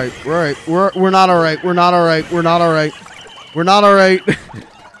 no, we're right. We're all right. We're not all right. We're not all right. We're not all right. We're not all right.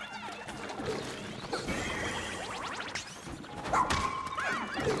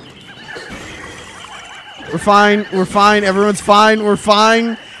 We're fine. We're fine. Everyone's fine. We're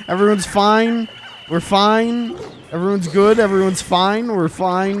fine. Everyone's fine. We're fine. Everyone's good. Everyone's fine. We're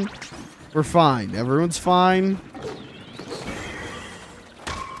fine. We're fine. Everyone's fine.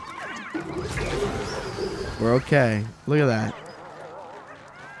 We're okay. Look at that.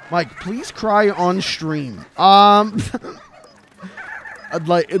 Mike, please cry on stream. like,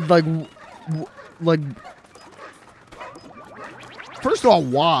 first of all,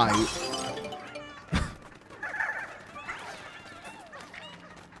 why?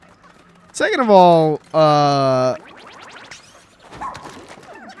 Second of all,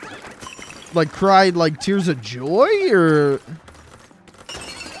 like, cried like tears of joy, or is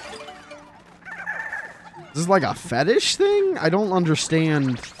this like a fetish thing? I don't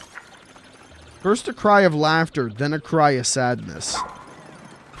understand. First a cry of laughter, then a cry of sadness.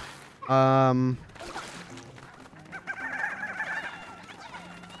 I'll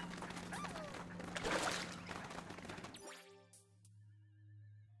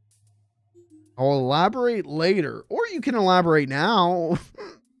elaborate later, or you can elaborate now.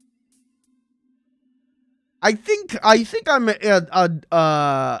 I think I'm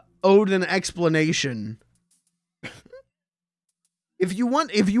owed an explanation. If you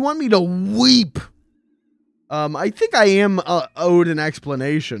want me to weep, I think I am owed an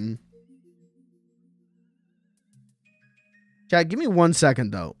explanation. Chat, give me 1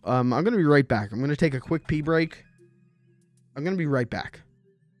 second though. I'm gonna be right back. I'm gonna take a quick pee break. I'm gonna be right back.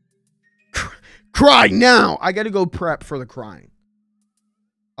 Cry now! I gotta go prep for the crying.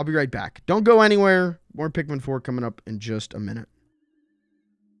 I'll be right back. Don't go anywhere. More Pikmin 4 coming up in just a minute.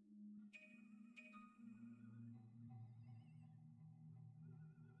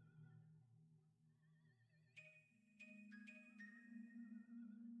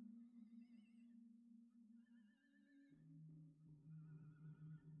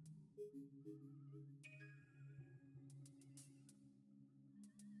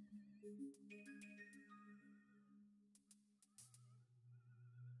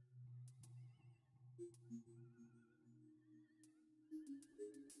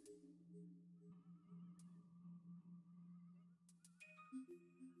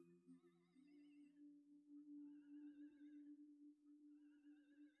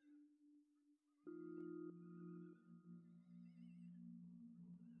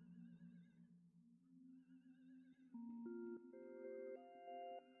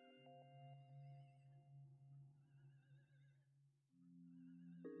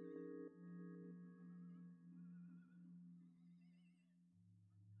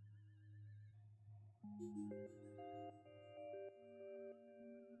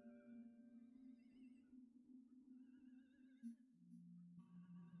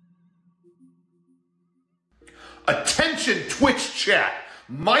 Attention Twitch chat,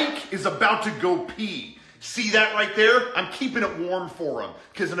 Mike is about to go pee. See that right there? I'm keeping it warm for him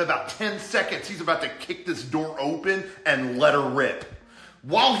because in about 10 seconds he's about to kick this door open and let her rip.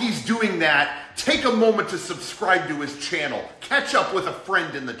 While he's doing that, take a moment to subscribe to his channel. Catch up with a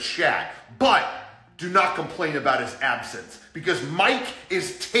friend in the chat, but do not complain about his absence because Mike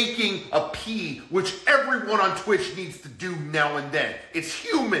is taking a pee, which everyone on Twitch needs to do now and then. It's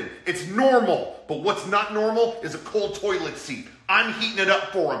human, it's normal, but what's not normal is a cold toilet seat. I'm heating it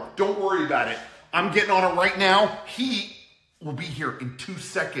up for him. Don't worry about it. I'm getting on it right now. He will be here in 2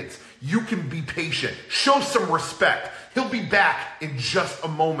 seconds. You can be patient. Show some respect. He'll be back in just a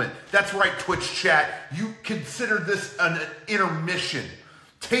moment. That's right, Twitch chat. You consider this an intermission.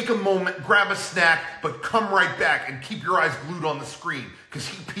 Take a moment, grab a snack, but come right back and keep your eyes glued on the screen because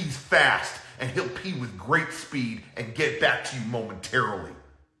he pees fast and he'll pee with great speed and get back to you momentarily.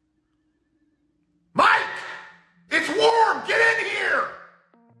 Mike! It's warm! Get in here!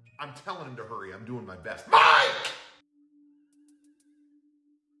 I'm telling him to hurry. I'm doing my best. Mike!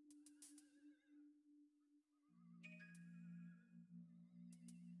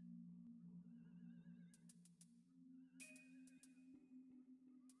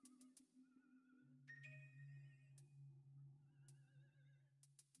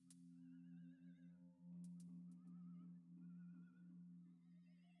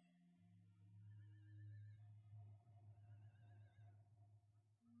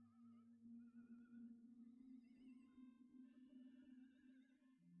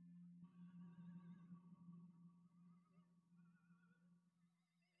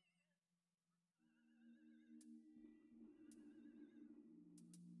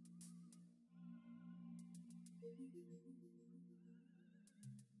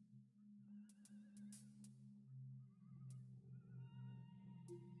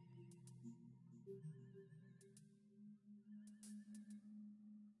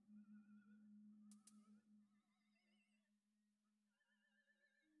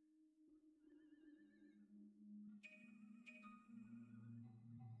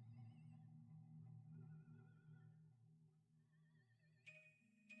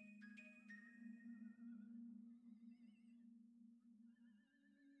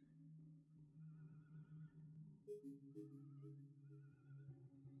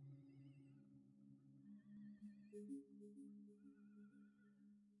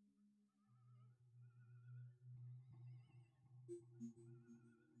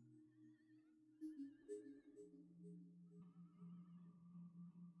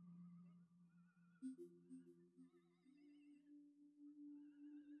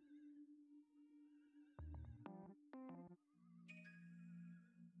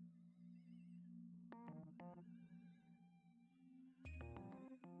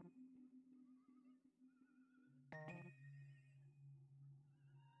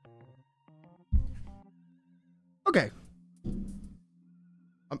 Okay.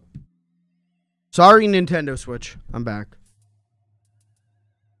 Sorry, Nintendo Switch. I'm back.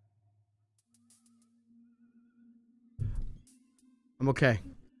 I'm okay.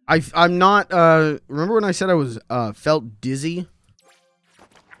 I'm not, remember when I said I was, felt dizzy?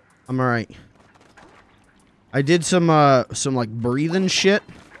 I'm alright. I did some like, breathing shit.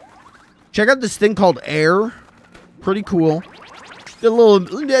 Check out this thing called air. Pretty cool. Did a little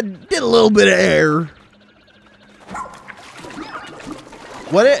bit of air.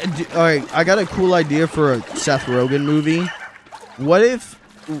 Alright, I got a cool idea for a Seth Rogen movie. What if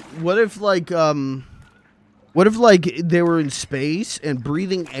they were in space and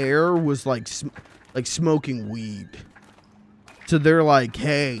breathing air was like smoking weed? So they're like,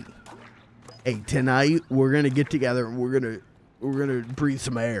 hey, tonight we're gonna get together and we're gonna breathe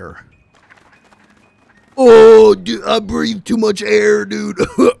some air. Oh, dude, I breathe too much air, dude.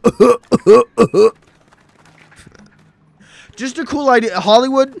 Just a cool idea.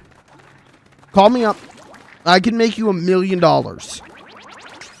 Hollywood, call me up. I can make you $1 million.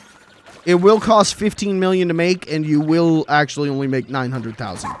 It will cost $15 million to make, and you will actually only make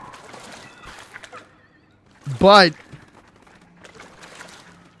 $900,000. But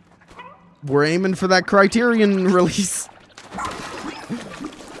we're aiming for that Criterion release.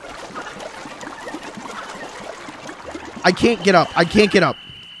 I can't get up. I can't get up.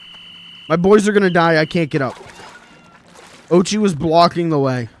 My boys are gonna die. I can't get up. Ochi was blocking the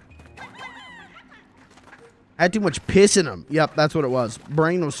way. I had too much piss in him. Yep, that's what it was.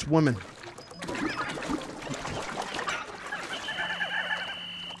 Brain was swimming.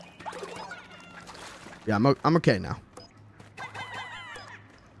 Yeah, I'm okay now.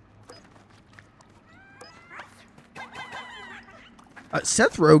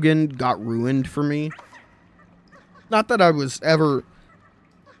 Seth Rogen got ruined for me. Not that I was ever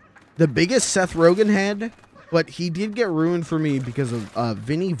the biggest Seth Rogen head, but he did get ruined for me because of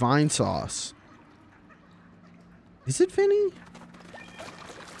Vinny Vinesauce. Is it Vinny?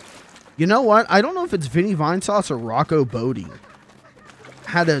 You know what? I don't know if it's Vinny Vinesauce or Rocco Bodie.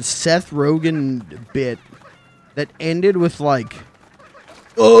 Had a Seth Rogen bit that ended with like,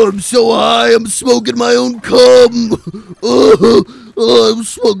 "Oh, I'm so high, I'm smoking my own cum. Oh, I'm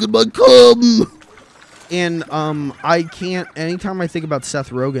smoking my cum." And I can't. Anytime I think about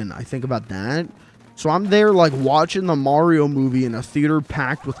Seth Rogen, I think about that. So I'm there like watching the Mario movie in a theater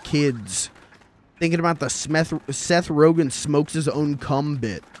packed with kids, thinking about the Seth Rogen smokes his own cum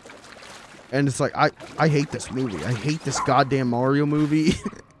bit. And it's like, I hate this movie. I hate this goddamn Mario movie.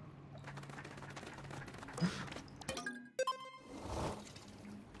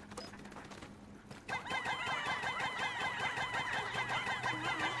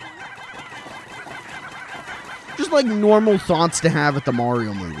 Just like normal thoughts to have at the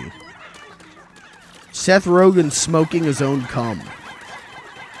Mario movie. Seth Rogen smoking his own cum.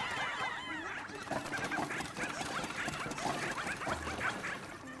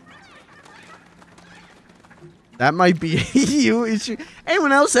 That might be you.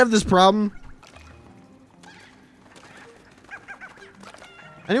 Anyone else have this problem?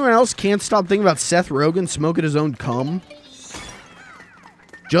 Anyone else can't stop thinking about Seth Rogen smoking his own cum?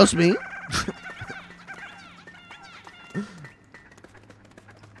 Just me?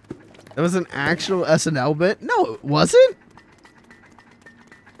 That was an actual SNL bit? No, it wasn't.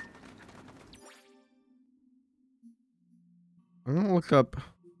 I'm gonna look up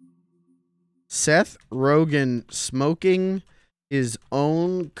Seth Rogen smoking his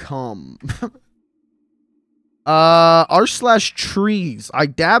own cum. r/trees. I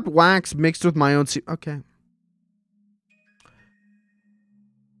dabbed wax mixed with my own okay.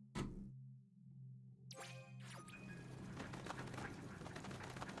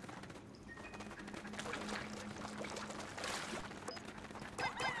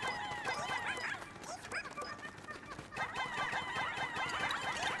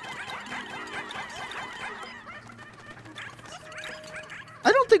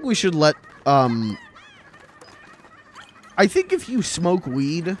 I don't think we should let, I think if you smoke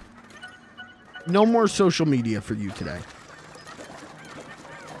weed, no more social media for you today.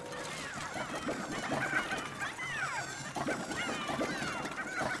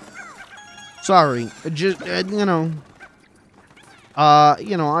 Sorry, just, you know,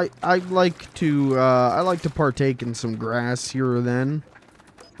 I like to partake in some grass here or then,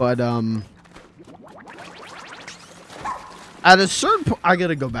 but, at a certain point, I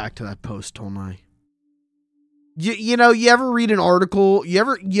gotta go back to that post, don't I? You know, you ever read an article?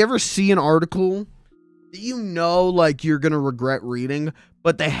 You ever see an article that you know, like, you're gonna regret reading,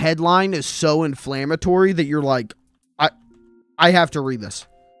 but the headline is so inflammatory that you're like, I have to read this.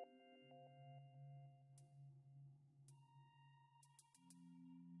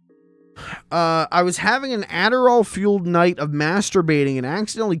 I was having an Adderall-fueled night of masturbating and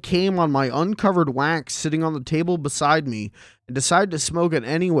accidentally came on my uncovered wax sitting on the table beside me and decided to smoke it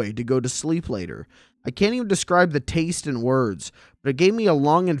anyway to go to sleep later. I can't even describe the taste in words, but it gave me a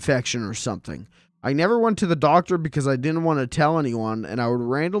lung infection or something. I never went to the doctor because I didn't want to tell anyone, and I would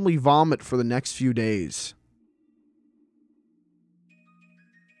randomly vomit for the next few days.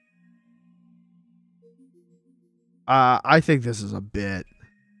 I think this is a bit.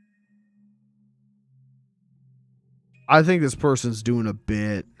 I think this person's doing a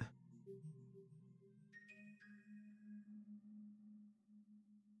bit.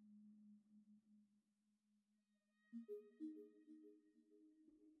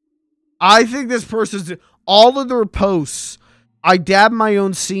 I think this person's all of their posts. I dab my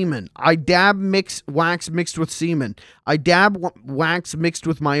own semen. I dab wax mixed with semen. I dab wax mixed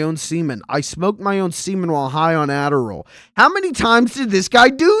with my own semen. I smoke my own semen while high on Adderall. How many times did this guy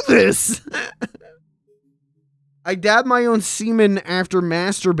do this? I dab my own semen after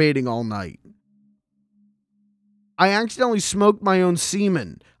masturbating all night. I accidentally smoked my own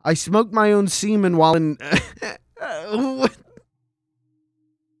semen. I smoked my own semen while in... What?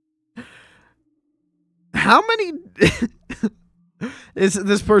 How many...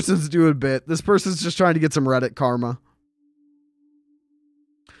 This person's doing a bit. This person's just trying to get some Reddit karma.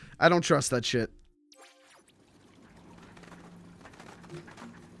 I don't trust that shit.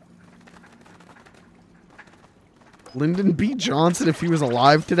 Lyndon B. Johnson, if he was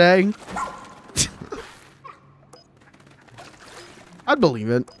alive today. I'd believe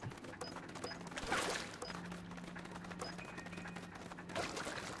it.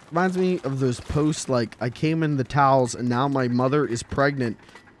 reminds me of those posts like, I came in the towels and now my mother is pregnant.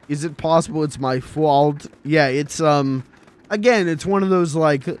 Is it possible it's my fault? Yeah, it's, again, it's one of those,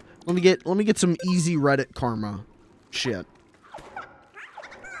 like, let me get some easy Reddit karma shit.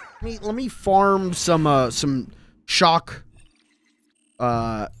 Let me farm some shock,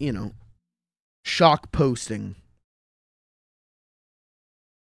 you know, shock posting.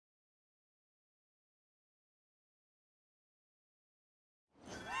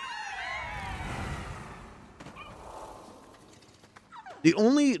 The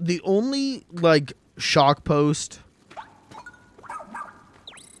only like shock post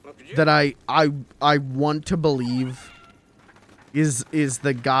that I want to believe is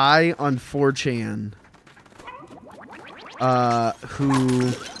the guy on 4chan who,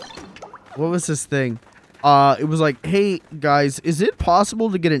 what was this thing? It was like, hey guys, is it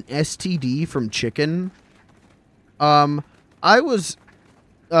possible to get an STD from chicken? I was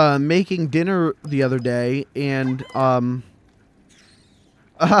making dinner the other day and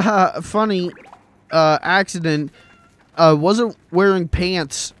funny accident, wasn't wearing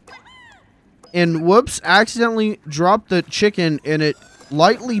pants and whoops, accidentally dropped the chicken and it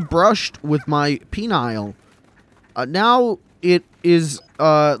lightly brushed with my penile. Now it is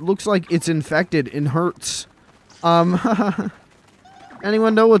looks like it's infected and hurts.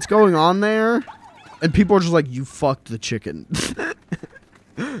 Anyone know what's going on there? And people are just like, you fucked the chicken.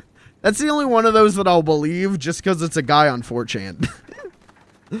 That's the only one of those that I'll believe just because it's a guy on 4chan.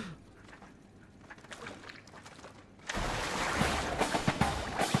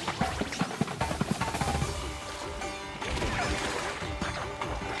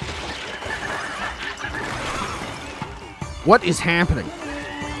 What is happening?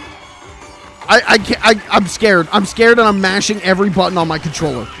 I'm scared. I'm scared and I'm mashing every button on my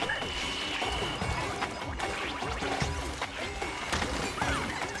controller.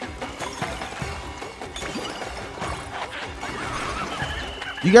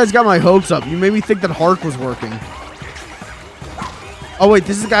 You guys got my hopes up. You made me think that Hark was working. Oh wait,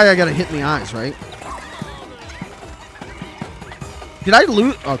 this is the guy I gotta hit in the eyes, right? Did I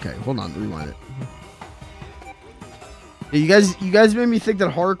lose? Okay, hold on, rewind it. Yeah, you guys made me think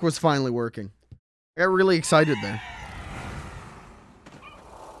that Hark was finally working. I got really excited there.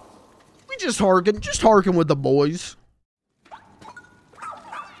 We just harking with the boys.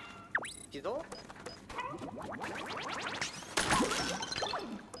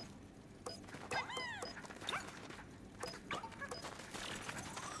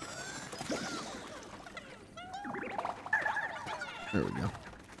 There we go.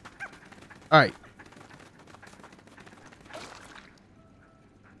 All right.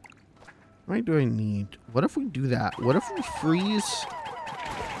 What do I need? What if we do that? What if we freeze?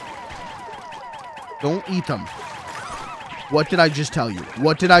 Don't eat them. What did I just tell you?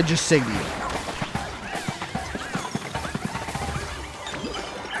 What did I just say to you?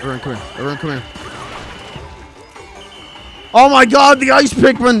 Everyone, come here. Everyone, come here. Oh my god, the ice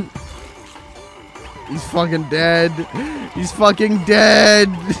Pikmin! He's fucking dead. He's fucking dead.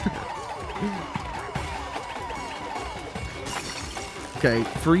 Okay,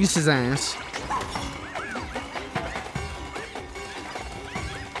 freeze his ass.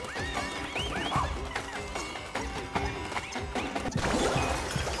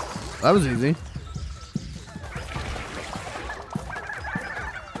 That was easy.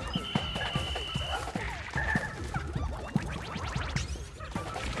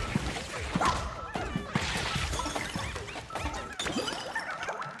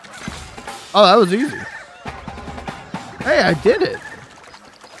 Oh, that was easy. Hey, I did it.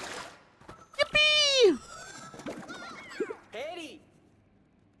 Yippee!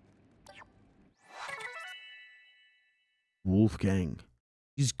 Wolfgang.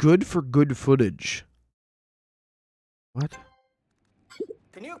 He's good for good footage. What?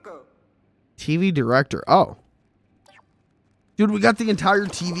 TV director. Oh. Dude, we got the entire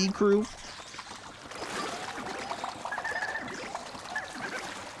TV crew.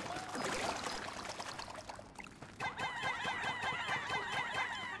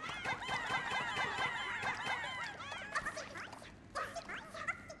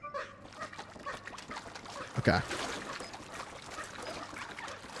 Okay.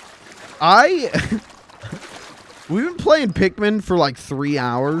 We've been playing Pikmin for like 3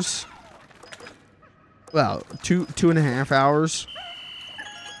 hours. Well, two and a half hours.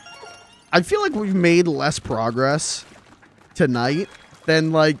 I feel like we've made less progress tonight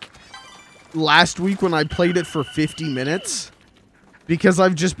than like last week when I played it for 50 minutes. Because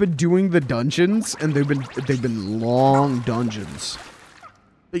I've just been doing the dungeons and they've been long dungeons.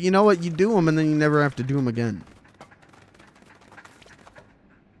 But you know what? You do them and then you never have to do them again.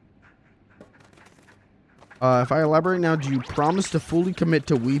 If I elaborate now, do you promise to fully commit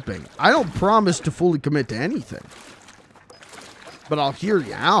to weeping? I don't promise to fully commit to anything. But I'll hear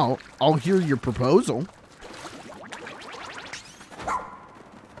you out. I'll hear your proposal.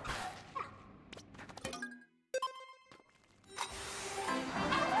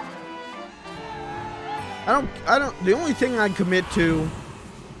 The only thing I commit to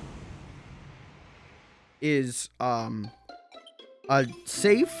is, a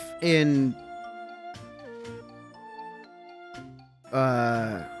safe and,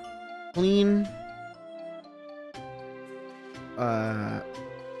 clean,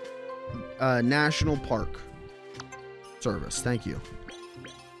 national park service. Thank you.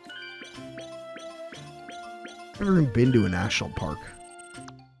 I've never even been to a national park.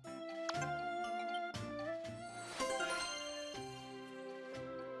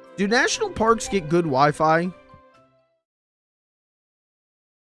 Do national parks get good Wi-Fi?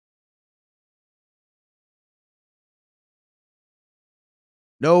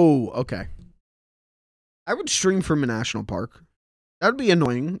 No. Okay. I would stream from a national park. That would be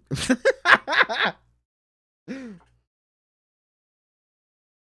annoying.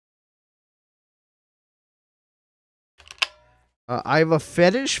 I have a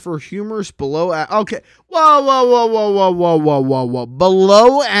fetish for humorous below. Okay. Whoa, whoa, whoa, whoa, whoa, whoa, whoa, whoa, whoa.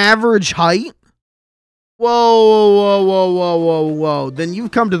 Below average height? Whoa, whoa, whoa, whoa, whoa, whoa. Then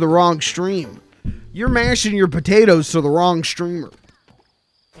you've come to the wrong stream. You're mashing your potatoes to the wrong streamer.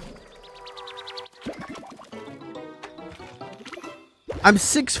 I'm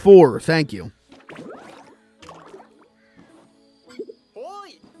 6'4", thank you.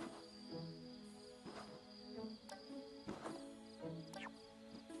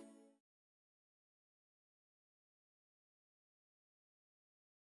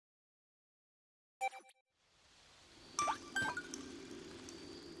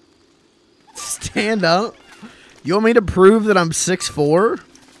 Stand up? You want me to prove that I'm 6'4"?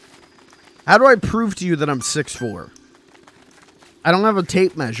 How do I prove to you that I'm 6'4"? I don't have a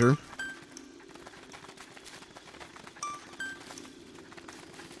tape measure.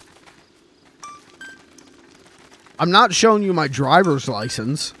 I'm not showing you my driver's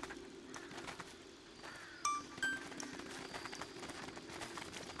license.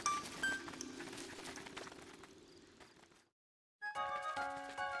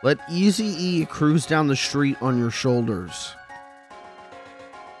 Let Eazy-E cruise down the street on your shoulders.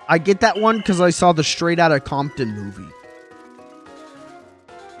 I get that one because I saw the Straight Outta Compton movie.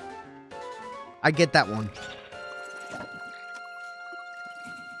 I get that one.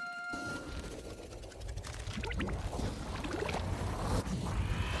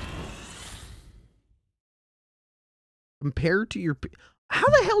 Compared to your... How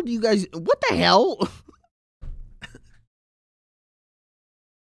the hell do you guys... What the hell?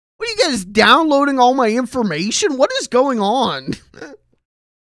 What are you guys downloading all my information? What is going on?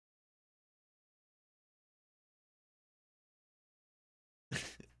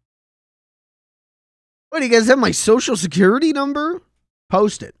 What, do you guys have my social security number?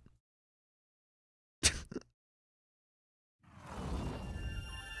 Post it.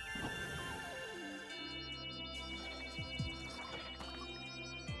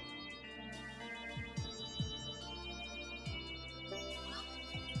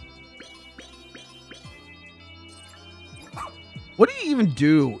 What do you even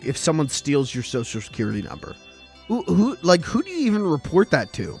do if someone steals your social security number? Who do you even report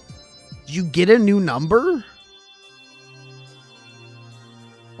that to? Do you get a new number?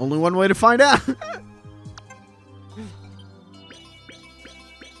 Only one way to find out.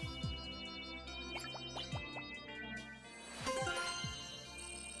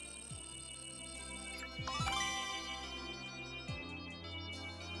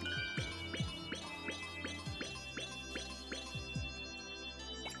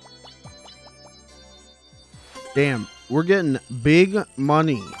 Damn, we're getting big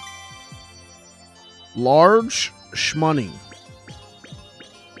money. Large shmoney.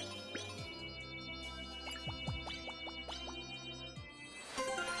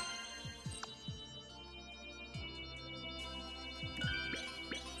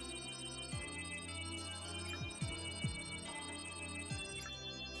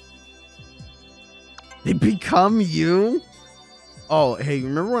 They become you? Oh, hey,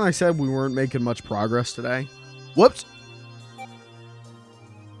 remember when I said we weren't making much progress today? Whoops.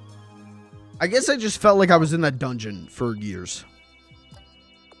 I guess I just felt like I was in that dungeon for years.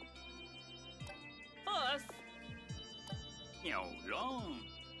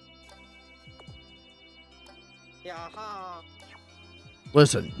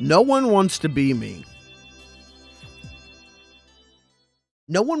 Listen, no one wants to be me.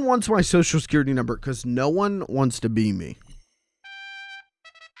 No one wants my social security number because no one wants to be me.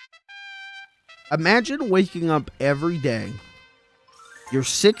 Imagine waking up every day. You're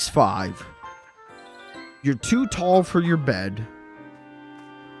 6'5". You're too tall for your bed.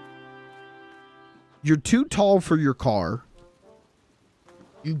 You're too tall for your car.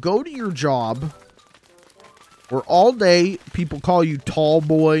 You go to your job where all day people call you tall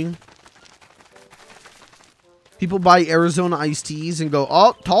boy. People buy Arizona iced teas and go,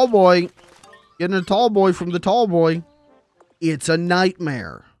 oh, tall boy. Getting a tall boy from the tall boy. It's a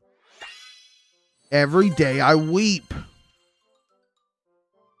nightmare. Every day I weep.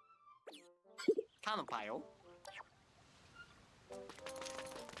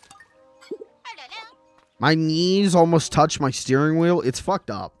 My knees almost touch my steering wheel. It's fucked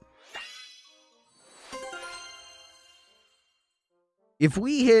up. If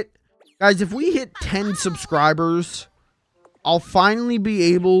we hit, guys, if we hit 10 subscribers, I'll finally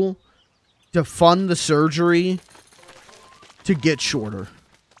be able to fund the surgery to get shorter.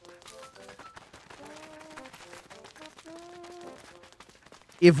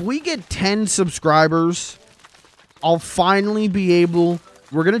 If we get 10 subscribers, I'll finally be able...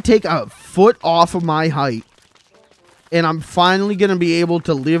 We're going to take a foot off of my height. And I'm finally going to be able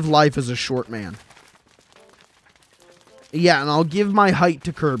to live life as a short man. Yeah, and I'll give my height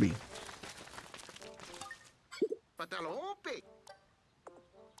to Kirby.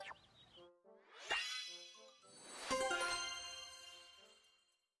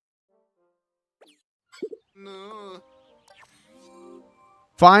 No.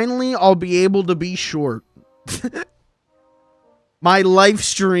 Finally, I'll be able to be short. My live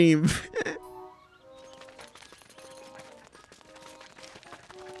stream.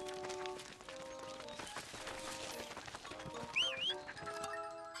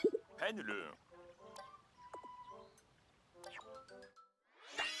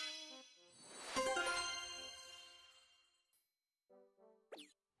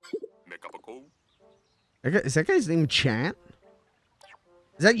 Is that guy's name Chant?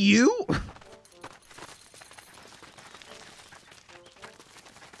 Is that you?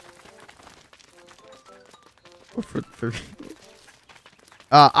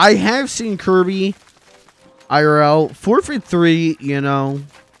 I have seen Kirby IRL. Forfeit 3, you know,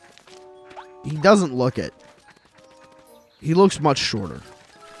 he doesn't look it. He looks much shorter.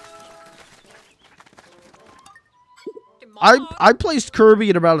 I placed Kirby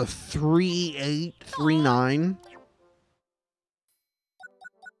at about a 3'8", 3'9".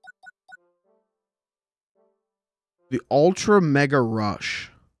 The Ultra Mega Rush.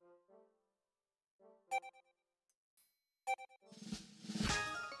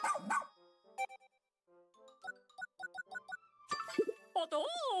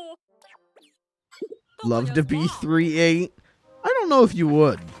 Love to be 3'8". I don't know if you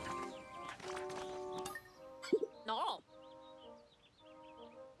would.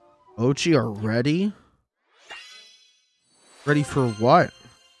 Ochi are ready? Ready for what?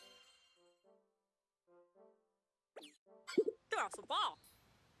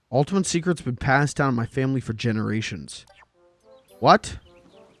 Ultimate Secret's been passed down in my family for generations. What?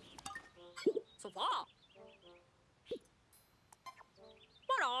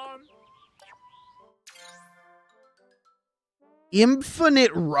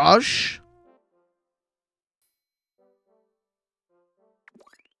 Infinite Rush?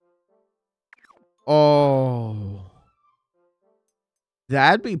 Oh.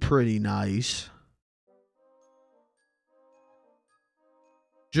 That'd be pretty nice.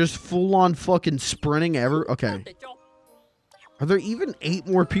 Just full on fucking sprinting ever. Okay. Are there even 8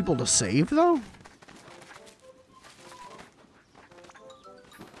 more people to save though?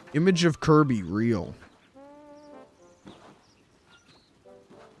 Image of Kirby real.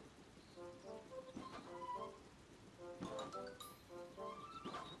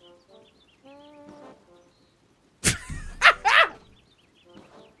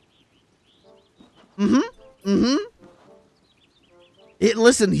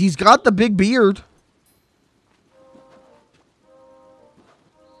 Listen, he's got the big beard.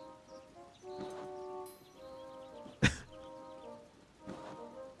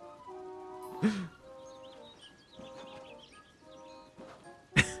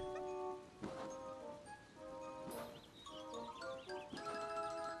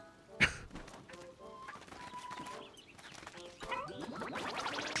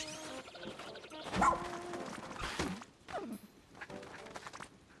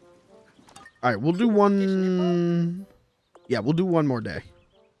 All right, we'll do one. Yeah, we'll do one more day.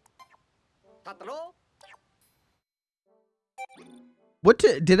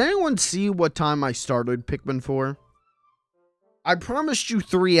 Did anyone see what time I started Pikmin 4? I promised you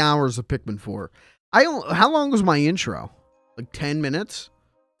 3 hours of Pikmin 4. How long was my intro? Like 10 minutes?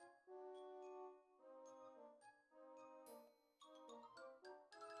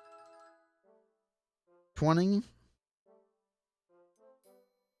 $20?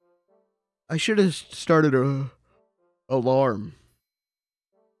 I should have started a alarm.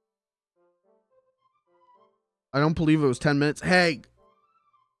 I don't believe it was 10 minutes. Hey,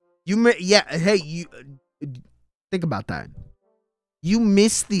 hey, you think about that. You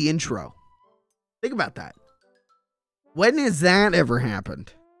missed the intro. Think about that. When has that ever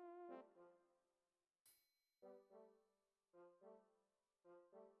happened?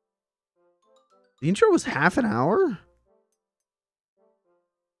 The intro was half an hour?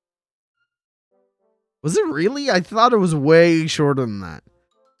 Was it really? I thought it was way shorter than that.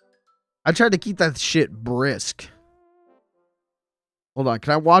 I tried to keep that shit brisk. Hold on,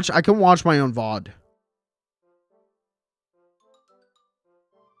 can I watch? I can watch my own VOD.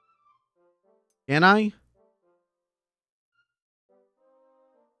 Can I?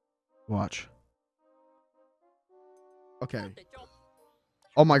 Watch. Okay.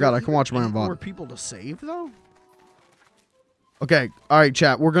 Oh my god, I can watch my own VOD. More people to save though? Okay, alright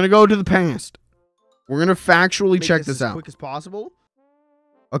chat, we're gonna go to the past. We're gonna factually check this out. As quick as possible.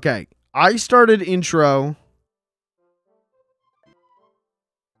 Okay, I started intro.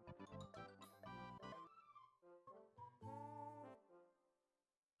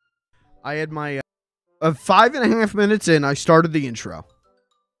 I had my 5.5 minutes in, I started the intro.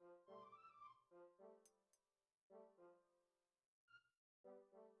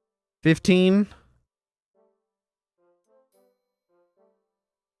 $15.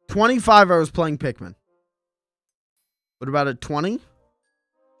 25 I was playing Pikmin. What about at 20?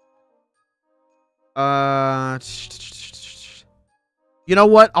 You know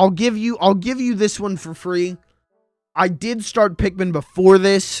what? I'll give you this one for free. I did start Pikmin before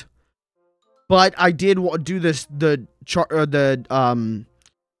this, but I did do this the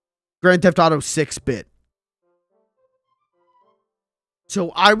Grand Theft Auto 6-bit.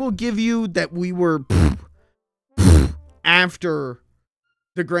 So I will give you that we were after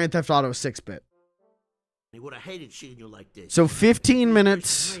the Grand Theft Auto 6-bit. He would have hated seeing you like this. So 15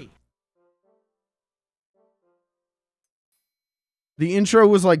 minutes. The intro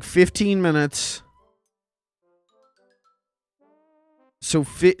was like 15 minutes. So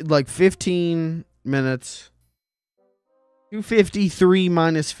like 15 minutes. 253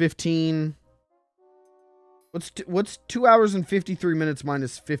 minus 15. What's 2 hours and 53 minutes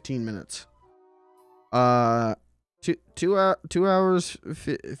minus 15 minutes? 2 hours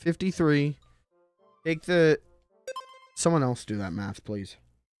 53. Take the... Someone else do that math, please.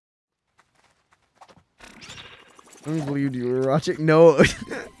 I don't believe you were watching. No.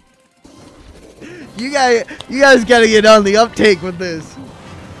 You guys gotta get on the uptake with this.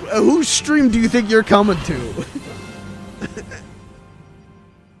 Whose stream do you think you're coming to?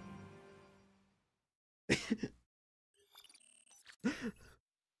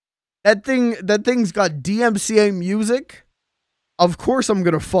 That thing's got DMCA music. Of course I'm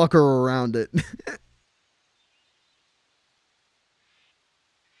gonna fuck her around it.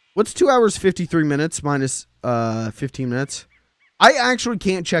 What's 2 hours 53 minutes minus 15 minutes? I actually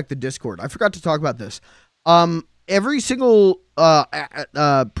can't check the Discord. I forgot to talk about this. Every single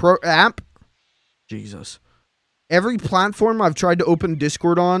pro app, Jesus, every platform I've tried to open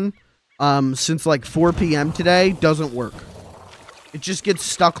Discord on since like 4 p.m. today doesn't work. It just gets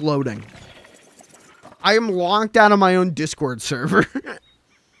stuck loading. I am locked out of my own Discord server.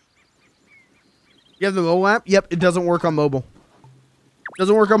 You have the mobile app? Yep, it doesn't work on mobile.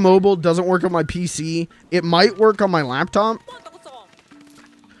 Doesn't work on mobile, doesn't work on my PC. It might work on my laptop.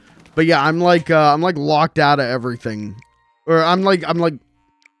 But yeah, I'm like locked out of everything. Or I'm like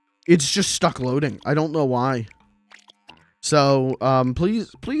it's just stuck loading. I don't know why. So, please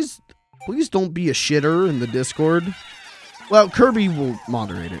don't be a shitter in the Discord. Well, Kirby will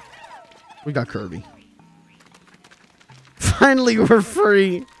moderate it. We got Kirby. Finally, we're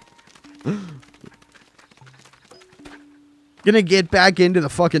free. Gonna get back into the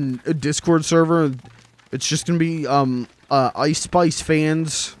fucking Discord server. It's just gonna be Ice Spice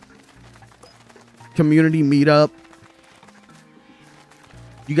fans community meetup.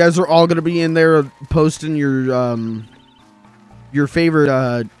 You guys are all gonna be in there posting your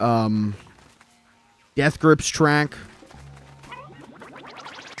favorite Death Grips track.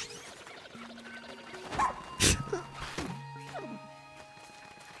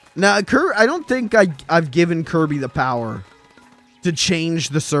 Now, I don't think I've given Kirby the power to change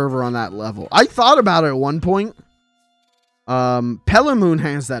the server on that level. I thought about it at one point. Pelamoon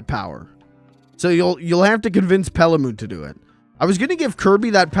has that power. So you'll have to convince Pelamoon to do it. I was gonna give Kirby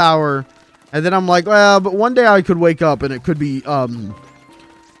that power, and then I'm like, well, but one day I could wake up and it could be,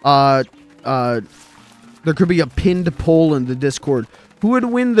 there could be a pinned poll in the Discord. Who would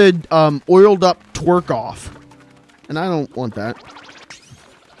win the, oiled up twerk off? And I don't want that.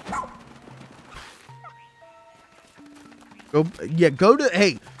 Go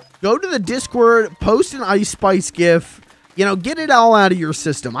to the Discord, post an Ice Spice GIF, you know, get it all out of your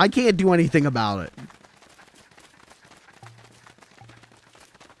system. I can't do anything about it.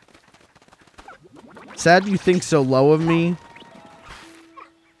 Sad you think so low of me.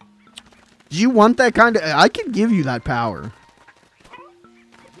 Do you want that kind of... I can give you that power.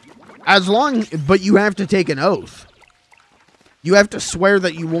 As long... But you have to take an oath. You have to swear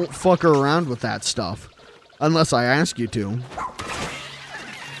that you won't fuck around with that stuff. Unless I ask you to.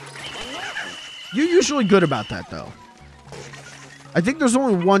 You're usually good about that, though. I think there's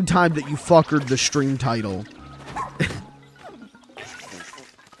only one time that you fuckered the stream title.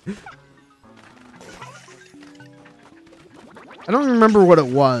 I don't remember what it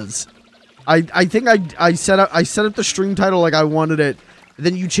was. I think I set up the stream title like I wanted it. And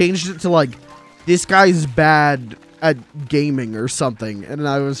then you changed it to like, this guy's bad at gaming or something. And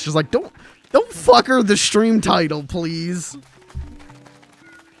I was just like, don't fucker the stream title, please.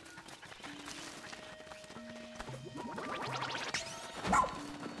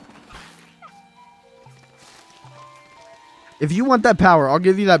 If you want that power, I'll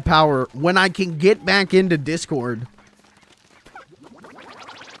give you that power when I can get back into Discord.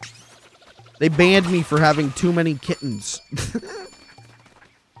 They banned me for having too many kittens.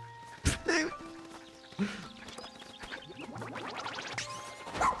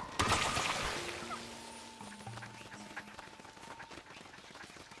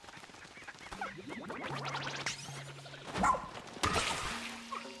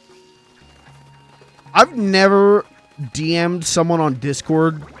 I've never DM'd someone on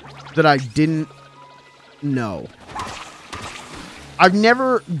Discord that I didn't know. I've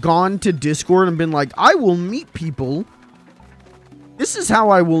never gone to Discord and been like, I will meet people. This is how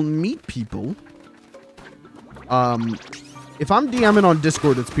I will meet people. If I'm DMing on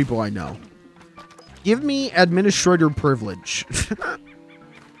Discord, it's people I know. Give me administrator privilege.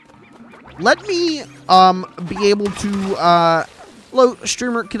 Let me be able to hello,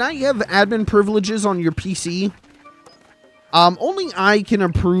 streamer, can I have admin privileges on your PC? Only I can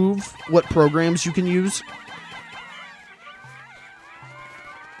approve what programs you can use.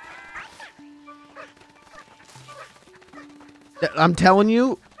 I'm telling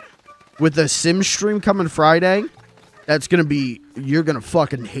you, with the Sim stream coming Friday, that's gonna be, you're gonna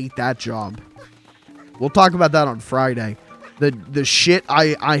fucking hate that job. We'll talk about that on Friday. The shit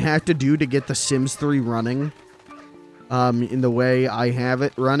I have to do to get the Sims 3 running, in the way I have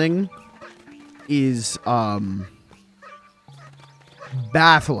it running, is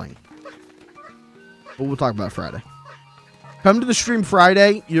baffling. But we'll talk about it Friday. Come to the stream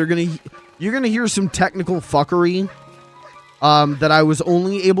Friday. You're gonna hear some technical fuckery. That I was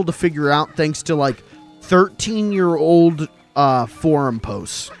only able to figure out thanks to like 13-year-old forum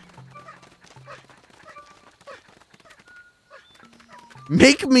posts.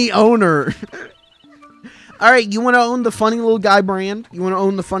 Make me owner. All right, you want to own the Funny Little Guy brand? You want to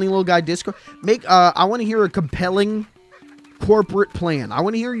own the Funny Little Guy Discord? I want to hear a compelling corporate plan. I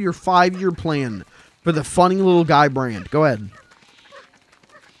want to hear your 5-year plan for the Funny Little Guy brand. Go ahead.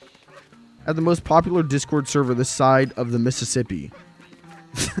 At the most popular Discord server this side of the Mississippi.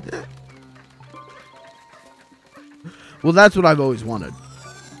 Well, that's what I've always wanted.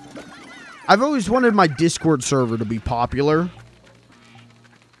 I've always wanted my Discord server to be popular.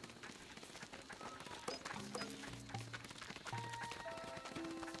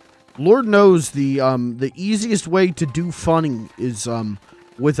 Lord knows the easiest way to do funny is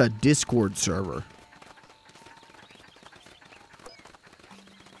with a Discord server.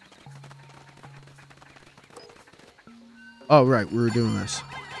 Oh, right, we were doing this.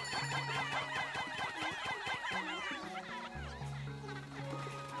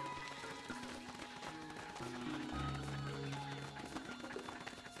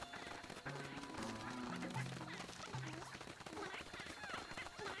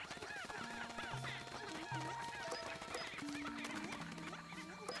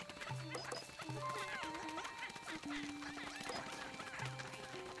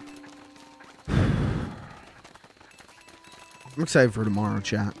 I'm excited for tomorrow,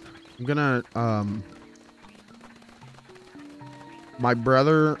 chat. I'm gonna, my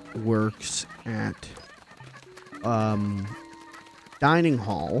brother works at, dining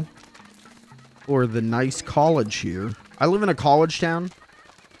hall for the nice college here. I live in a college town.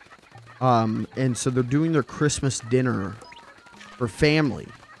 And so they're doing their Christmas dinner for family.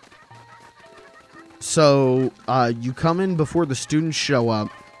 So you come in before the students show up,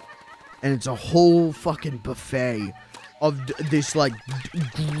 and it's a whole fucking buffet of this like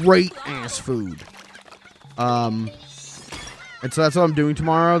great ass food. And so that's what I'm doing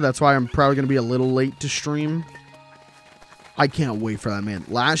tomorrow. That's why I'm probably gonna be a little late to stream. I can't wait for that, man.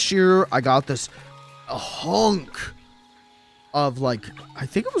 Last year I got this a hunk of like, I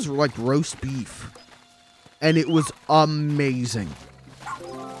think it was like roast beef, and it was amazing.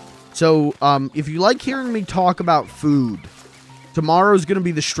 So if you like hearing me talk about food, tomorrow's gonna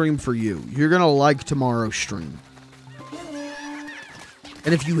be the stream for you. You're gonna like tomorrow's stream.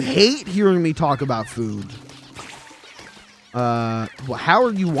 And if you hate hearing me talk about food, well, how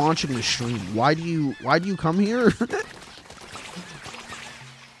are you watching the stream? Why do you come here?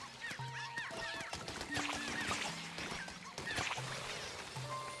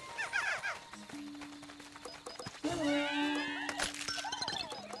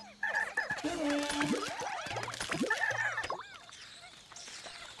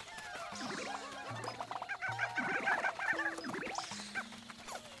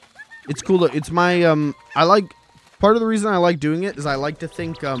 It's cool. It's my I like, part of the reason I like doing it is I like to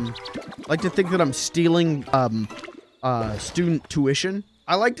think that I'm stealing student tuition.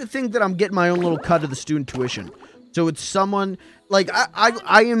 I like to think that I'm getting my own little cut of the student tuition. So it's someone like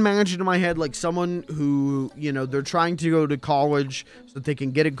I imagine in my head like someone who, you know, they're trying to go to college so that they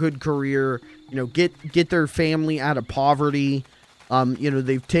can get a good career, you know, get their family out of poverty. You know,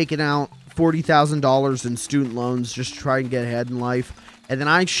 they've taken out $40,000 in student loans just to try and get ahead in life. And then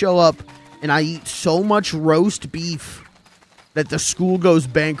I show up and I eat so much roast beef that the school goes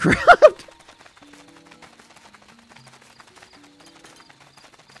bankrupt.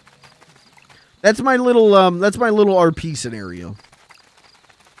 That's my little RP scenario.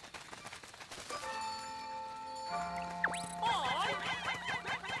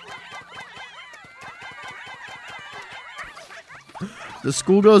 The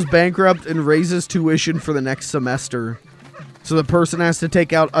school goes bankrupt and raises tuition for the next semester. So the person has to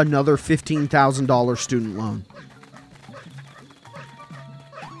take out another $15,000 student loan.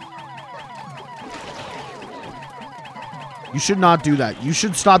 You should not do that. You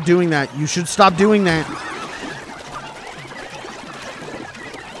should stop doing that. You should stop doing that.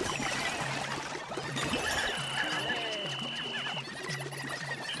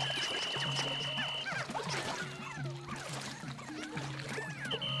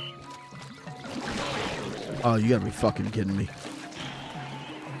 Oh, you gotta be fucking kidding me.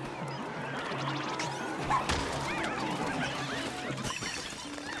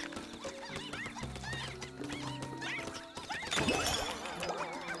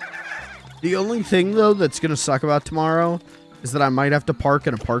 The only thing, though, that's gonna suck about tomorrow is that I might have to park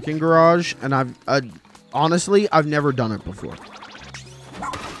in a parking garage, and honestly, I've never done it before.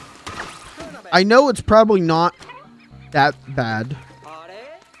 I know it's probably not that bad,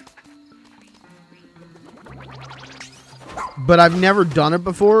 but I've never done it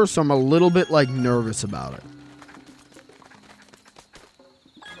before, so I'm a little bit, like, nervous about it.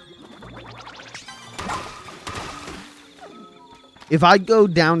 If I go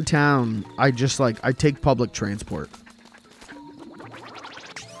downtown, I take public transport.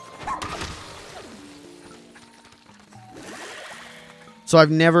 So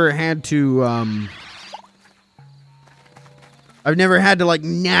I've never had to, like,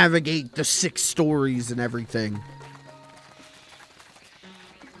 navigate the 6 stories and everything.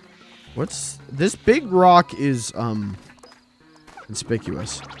 What's this big rock is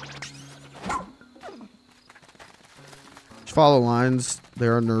conspicuous. Just follow lines. They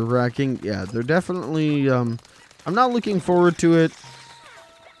are nerve-wracking. Yeah, they're definitely I'm not looking forward to it.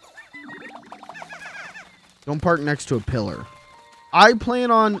 Don't park next to a pillar. I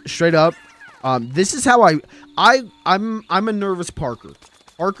plan on straight up. This is how I'm a nervous parker.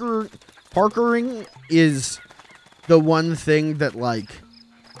 Parkering is the one thing that, like,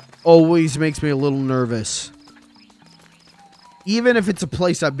 always makes me a little nervous, even if it's a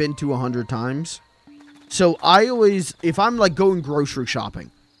place I've been to 100 times. So I always, if I'm like going grocery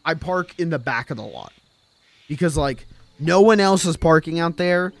shopping, I park in the back of the lot because, like, no one else is parking out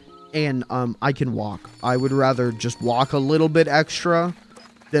there, and I can walk. I would rather just walk a little bit extra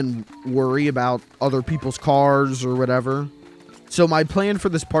than worry about other people's cars or whatever. So my plan for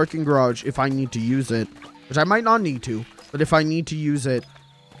this parking garage, if I need to use it, which I might not need to, but if I need to use it,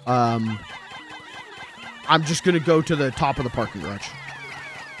 I'm just going to go to the top of the parking garage.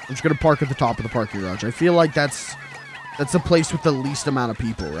 I'm just going to park at the top of the parking garage. I feel like that's the place with the least amount of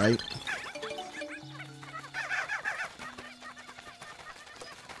people, right?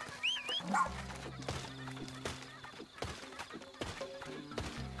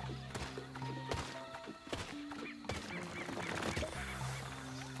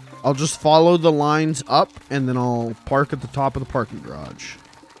 I'll just follow the lines up, and then I'll park at the top of the parking garage.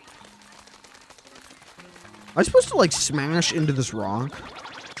 Am I supposed to, like, smash into this rock?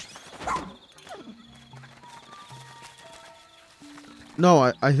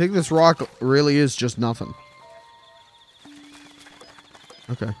 No, I think this rock really is just nothing.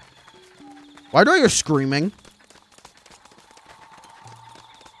 Okay. Why do I hear screaming?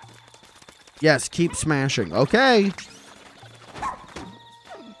 Yes, keep smashing. Okay.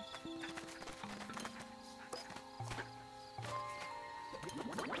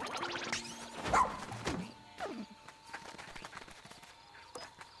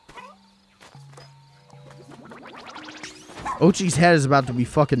 Ochi's head is about to be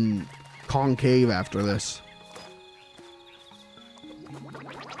fucking concave after this.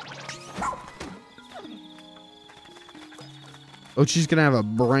 Ochi's gonna have a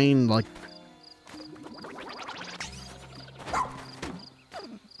brain like...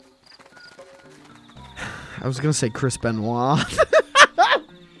 I was gonna say Chris Benoit.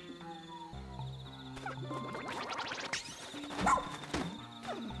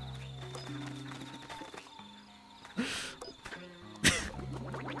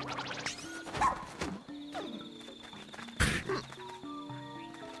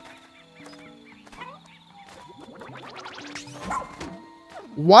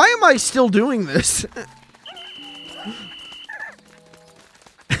 Why am I still doing this?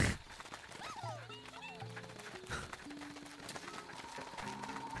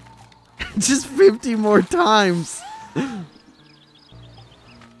 Just 50 more times.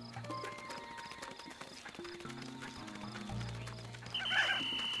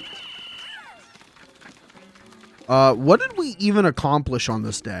 What did we even accomplish on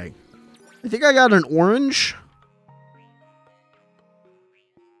this day? I think I got an orange.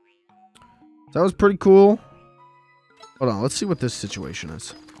 That was pretty cool. Hold on, let's see what this situation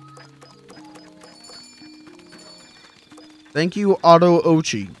is. Thank you, Auto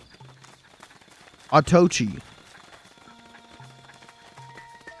Ochi. Atochi.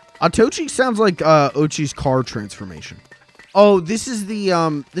 Atochi sounds like Ochi's car transformation. Oh, this is the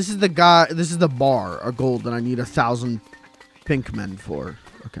guy, this is the bar, a gold that I need 1,000 Pikmin for.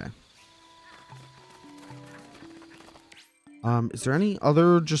 Okay. Is there any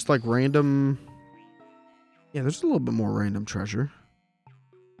other just like random... Yeah, there's a little bit more random treasure.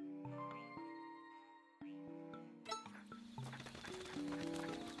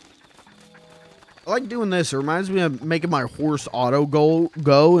 I like doing this. It reminds me of making my horse auto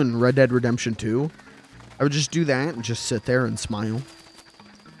go in Red Dead Redemption 2. I would just do that and just sit there and smile.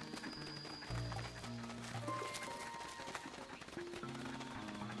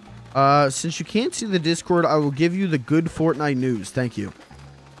 Since you can't see the Discord, I will give you the good Fortnite news. Thank you.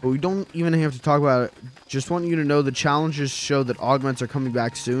 But we don't even have to talk about it. Just want you to know the challenges show that augments are coming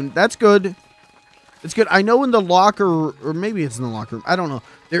back soon. That's good. It's good. I know in the locker, or maybe it's in the locker room. I don't know.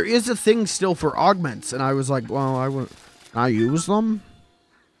 There is a thing still for augments. And I was like, well, can I use them?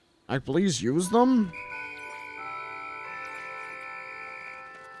 I please use them?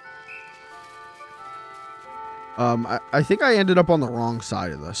 I think I ended up on the wrong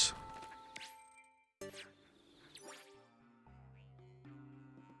side of this.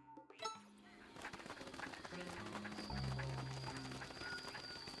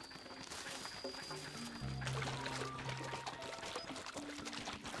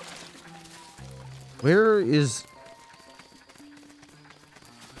 Where is...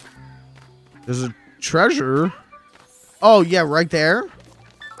 There's a treasure. Oh, yeah, right there.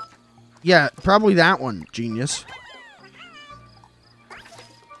 Yeah, probably that one, genius.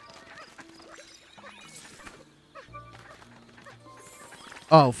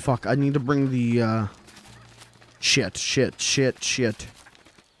 Oh, fuck. I need to bring the, shit.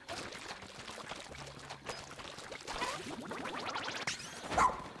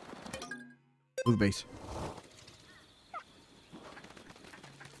 Move base.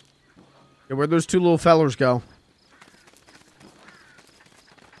 Yeah, where'd those two little fellers go?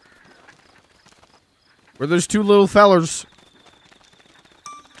 Where'd those two little fellers?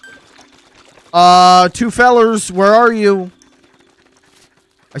 Two fellers, where are you?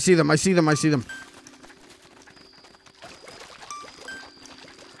 I see them.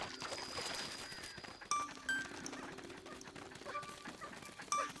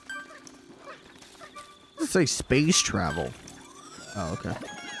 Let's say space travel. Oh, okay.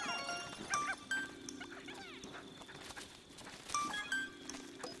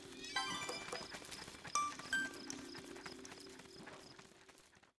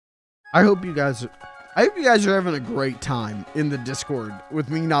 I hope you guys are having a great time in the Discord with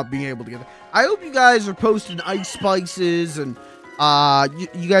me not being able to get it. I hope you guys are posting ice spices and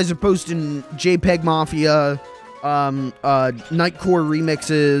You guys are posting JPEG Mafia, Nightcore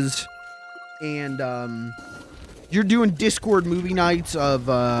remixes, and you're doing Discord movie nights of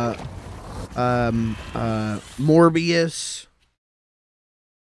Morbius.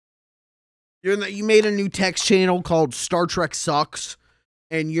 You made a new text channel called Star Trek Sucks,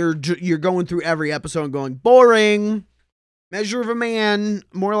 and you're going through every episode and going boring. Measure of a Man,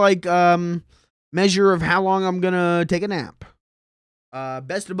 more like measure of how long I'm gonna take a nap.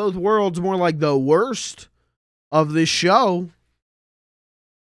 Best of Both Worlds, more like the worst of this show.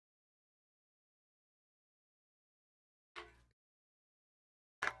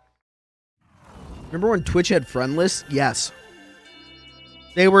 Remember when Twitch had friend lists? Yes.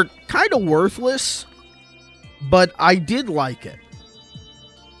 They were kind of worthless, but I did like it.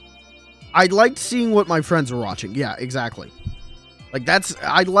 I liked seeing what my friends were watching. Yeah, exactly. Like,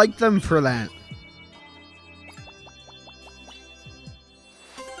 I liked them for that.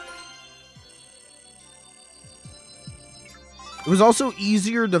 It was also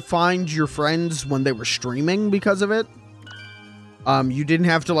easier to find your friends when they were streaming because of it. You didn't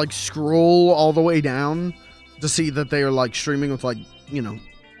have to, like, scroll all the way down to see that they were, like, streaming with, like,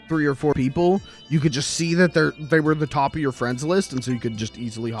 3 or 4 people. You could just see that they were the top of your friends list, and so you could just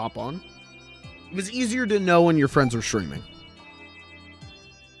easily hop on. It was easier to know when your friends were streaming.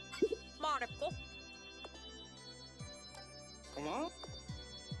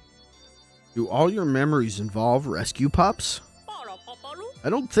 Do all your memories involve rescue pups? I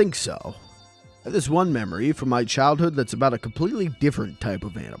don't think so. I have this one memory from my childhood that's about a completely different type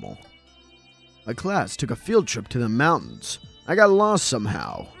of animal. My class took a field trip to the mountains. I got lost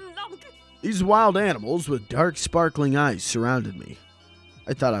somehow. These wild animals with dark, sparkling eyes surrounded me.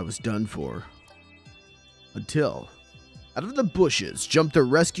 I thought I was done for. Until, out of the bushes, jumped a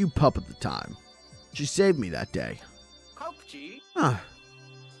rescue pup at the time. She saved me that day. Huh.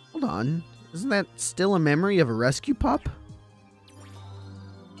 Hold on. Isn't that still a memory of a rescue pup?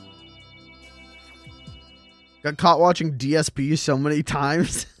 Got caught watching DSP so many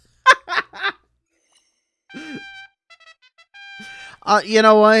times. You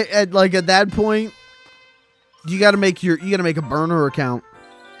know what? At that point, you gotta make a burner account.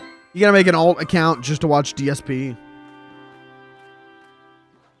 You gotta make an alt account just to watch DSP.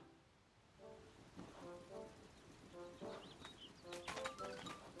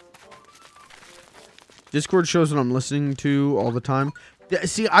 Discord shows that I'm listening to all the time.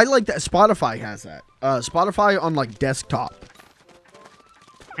 See, I like that. Spotify has that. Spotify on, like, desktop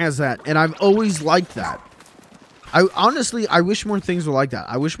has that. And I've always liked that. Honestly, I wish more things were like that.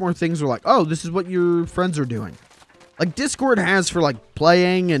 I wish more things were like, oh, this is what your friends are doing. Like, Discord has for, like,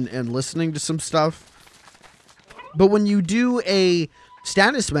 playing and listening to some stuff. But when you do a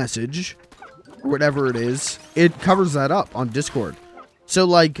status message, or whatever it is, it covers that up on Discord. So,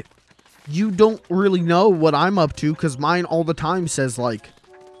 like, you don't really know what I'm up to, because mine all the time says, like,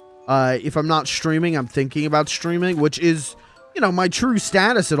 if I'm not streaming, I'm thinking about streaming, which is, my true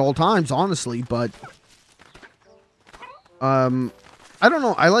status at all times, honestly, but, I don't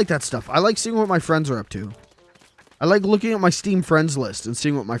know, I like that stuff. I like seeing what my friends are up to. I like looking at my Steam friends list and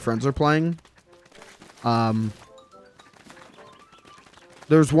seeing what my friends are playing.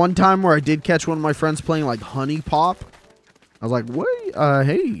 There's one time where I did catch one of my friends playing, like, Honey Pop. I was like, what?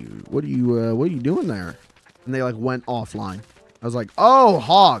 Hey, what are you doing there? And they, like, went offline. I was like, oh,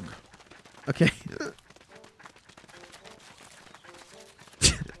 hog. Okay.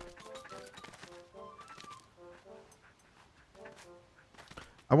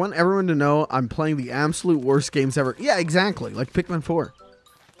 I want everyone to know I'm playing the absolute worst games ever. Yeah, exactly. Like Pikmin 4.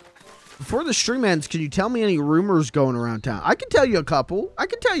 Before the stream ends, can you tell me any rumors going around town? I can tell you a couple.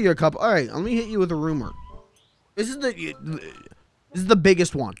 All right, let me hit you with a rumor. This is the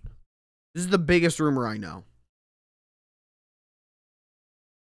biggest one. This is the biggest rumor I know.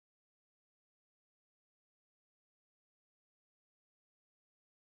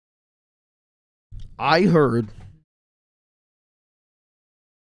 I heard.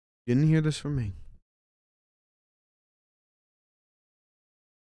 Didn't hear this from me.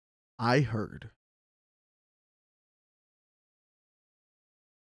 I heard.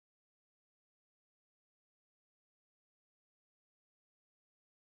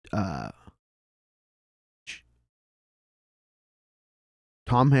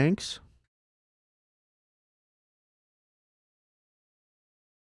 Tom Hanks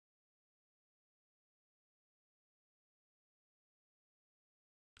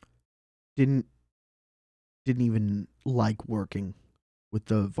didn't even like working with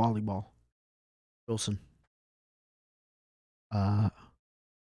the volleyball. Wilson.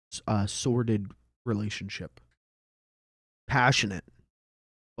 Sordid relationship. passionate,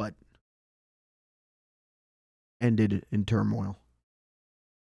 but ended in turmoil.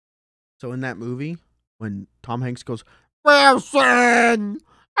 So in that movie, when Tom Hanks goes, "Wilson,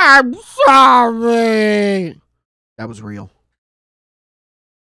 I'm sorry," that was real.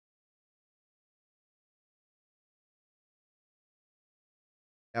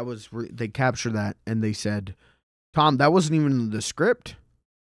 That was they captured that, and they said, "Tom, that wasn't even in the script,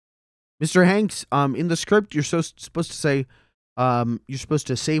 Mr. Hanks. In the script, you're supposed to say, you're supposed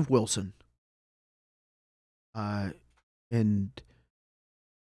to save Wilson." And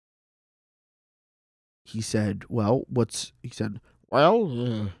he said, "Well, what's a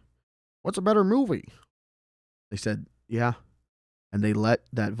better movie?" They said, "Yeah," and they let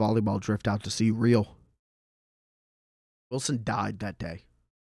that volleyball drift out to sea real. Wilson died that day.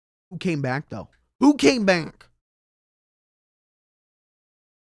 Who came back, though? Who came back?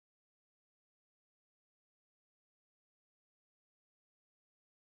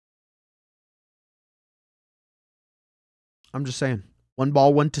 I'm just saying. One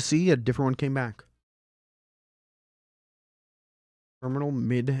ball went to sea, a different one came back. Terminal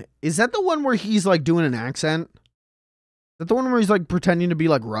mid. Is that the one where he's like doing an accent? Is that the one where he's like pretending to be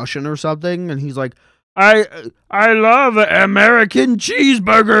like Russian or something? And he's like, I love American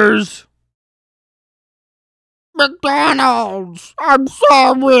cheeseburgers. McDonald's, I'm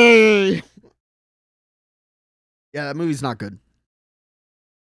sorry. Yeah, that movie's not good.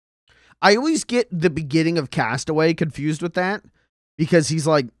 I always get the beginning of Castaway confused with that because he's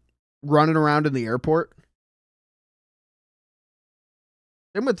like running around in the airport.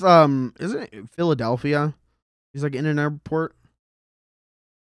 Same with isn't it Philadelphia? He's like in an airport.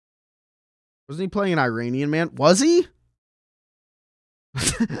 Wasn't he playing an Iranian man? Was he?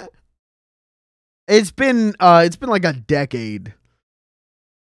 It's been like a decade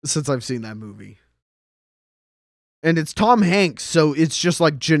since I've seen that movie. And it's Tom Hanks, so it's just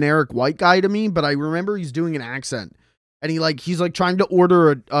like generic white guy to me, but I remember he's doing an accent. And he's like trying to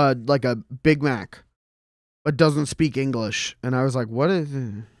order a like a Big Mac, but doesn't speak English. And I was like, what is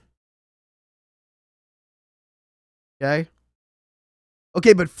it? Okay.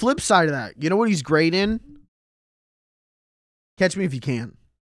 Okay, but flip side of that, you know what he's great in? Catch Me If You Can.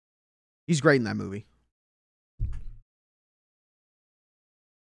 He's great in that movie.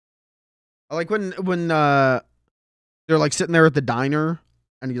 I like when they're like sitting there at the diner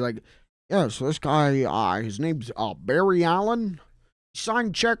and he's like, "Yes, this guy, his name's Barry Allen. He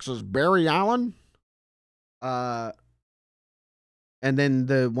signed checks as Barry Allen." And then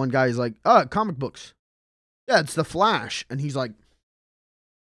the one guy is like, "Comic books. Yeah, it's the Flash." And he's like,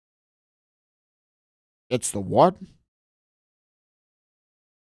 "It's the what?"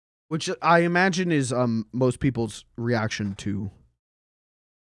 Which I imagine is most people's reaction to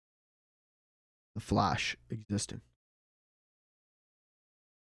the Flash existing.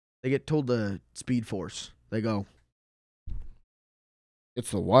 They get told the Speed Force. They go,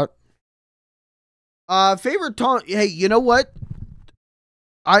 "It's the what?" Favorite Tom. Hey, you know what?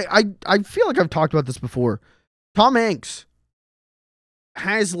 I feel like I've talked about this before. Tom Hanks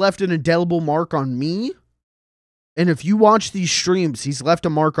has left an indelible mark on me. And if you watch these streams, he's left a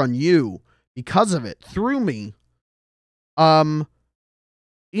mark on you because of it, through me. You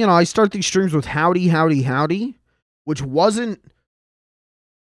know, I start these streams with howdy, howdy, howdy, which wasn't,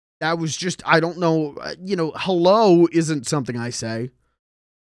 that was just, I don't know, you know, hello isn't something I say.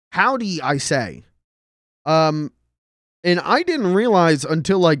 Howdy, I say. And I didn't realize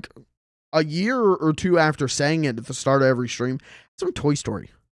until like a year or two after saying it at the start of every stream, it's from Toy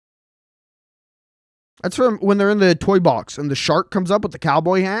Story. That's from when they're in the toy box and the shark comes up with the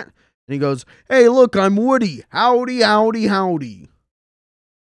cowboy hat and he goes, "Hey, look, I'm Woody. Howdy, howdy, howdy."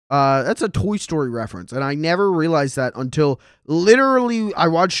 That's a Toy Story reference. And I never realized that until literally I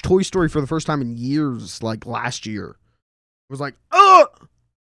watched Toy Story for the first time in years, like last year. I was like, "Oh!"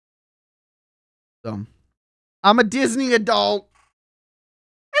 So, I'm a Disney adult.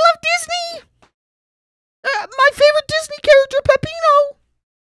 I love Disney. My favorite Disney character, Peppino.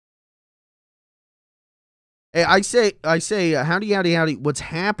 Hey, I say, howdy, howdy, howdy. What's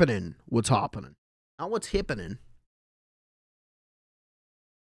happening? What's happening? Not what's happening.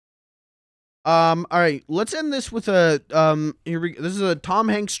 All right, let's end this with a, here we go. This is a Tom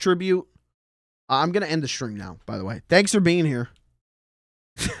Hanks tribute. I'm going to end the stream now, by the way. Thanks for being here.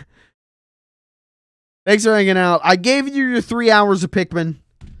 Thanks for hanging out. I gave you your 3 hours of Pikmin,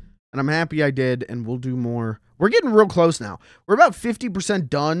 and I'm happy I did, and we'll do more. We're getting real close now. We're about 50%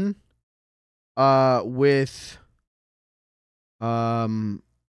 done. With that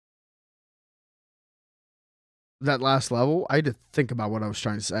last level. I had to think about what I was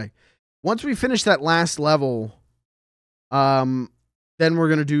trying to say. Once we finish that last level, Then we're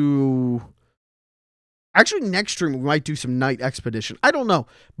gonna do. Actually, next stream we might do some night expedition. I don't know,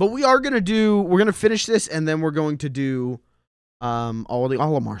 but we're gonna finish this, and then we're going to do all the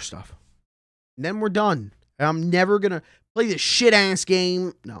Olimar stuff. And then we're done. And I'm never gonna play this shit ass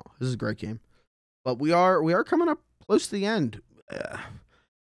game. No, this is a great game, but we are coming up close to the end.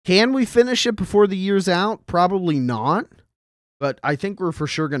 Can we finish it before the year's out? Probably not, but I think we're for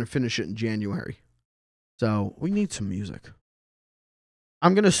sure gonna finish it in January. So we need some music.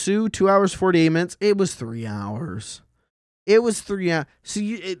 I'm going to sue 2 hours, 48 minutes. It was 3 hours. It was 3 hours.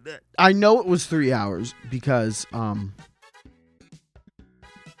 See, I know it was 3 hours because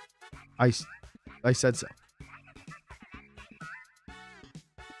I said so.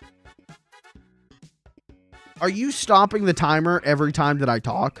 Are you stopping the timer every time that I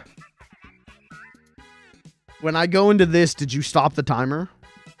talk? When I go into this, did you stop the timer?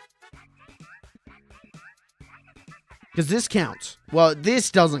 Because this counts. Well,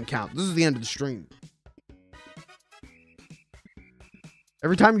 this doesn't count. This is the end of the stream.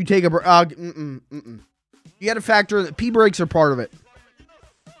 Every time you take a break, you got to factor that P breaks are part of it.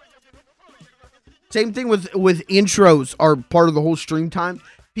 Same thing with intros are part of the whole stream time.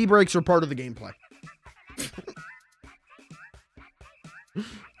 P breaks are part of the gameplay. You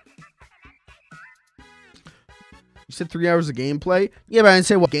said 3 hours of gameplay? Yeah, but I didn't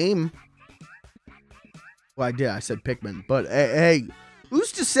say what game. Well, I did. I said Pikmin. But, hey,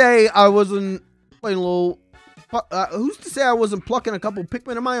 who's to say I wasn't playing a little... who's to say I wasn't plucking a couple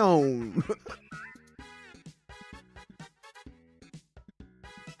Pikmin of my own?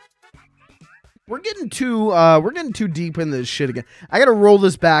 We're getting too deep in this shit again. I gotta roll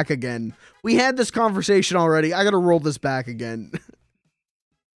this back again. We had this conversation already. I gotta roll this back again.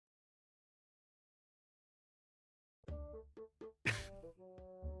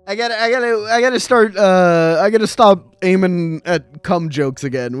 I gotta stop aiming at cum jokes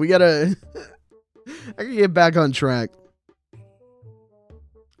again. I gotta get back on track.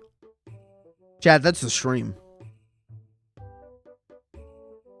 Chat, that's the stream.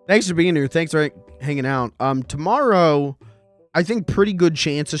 Thanks for being here. Thanks for hanging out. Tomorrow, I think pretty good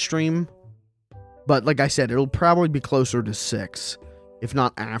chance of stream. But like I said, it'll probably be closer to 6. If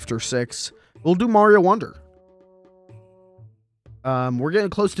not after 6. We'll do Mario Wonder. We're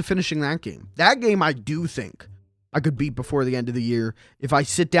getting close to finishing that game. That game I do think I could beat before the end of the year if I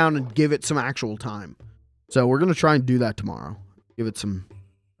sit down and give it some actual time. So we're going to try and do that tomorrow. Give it some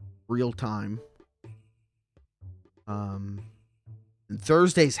real time. And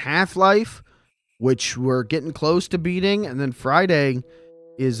Thursday's Half-Life, which we're getting close to beating. And then Friday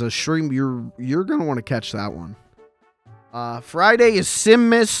is a stream. You're going to want to catch that one. Friday is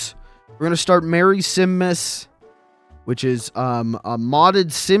Simmas. We're going to start Merry Simmas, which is a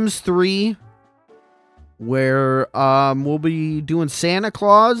modded Sims 3, where we'll be doing Santa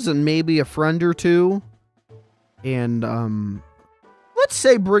Claus and maybe a friend or two. And let's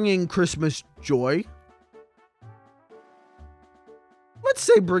say bringing Christmas joy. Let's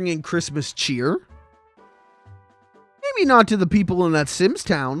say bringing Christmas cheer. Maybe not to the people in that Sims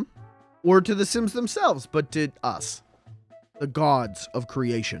town or to the Sims themselves, but to us, the gods of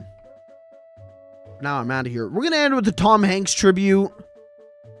creation. Now I'm out of here. We're gonna end with the Tom Hanks tribute.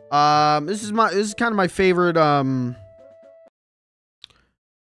 This is kind of my favorite. Here,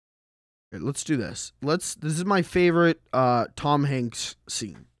 let's do this. This is my favorite Tom Hanks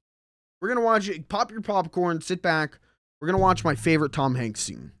scene. We're gonna watch it. Pop your popcorn. Sit back. We're gonna watch my favorite Tom Hanks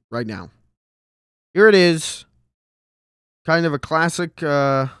scene right now. Here it is. Kind of a classic.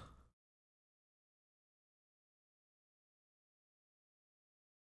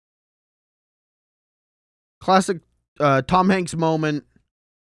 Classic Tom Hanks moment.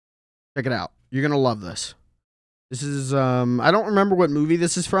 Check it out. You're going to love this. This is, I don't remember what movie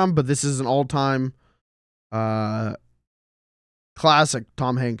this is from, but this is an all-time classic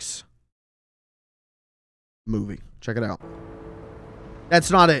Tom Hanks movie. Check it out.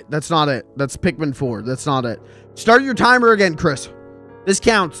 That's not it. That's not it. That's Pikmin 4. That's not it. Start your timer again, Chris. This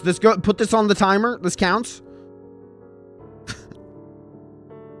counts. Put this on the timer. This counts.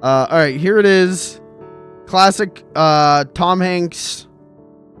 All right, here it is. Classic Tom Hanks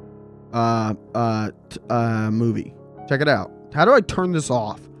movie. Check it out. How do I turn this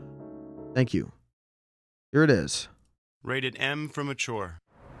off? Thank you. Here it is. Rated M for mature.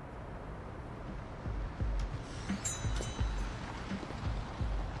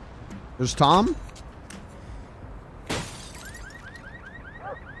 There's Tom.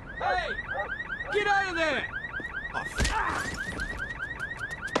 Hey! Get out of there!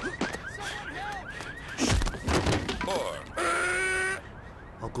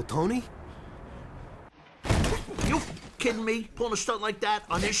 Uncle Tony? You kidding me? Pulling a stunt like that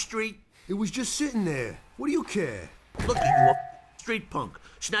on this street? It was just sitting there. What do you care? Look at you, a street punk,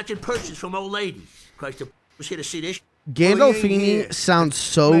 snatching purses from old ladies. Christ, I was here to see this. Gandolfini sounds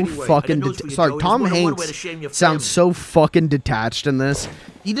so Anyway, fucking. Sorry, Tom Hanks sounds so fucking detached in this.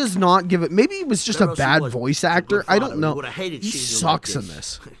 He does not give it. Maybe he was just a bad voice actor. I don't know. He sucks in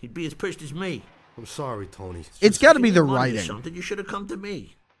this. He'd be as pissed as me. I'm sorry, Tony. It's got to be the If you wanted writing. Something you should have come to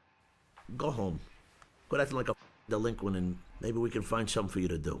me. Go home. Quit acting like a delinquent, and maybe we can find something for you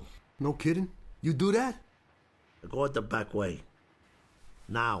to do. No kidding? You do that? Go out the back way.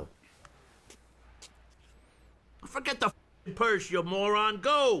 Now. Forget the purse, you moron.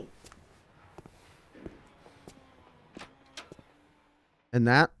 Go! And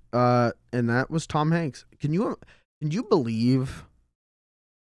that was Tom Hanks. Can you believe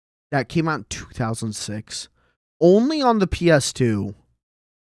that came out in 2006? Only on the PS2.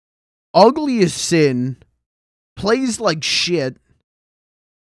 Ugly as sin. Plays like shit.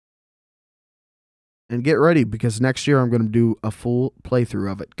 And get ready, because next year I'm going to do a full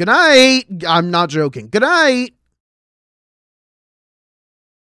playthrough of it. Good night! I'm not joking. Good night!